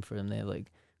get some for them. They have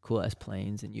like cool ass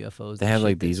planes and UFOs. They and have, shit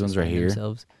like, that these ones right suspend here.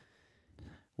 themselves.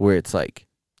 Where it's like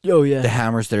Oh yeah, the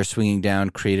hammers that are swinging down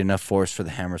create enough force for the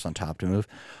hammers on top to move,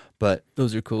 but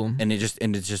those are cool. and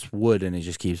it's just wood and it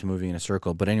just keeps moving in a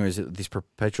circle. But anyways, these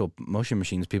perpetual motion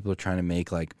machines, people are trying to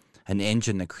make like an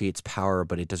engine that creates power,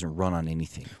 but it doesn't run on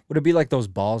anything Would it be like those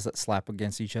balls that slap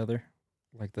against each other?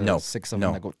 Like the No, 6 of no.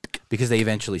 them that go. because they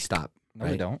eventually stop. No,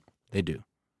 right? they don't. They do.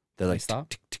 They're like stop?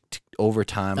 tick, tick, tick, tick. Over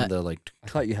time. They're like I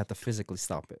thought you had to physically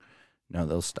stop it. no,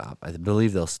 they'll stop. I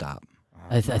believe they'll stop.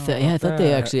 I thought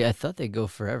they actually. I thought they go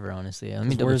forever. Honestly, let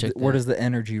me double check. Where does the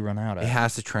energy run out It at?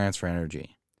 has to transfer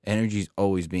energy. Energy's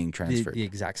always being the, transferred, the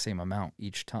exact same amount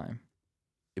each time.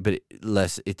 but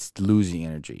it's losing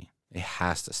energy. It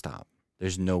has to stop.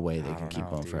 There's no way they I can don't keep know,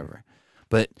 going dude. forever.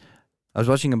 But I was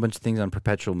watching a bunch of things on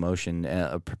perpetual motion,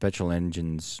 perpetual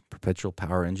engines, perpetual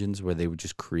power engines, where they would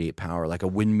just create power. Like a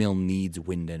windmill needs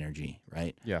wind energy,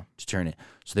 right? Yeah. To turn it.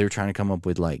 So they were trying to come up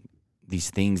with like these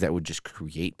things that would just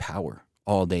create power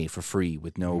all day for free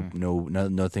with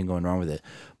nothing going wrong with it.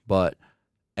 But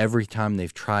every time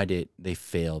they've tried it, they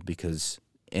fail because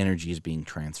energy is being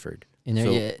transferred. In there,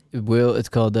 So- yeah, it's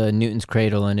called Newton's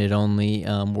cradle, and it only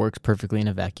works perfectly in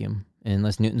a vacuum.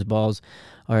 Unless Newton's balls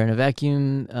are in a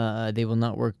vacuum, they will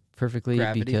not work perfectly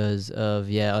Gravity? because of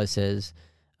it says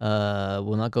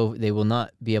will not go. They will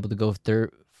not be able to go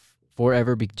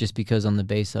forever just because on the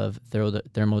base of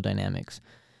thermodynamics.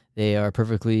 They are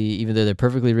perfectly, even though they're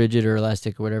perfectly rigid or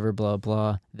elastic or whatever, blah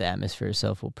blah. The atmosphere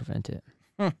itself will prevent it.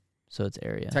 So it's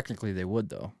area. Technically, they would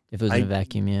though. If it was in a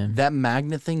vacuum, yeah. That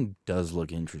magnet thing does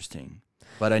look interesting,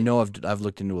 but I know I've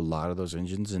looked into a lot of those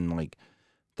engines and like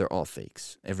they're all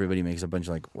fakes. Everybody makes a bunch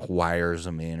of like wires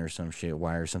them in or some shit,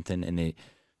 wire something, and they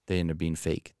end up being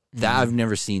fake. That I've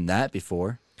never seen that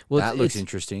before. Well, that looks it's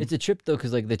interesting. It's a trip though,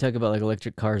 because like they talk about like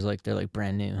electric cars, like they're like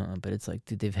brand new, huh? But it's like,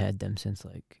 dude, they've had them since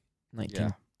like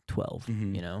 1912,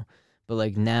 Mhm. you know. But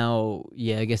like now,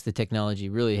 yeah, I guess the technology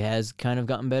really has kind of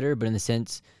gotten better, but in the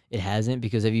sense it hasn't,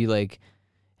 because have you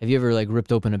ever like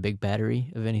ripped open a big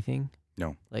battery of anything?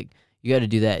 No. Like you got to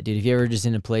do that, dude. If you're ever just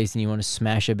in a place and you want to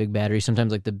smash a big battery,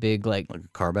 sometimes like the big like Like a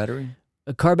car battery.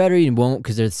 a car battery won't,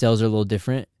 because their cells are a little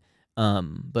different.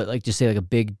 But like just say like a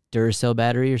big Duracell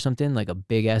battery or something, like a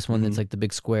big ass one that's Mhm. like the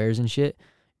big squares and shit.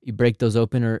 You break those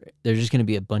open, or there's just gonna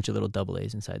be a bunch of little double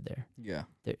A's inside there. Yeah.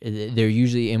 They're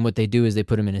usually, and what they do is they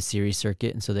put them in a series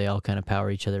circuit, and so they all kind of power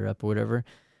each other up or whatever.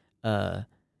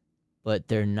 But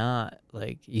they're not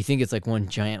like, you think it's like one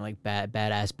giant like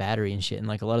badass battery and shit, and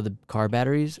like a lot of the car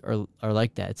batteries are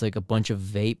like that. It's like a bunch of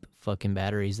vape fucking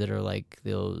batteries that are like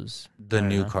those. The I don't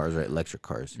new know. cars, right? Electric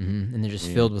cars. And they're just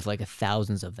Yeah. filled with like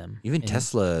thousands of them. Even And-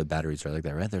 Tesla batteries are like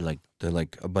that, right? They're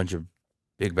like a bunch of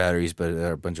big batteries, but there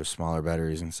are a bunch of smaller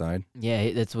batteries inside.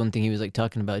 Yeah, that's one thing he was like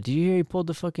talking about. Did you hear he pulled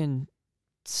the fucking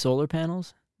solar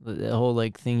panels? The whole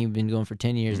like thing he'd been going for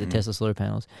 10 years, Mhm. the Tesla solar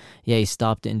panels. Yeah, he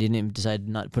stopped it and didn't even decide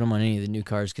not to put them on any of the new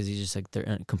cars because he's just like,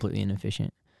 they're completely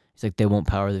inefficient. He's like, they won't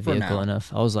power the For vehicle now.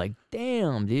 enough. I was like,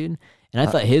 damn, dude. And I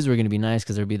thought his were going to be nice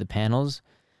because there'd be the panels.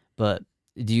 But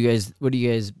what do you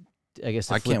guys I guess.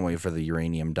 To I flip- can't wait for the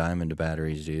uranium diamond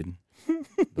batteries, dude.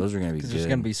 Those are gonna be Because good. there's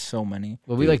gonna be so many.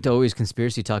 Well, we like to always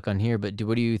conspiracy talk on here, but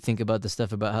what do you think about the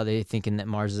stuff about how they thinking that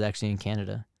Mars is actually in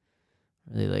Canada?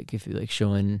 Are they like if you like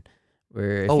showing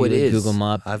where if Oh, you it like is. Google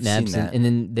Map I've maps seen that. and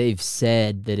then they've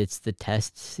said that it's the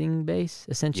testing base.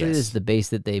 Essentially, this Yes. is the base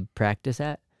that they practice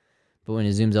at. But when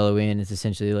it zooms all the way in, it's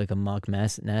essentially like a mock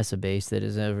NASA base that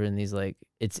is over in these like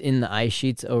it's in the ice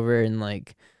sheets over in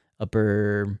like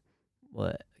upper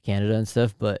Canada and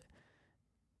stuff, but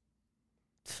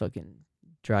it's fucking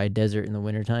dry desert in the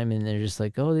wintertime, and they're just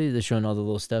like, oh, they're showing all the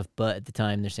little stuff, but at the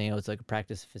time they're saying, oh, it's like a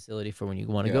practice facility for when you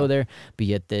want to go there, but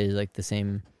yet there's like the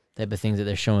same type of things that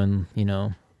they're showing, you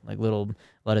know, like a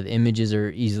lot of the images are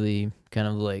easily kind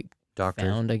of like Doctors.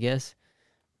 found, I guess,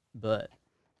 but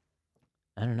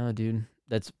I don't know, dude.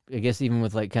 That's, I guess, even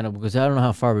with like kind of, because I don't know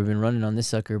how far we've been running on this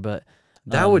sucker, but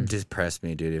That would depress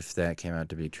me, dude, if that came out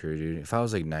to be true, dude. If I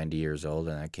was like 90 years old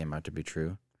and that came out to be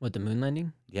true. what, the moon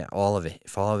landing? Yeah, all of it.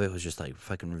 If all of it was just like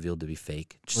fucking revealed to be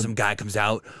fake. Just some guy comes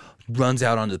out, runs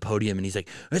out onto the podium, and he's like,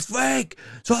 "It's fake!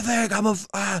 It's all fake!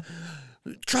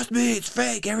 Trust me, it's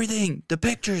fake, everything. The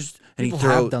pictures." And People he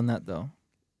throws. have done that though.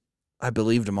 I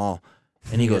believed them all.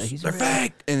 And he Yeah, goes, he's "They're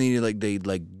right." fake!" And then they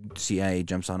CIA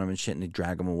jumps on him and shit, and they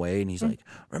drag him away. And he's like,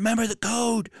 "Remember the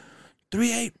code,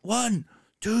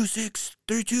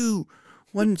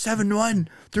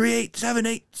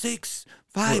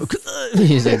 381-2632-171-38786-5."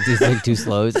 he's like too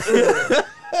slow.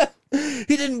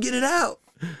 He didn't get it out.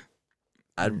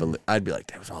 I'd be like,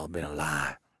 that was all been a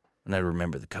lie. And I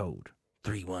remember the code,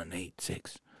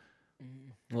 3186.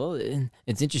 Well,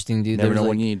 it's interesting, dude. Never There was, know like,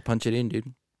 when you need to punch it in,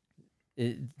 dude.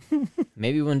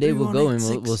 Maybe one day we'll go and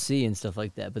 3186. we'll see and stuff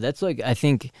like that. But that's like, I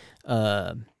think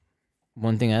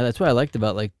one thing that's what I liked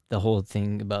about like the whole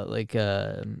thing about like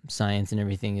science and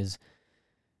everything is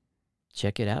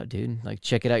check it out, dude. Like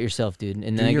check it out yourself, dude.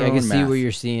 And Do then your I can own see math. where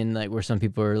you're seeing like where some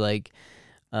people are like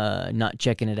not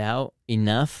checking it out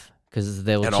enough because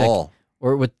they'll At check all.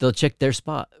 or what they'll check their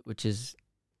spot, which is,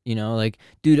 you know, like,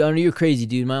 dude, I know you're crazy,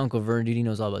 dude. My Uncle Vern, dude, he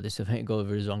knows all about this stuff. Hey, go over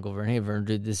to his Uncle Vern. Hey, Vern,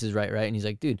 dude, this is right. And he's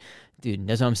like, dude,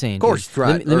 that's what I'm saying. Of course, dude. it's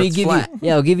right, Let or me it's give flat.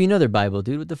 you, I'll give you another Bible,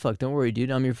 dude. What the fuck? Don't worry,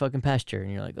 dude. I'm your fucking pastor. And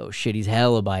you're like, oh shit, he's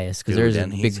hella biased because there's a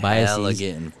big bias.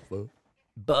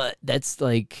 But that's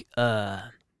like, I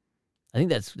think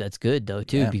that's good though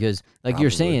too, Yeah, because like you're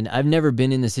probably. saying, I've never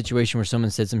been in the situation where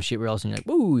someone said some shit where else and you're like,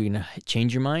 whoa, you're gonna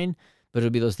change your mind. But it'll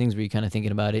be those things where you're kind of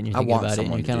thinking about it and you're I thinking want about it and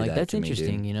someone you're to kind of do like, that that's to me, dude.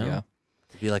 interesting, you know? Yeah.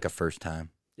 It'd be like a first time.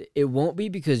 It won't be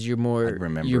because you're more I'd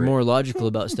remember you're it. more logical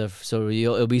about stuff. So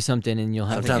it'll be something, and you'll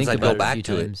have Sometimes to I think go about back it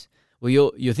a few to it. times. Well,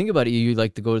 you'll think about it. You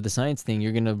like to go to the science thing.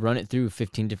 You're gonna run it through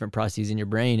 15 different processes in your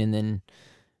brain, and then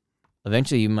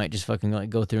eventually you might just fucking like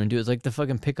go through and do it. It's like the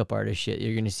fucking pickup artist shit.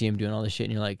 You're gonna see him doing all this shit,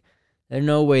 and you're like, there's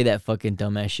no way that fucking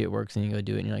dumbass shit works. And you go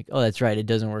do it, and you're like, oh, that's right, it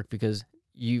doesn't work because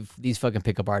these fucking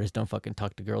pickup artists don't fucking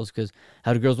talk to girls because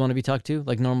how do girls want to be talked to?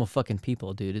 Like normal fucking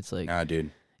people, dude. It's like. Nah, dude.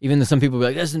 Even though some people be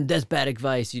like, that's bad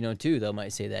advice, you know, too. They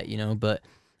might say that, you know. But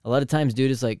a lot of times,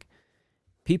 dude, it's like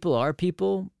people are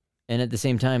people. And at the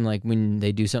same time, like when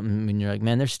they do something and you're like,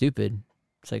 man, they're stupid.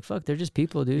 It's like, fuck, they're just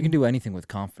people, dude. You can do anything with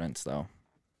confidence though.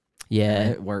 yeah. And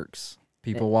it works.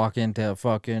 People walk into a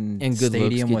fucking And good looks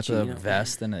stadium get with you, a you know?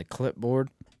 vest and a clipboard.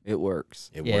 It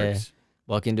works. It Yeah. works.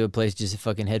 Walk into a place, just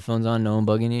fucking headphones on, no one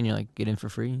bugging you, and you're like, get in for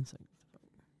free. It's like,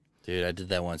 Dude, I did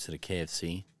that once at a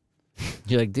KFC.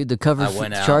 you're like, dude, the cover I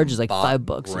went out charge and is like bought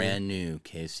 $5. brand new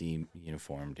KFC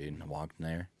uniform, dude. I walked in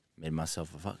there, made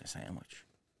myself a fucking sandwich.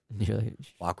 You're like,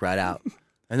 Walk right out.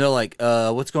 And they're like,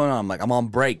 what's going on? I'm like, I'm on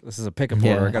break. This is a pickup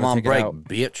Yeah. order. I I'm gotta on take break, it out.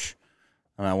 bitch.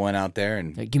 And I went out there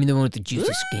and give me the one with the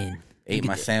juicy skin. ate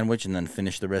my sandwich and then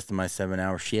finished the rest of my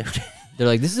 7-hour shift. They're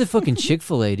like, this is a fucking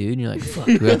Chick-fil-A, dude. And you're like, fuck,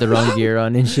 we got the wrong gear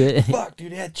on and shit. Fuck,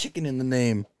 dude, it had chicken in the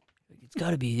name. It's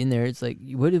got to be in there. It's like,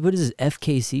 what is this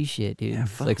FKC shit, dude? Yeah,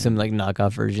 It's like some like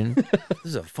knockoff version. This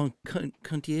is a fun,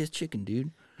 cunty ass chicken,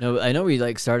 dude. No, I know we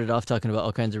like started off talking about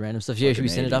all kinds of random stuff. Yeah, should we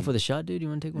send it off Fucking with a shot, dude? You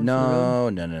want to take one for the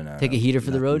road? No. Take a heater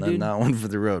for the road, dude? Not one for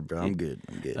the road, bro. I'm good.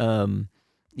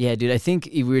 Yeah, dude. I think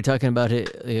we were talking about it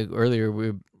earlier.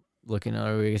 We were looking,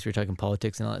 or I guess we were talking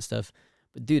politics and all that stuff.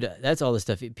 But dude, that's all the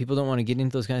stuff. If people don't want to get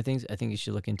into those kind of things, I think you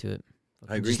should look into it.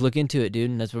 I agree. Just look into it, dude.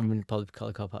 And that's what we're going to probably call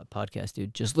a podcast,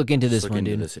 dude. Just look into this Just look one,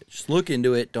 into dude. this. Just look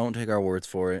into it. Don't take our words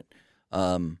for it.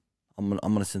 I'm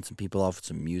gonna send some people off with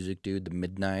some music, dude. The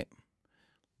Midnight.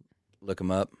 Look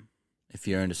them up. If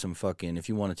you're into some fucking, if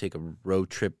you want to take a road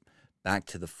trip back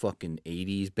to the fucking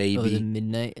 80s, baby. Oh, the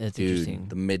Midnight. That's Dude, interesting.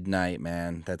 the Midnight,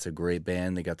 man. That's a great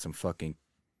band. They got some fucking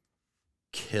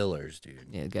killers, dude.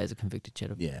 Yeah, the guy's a convicted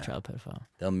child pedophile.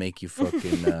 They'll make you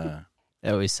fucking.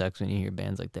 That always sucks when you hear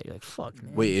bands like that. You're like, fuck,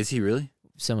 man. Wait, is he really?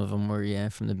 some of them were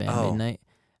from the band Oh. Midnight.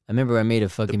 I remember I made a The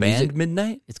fucking band music.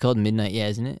 Midnight? It's called Midnight, yeah,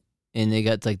 isn't it? And they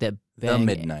got like that The bang.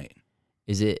 Midnight.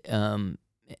 Is it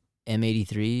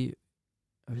M83?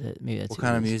 Or is that maybe that's What who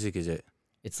kind it of is. music is it?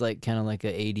 It's like kind of like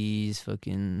a 80s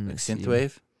fucking Like let's see.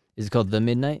 synthwave? Is it called The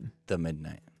Midnight? The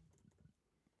Midnight.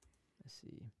 Let's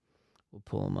see. We'll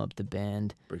pull them up. The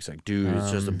band. Brick's like, dude,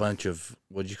 it's just a Um, bunch of,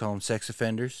 what'd you call them, sex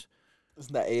offenders?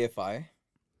 Isn't that AFI?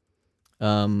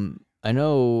 I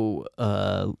know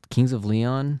Kings of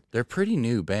Leon, They're a pretty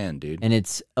new band, dude. and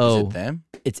it's Is oh, it them?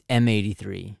 it's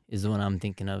M83 is the one I'm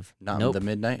thinking of. Not nope, The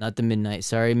Midnight? not the Midnight.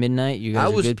 Sorry, Midnight. You guys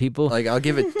I are was, good people. Like, I'll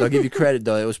give you credit,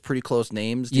 though. It was pretty close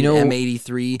names. Dude. You know,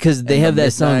 M83. Because they and have The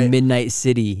that song Midnight. Midnight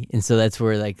City, and so that's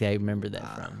where like I remember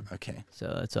that from. Okay. So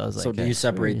that's why I was like. So do okay, you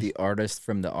separate where is- the artist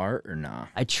from the art or nah?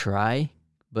 I try,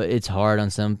 but it's hard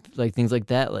on some like things like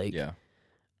that. Like Yeah.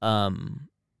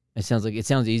 it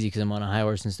sounds easy because I'm on a high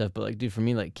horse and stuff. But like, dude, for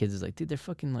me, like kids is like, dude, they're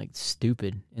fucking like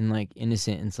stupid and like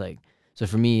innocent. And it's like, so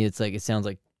for me, it's like it sounds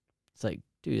like it's like,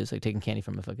 dude, it's like taking candy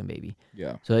from a fucking baby.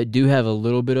 Yeah. So I do have a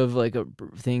little bit of like a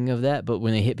thing of that. But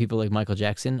when they hit people like Michael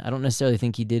Jackson, I don't necessarily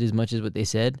think he did as much as what they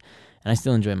said. And I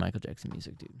still enjoy Michael Jackson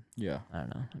music, dude. Yeah. I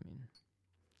don't know. I mean,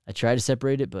 I try to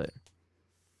separate it, but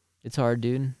it's hard,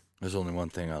 dude. There's only one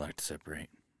thing I like to separate.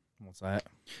 What's that?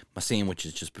 My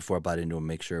sandwiches just before I bite into them,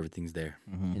 make sure everything's there.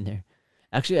 Mm-hmm. In there.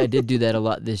 Actually, I did do that a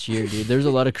lot this year, dude. There's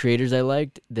a lot of creators I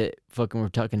liked that fucking were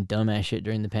talking dumbass shit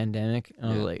during the pandemic. And I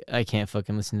was Yeah. like, I can't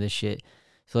fucking listen to this shit.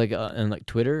 So like, on like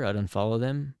Twitter, I'd unfollow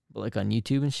them. But like on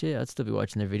YouTube and shit, I'd still be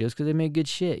watching their videos because they make good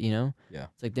shit, you know? Yeah.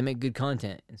 It's like they make good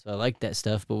content. And so I like that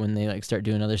stuff. But when they like start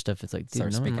doing other stuff, it's like, dude,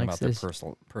 Start no one speaking likes about this.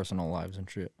 their personal lives and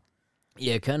shit.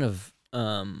 Yeah, kind of.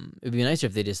 It'd be nicer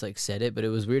if they just like said it, but it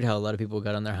was weird how a lot of people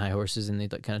got on their high horses and they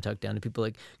like kind of talk down to people.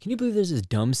 Like, can you believe there's this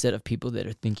dumb set of people that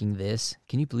are thinking this?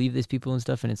 Can you believe these people and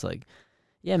stuff? And it's like,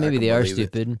 yeah, maybe can they are believe it.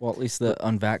 stupid. Well, at least the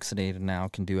unvaccinated now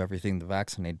can do everything the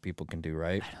vaccinated people can do,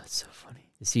 right? I know, it's so funny.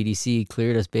 The CDC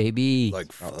cleared us, baby.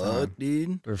 Like, About fuck, time.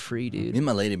 dude. We're free, Me dude. and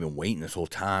my lady been waiting this whole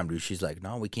time, dude. She's like,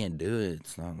 no, we can't do it.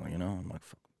 It's not, you know. I'm like,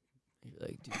 fuck. You're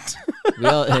like,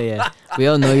 dude. We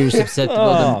all know you're susceptible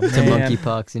Oh, to man.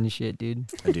 monkeypox and shit, dude.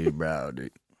 Dude, bro,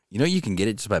 dude. You know you can get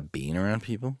it just by being around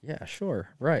people? Yeah, sure.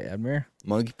 Right, Admir.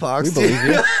 Monkeypox. We believe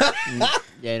you.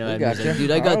 Yeah, I know. We Edmund's gotcha. like,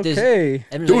 dude, I got this. Okay.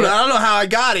 Edmund's Dude, like, I don't know how I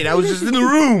got it. I was just in the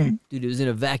room. dude, it was in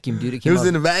a vacuum, dude. It It came, was off,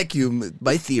 in a vacuum.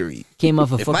 My theory. came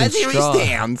off a If fucking my theory straw.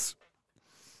 stands.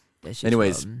 That shit's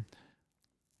Anyways. wild.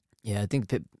 Yeah, I think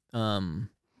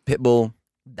Pitbull,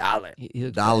 he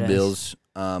looks dollar badass. bills.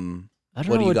 I don't What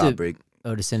know do you what got, to, Brick?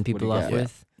 to send What do people you off got?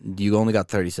 with. You only got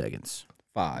 30 seconds.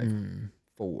 5, Mm.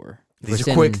 4. These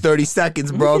We're are quick sending- 30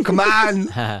 seconds, bro. Come on.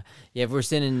 Yeah, if we're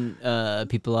sending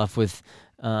people off with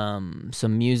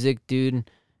some music, dude.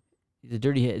 The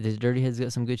Dirty Heads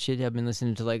got some good shit. I've been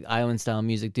listening to like island style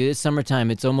music, dude. It's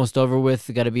summertime. It's almost over with.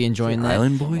 Got to be enjoying that.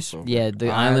 Island Boys? Yeah, the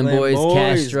Island Boys,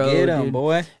 Castro, Get 'em, dude.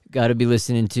 boy. Got to be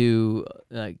listening to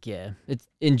it's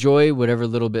enjoy whatever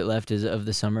little bit left is of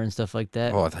the summer and stuff like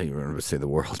that. Oh, I thought you were going to say the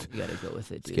world. You got to go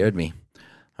with it, dude. Scared me.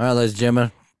 All right, ladies and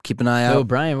gentlemen, keep an eye Oh, out.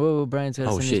 Brian, Brian's got to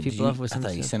Oh, send shit. these people off with I some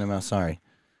thought you stuff. sent them out. Sorry.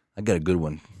 I got a good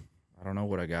one. I don't know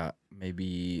what I got.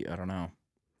 Maybe, I don't know.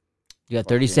 You got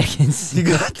 30 Fuck yeah. seconds. You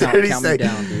got Count 30 me seconds.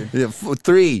 down, dude. Yeah,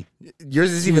 3.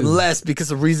 Yours is even 2. less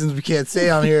because of reasons we can't say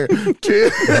on here. 2.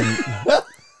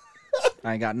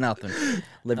 I ain't got nothing.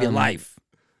 Live your life.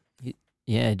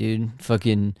 Yeah, dude.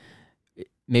 Fucking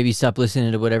maybe stop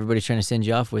listening to what everybody's trying to send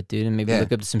you off with, dude, and maybe Yeah.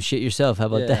 look up some shit yourself. How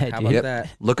about Yeah, that, how dude? about Yep. that?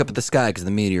 Look up at the sky because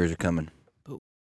the meteors are coming.